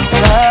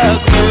got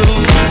the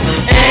groove.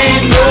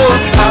 Ain't no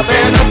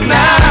stopping us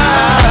now.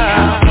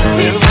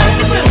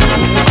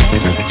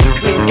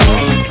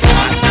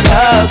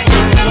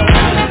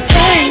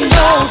 Ain't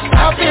no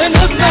stopping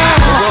us now.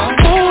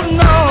 Oh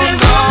no,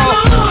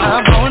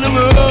 I'm on the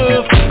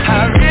move. I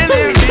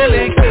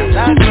really got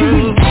that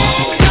groove.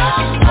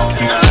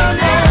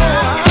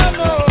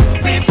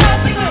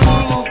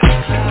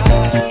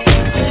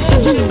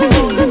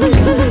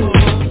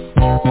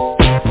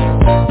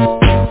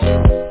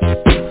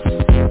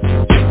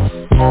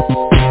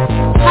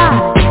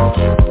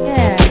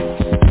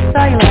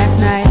 Saw you last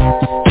night.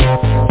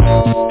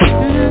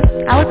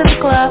 I was at the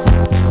club.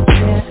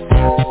 Yeah.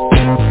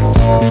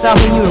 Saw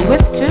who you were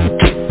with too.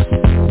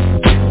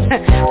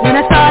 When I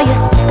saw you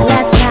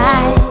last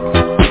night,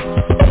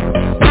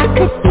 I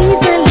could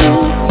easily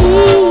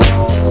see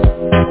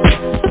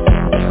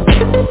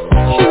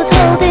she was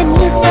holding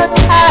you so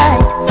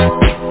tight,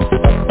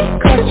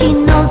 'cause she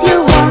knows you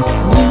want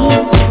me.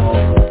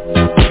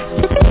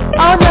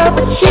 Oh no,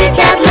 but she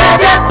can't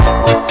love you.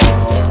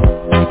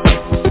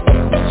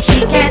 She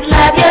can't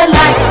love you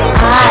like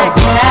I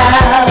do.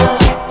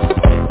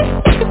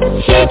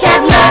 She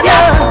can't love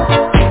you.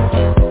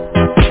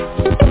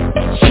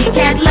 She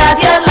can't love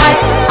you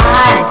like I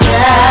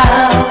do.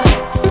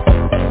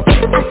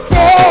 I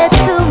said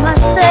to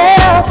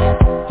myself,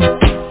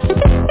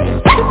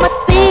 that must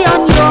be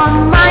on your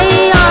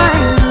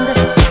mind.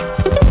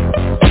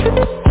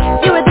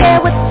 You were there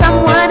with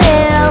someone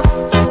else,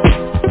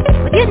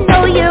 but you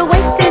know you're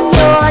wasting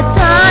your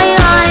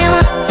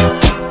time.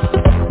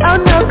 Oh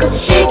no, 'cause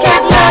she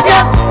can't love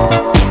you.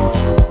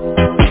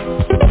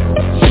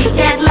 She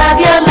can't love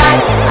you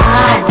like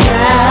I do.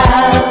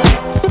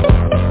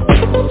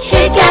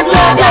 She can't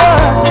love you.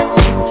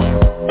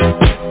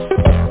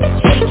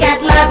 She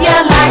can't love you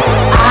like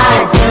I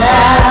do.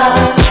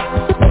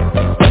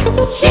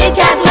 She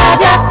can't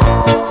love you.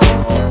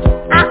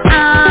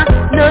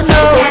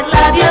 No. She can't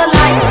love you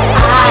like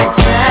I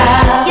do.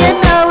 You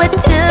know it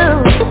too.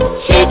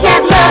 She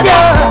can't love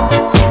you.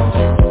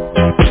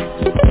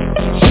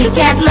 She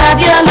can't love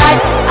you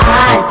like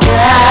I do.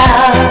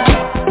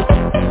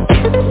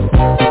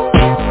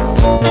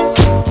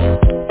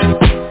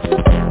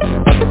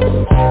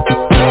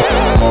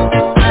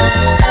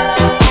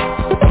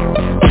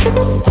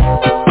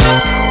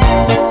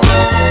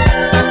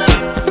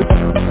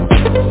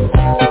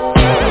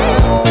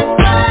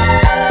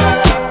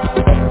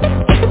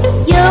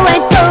 You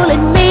ain't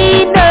fooling me,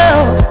 no.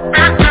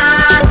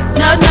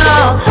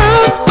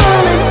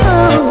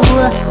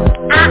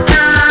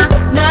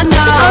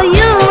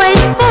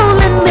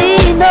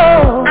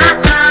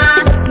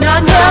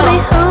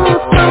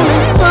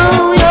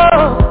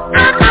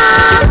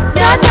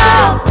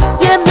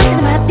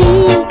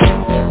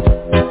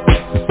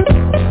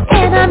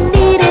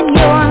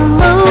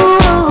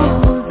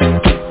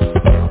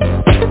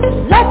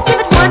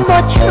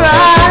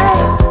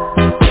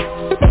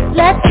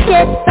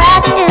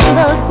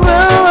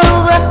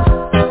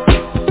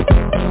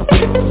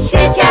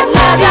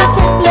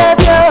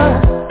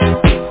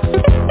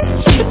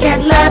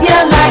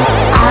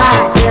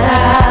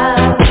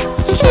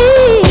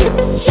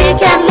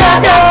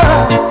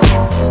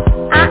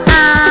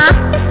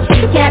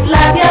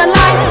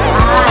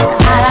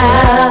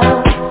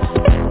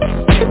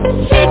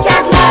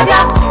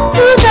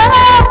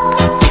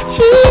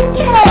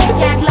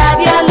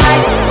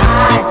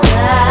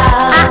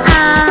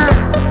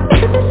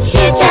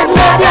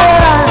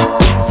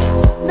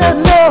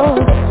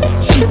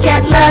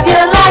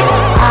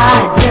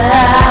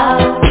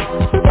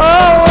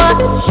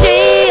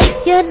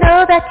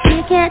 know that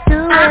she can't do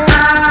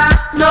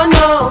it. No,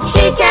 no,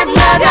 she can't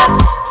love you.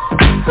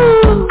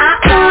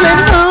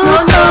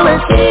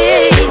 Fooling she.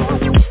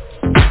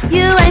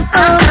 You ain't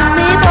fooling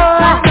me,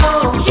 boy.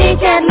 She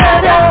can't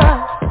love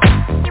you.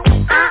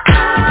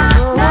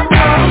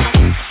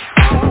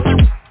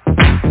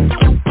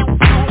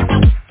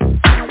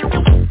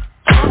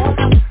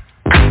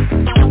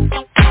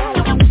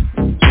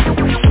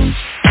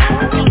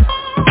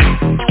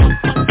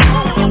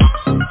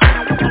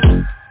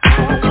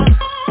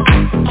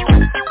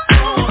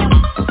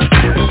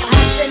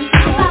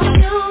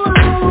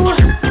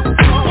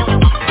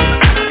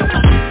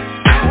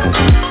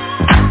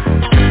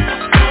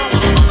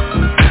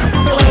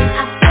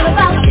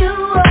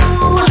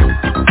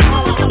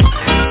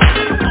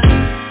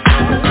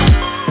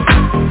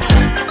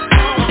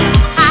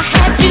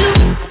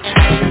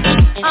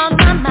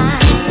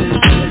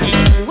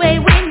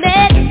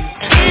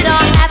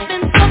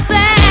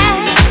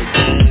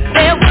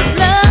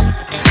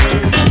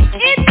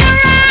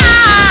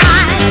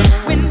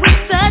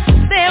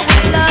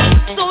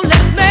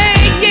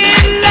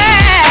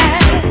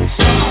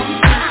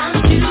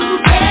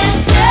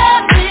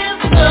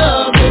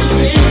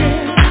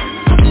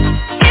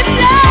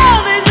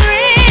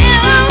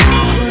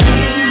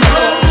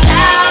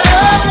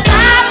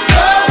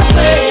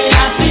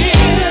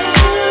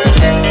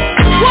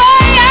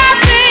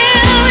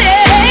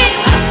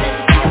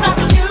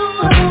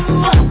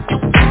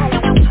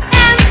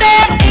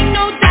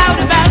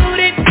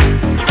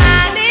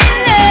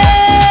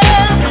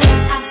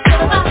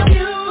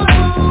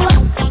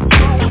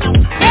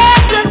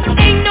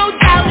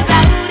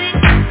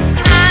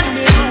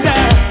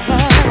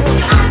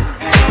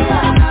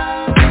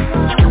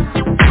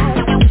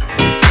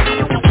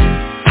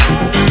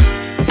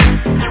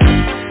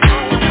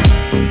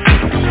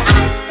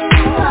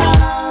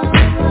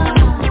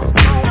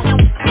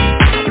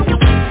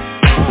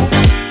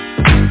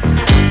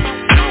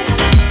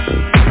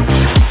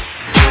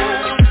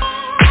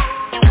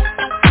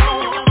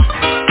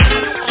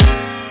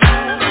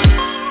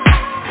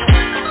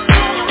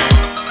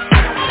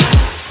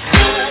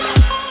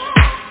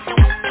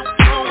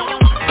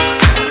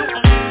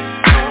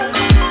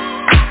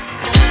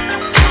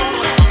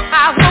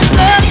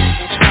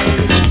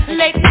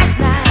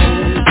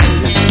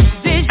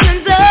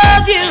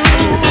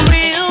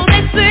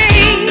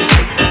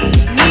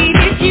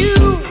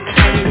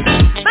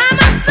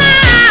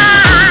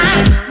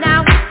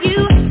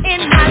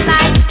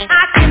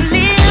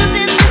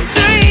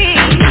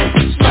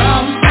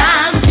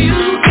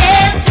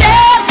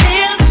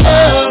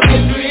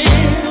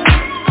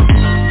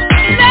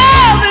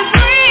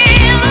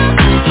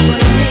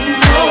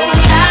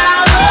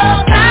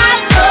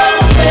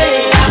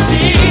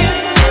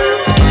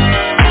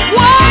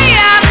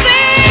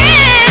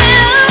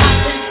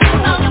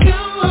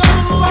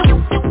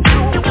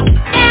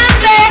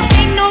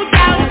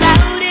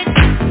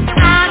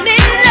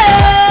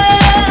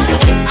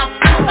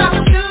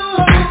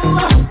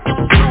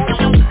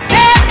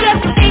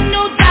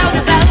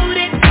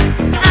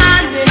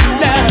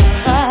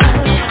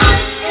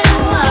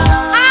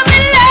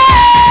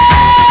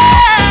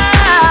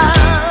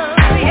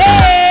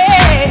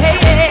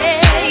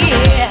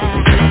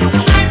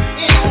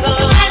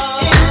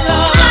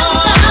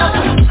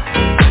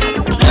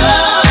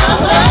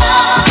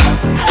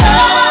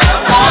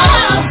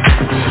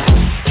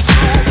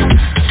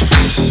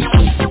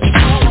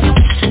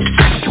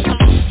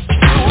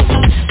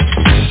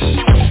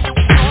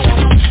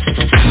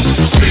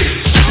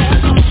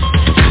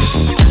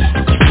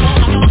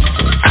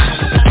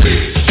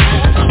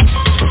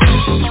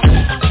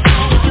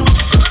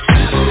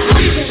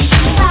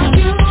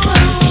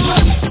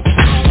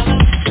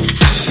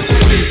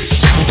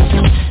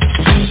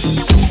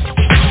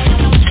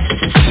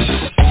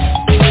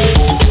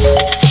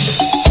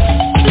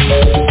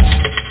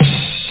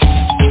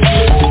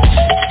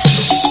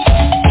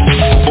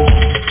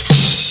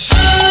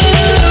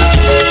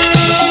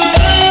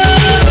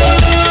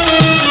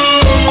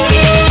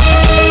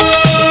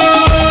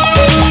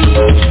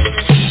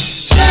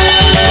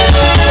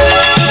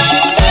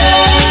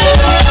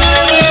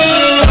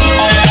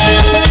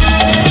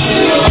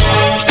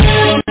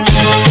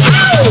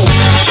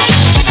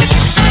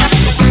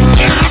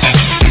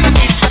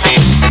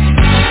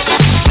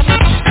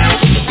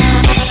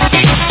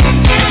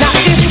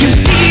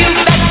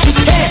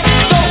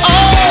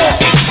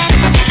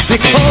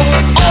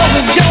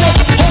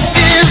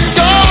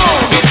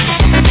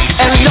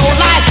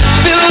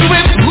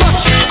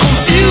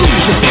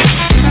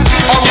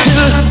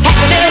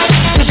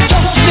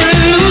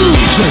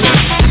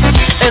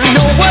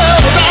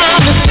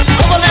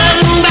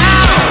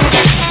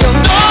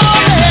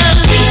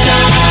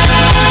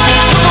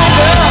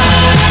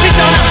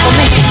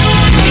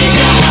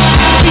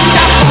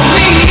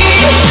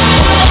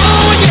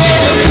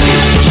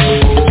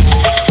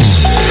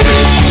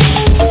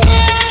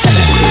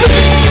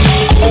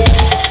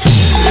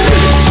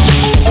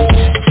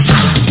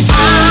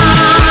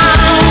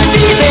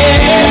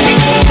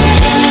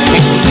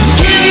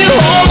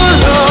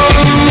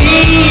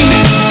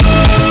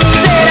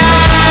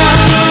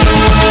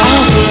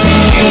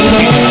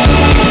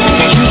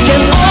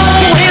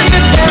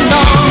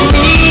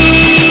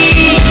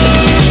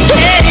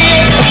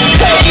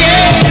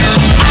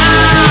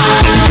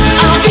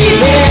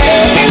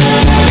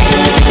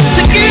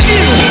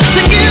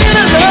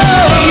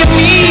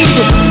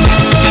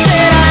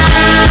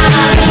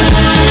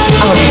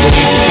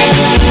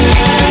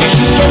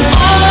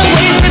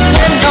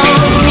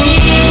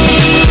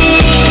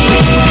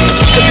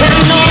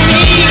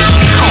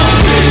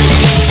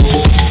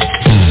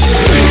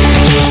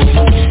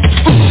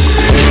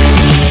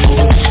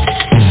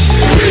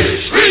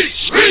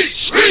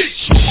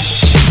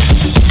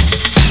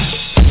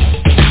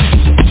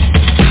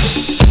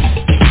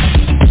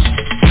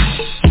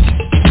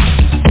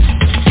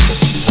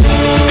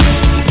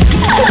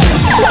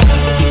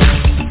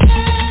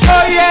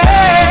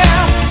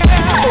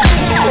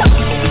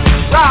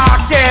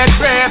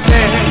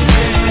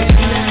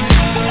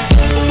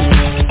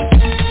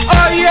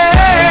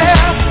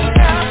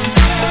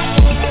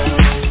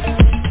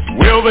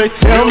 Will they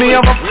tell me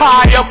of a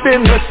pie up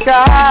in the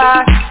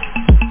sky,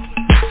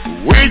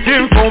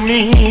 waiting for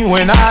me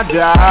when I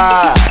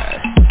die?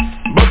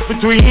 But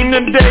between the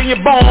day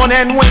you're born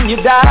and when you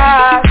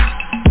die,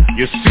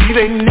 you see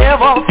they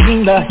never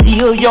seem to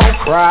hear your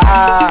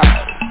cry.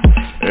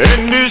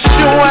 And as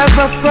sure as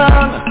the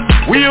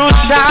sun will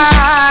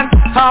shine,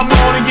 I'm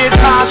gonna get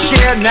my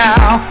share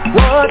now,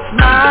 what's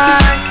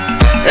mine?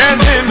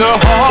 And then the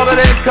harder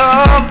they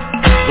come,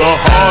 the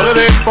harder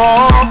they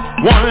fall,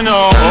 one and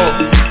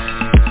all.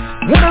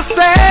 What I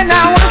say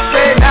now,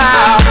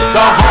 the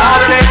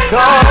harder they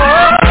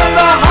come,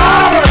 the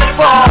harder they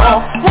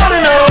fall, one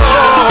and all.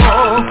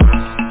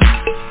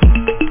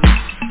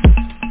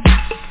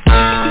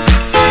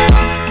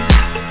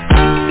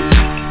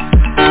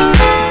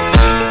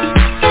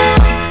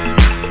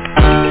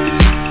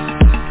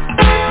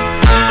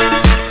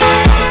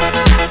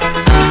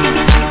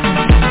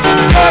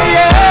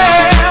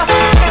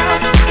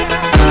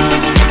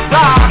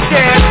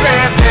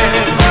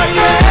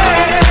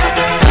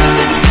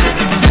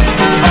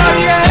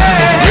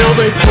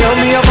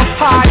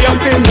 Up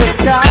in the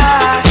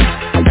sky,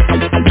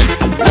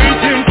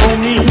 waiting for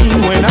me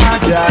when I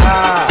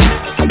die.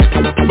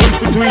 But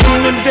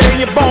between the day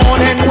you're born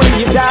and when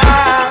you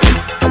die,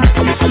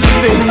 you see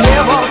they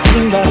never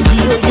seem to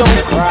hear your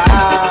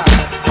cry.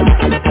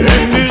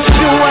 And as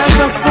sure as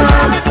the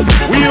sun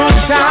will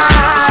shine,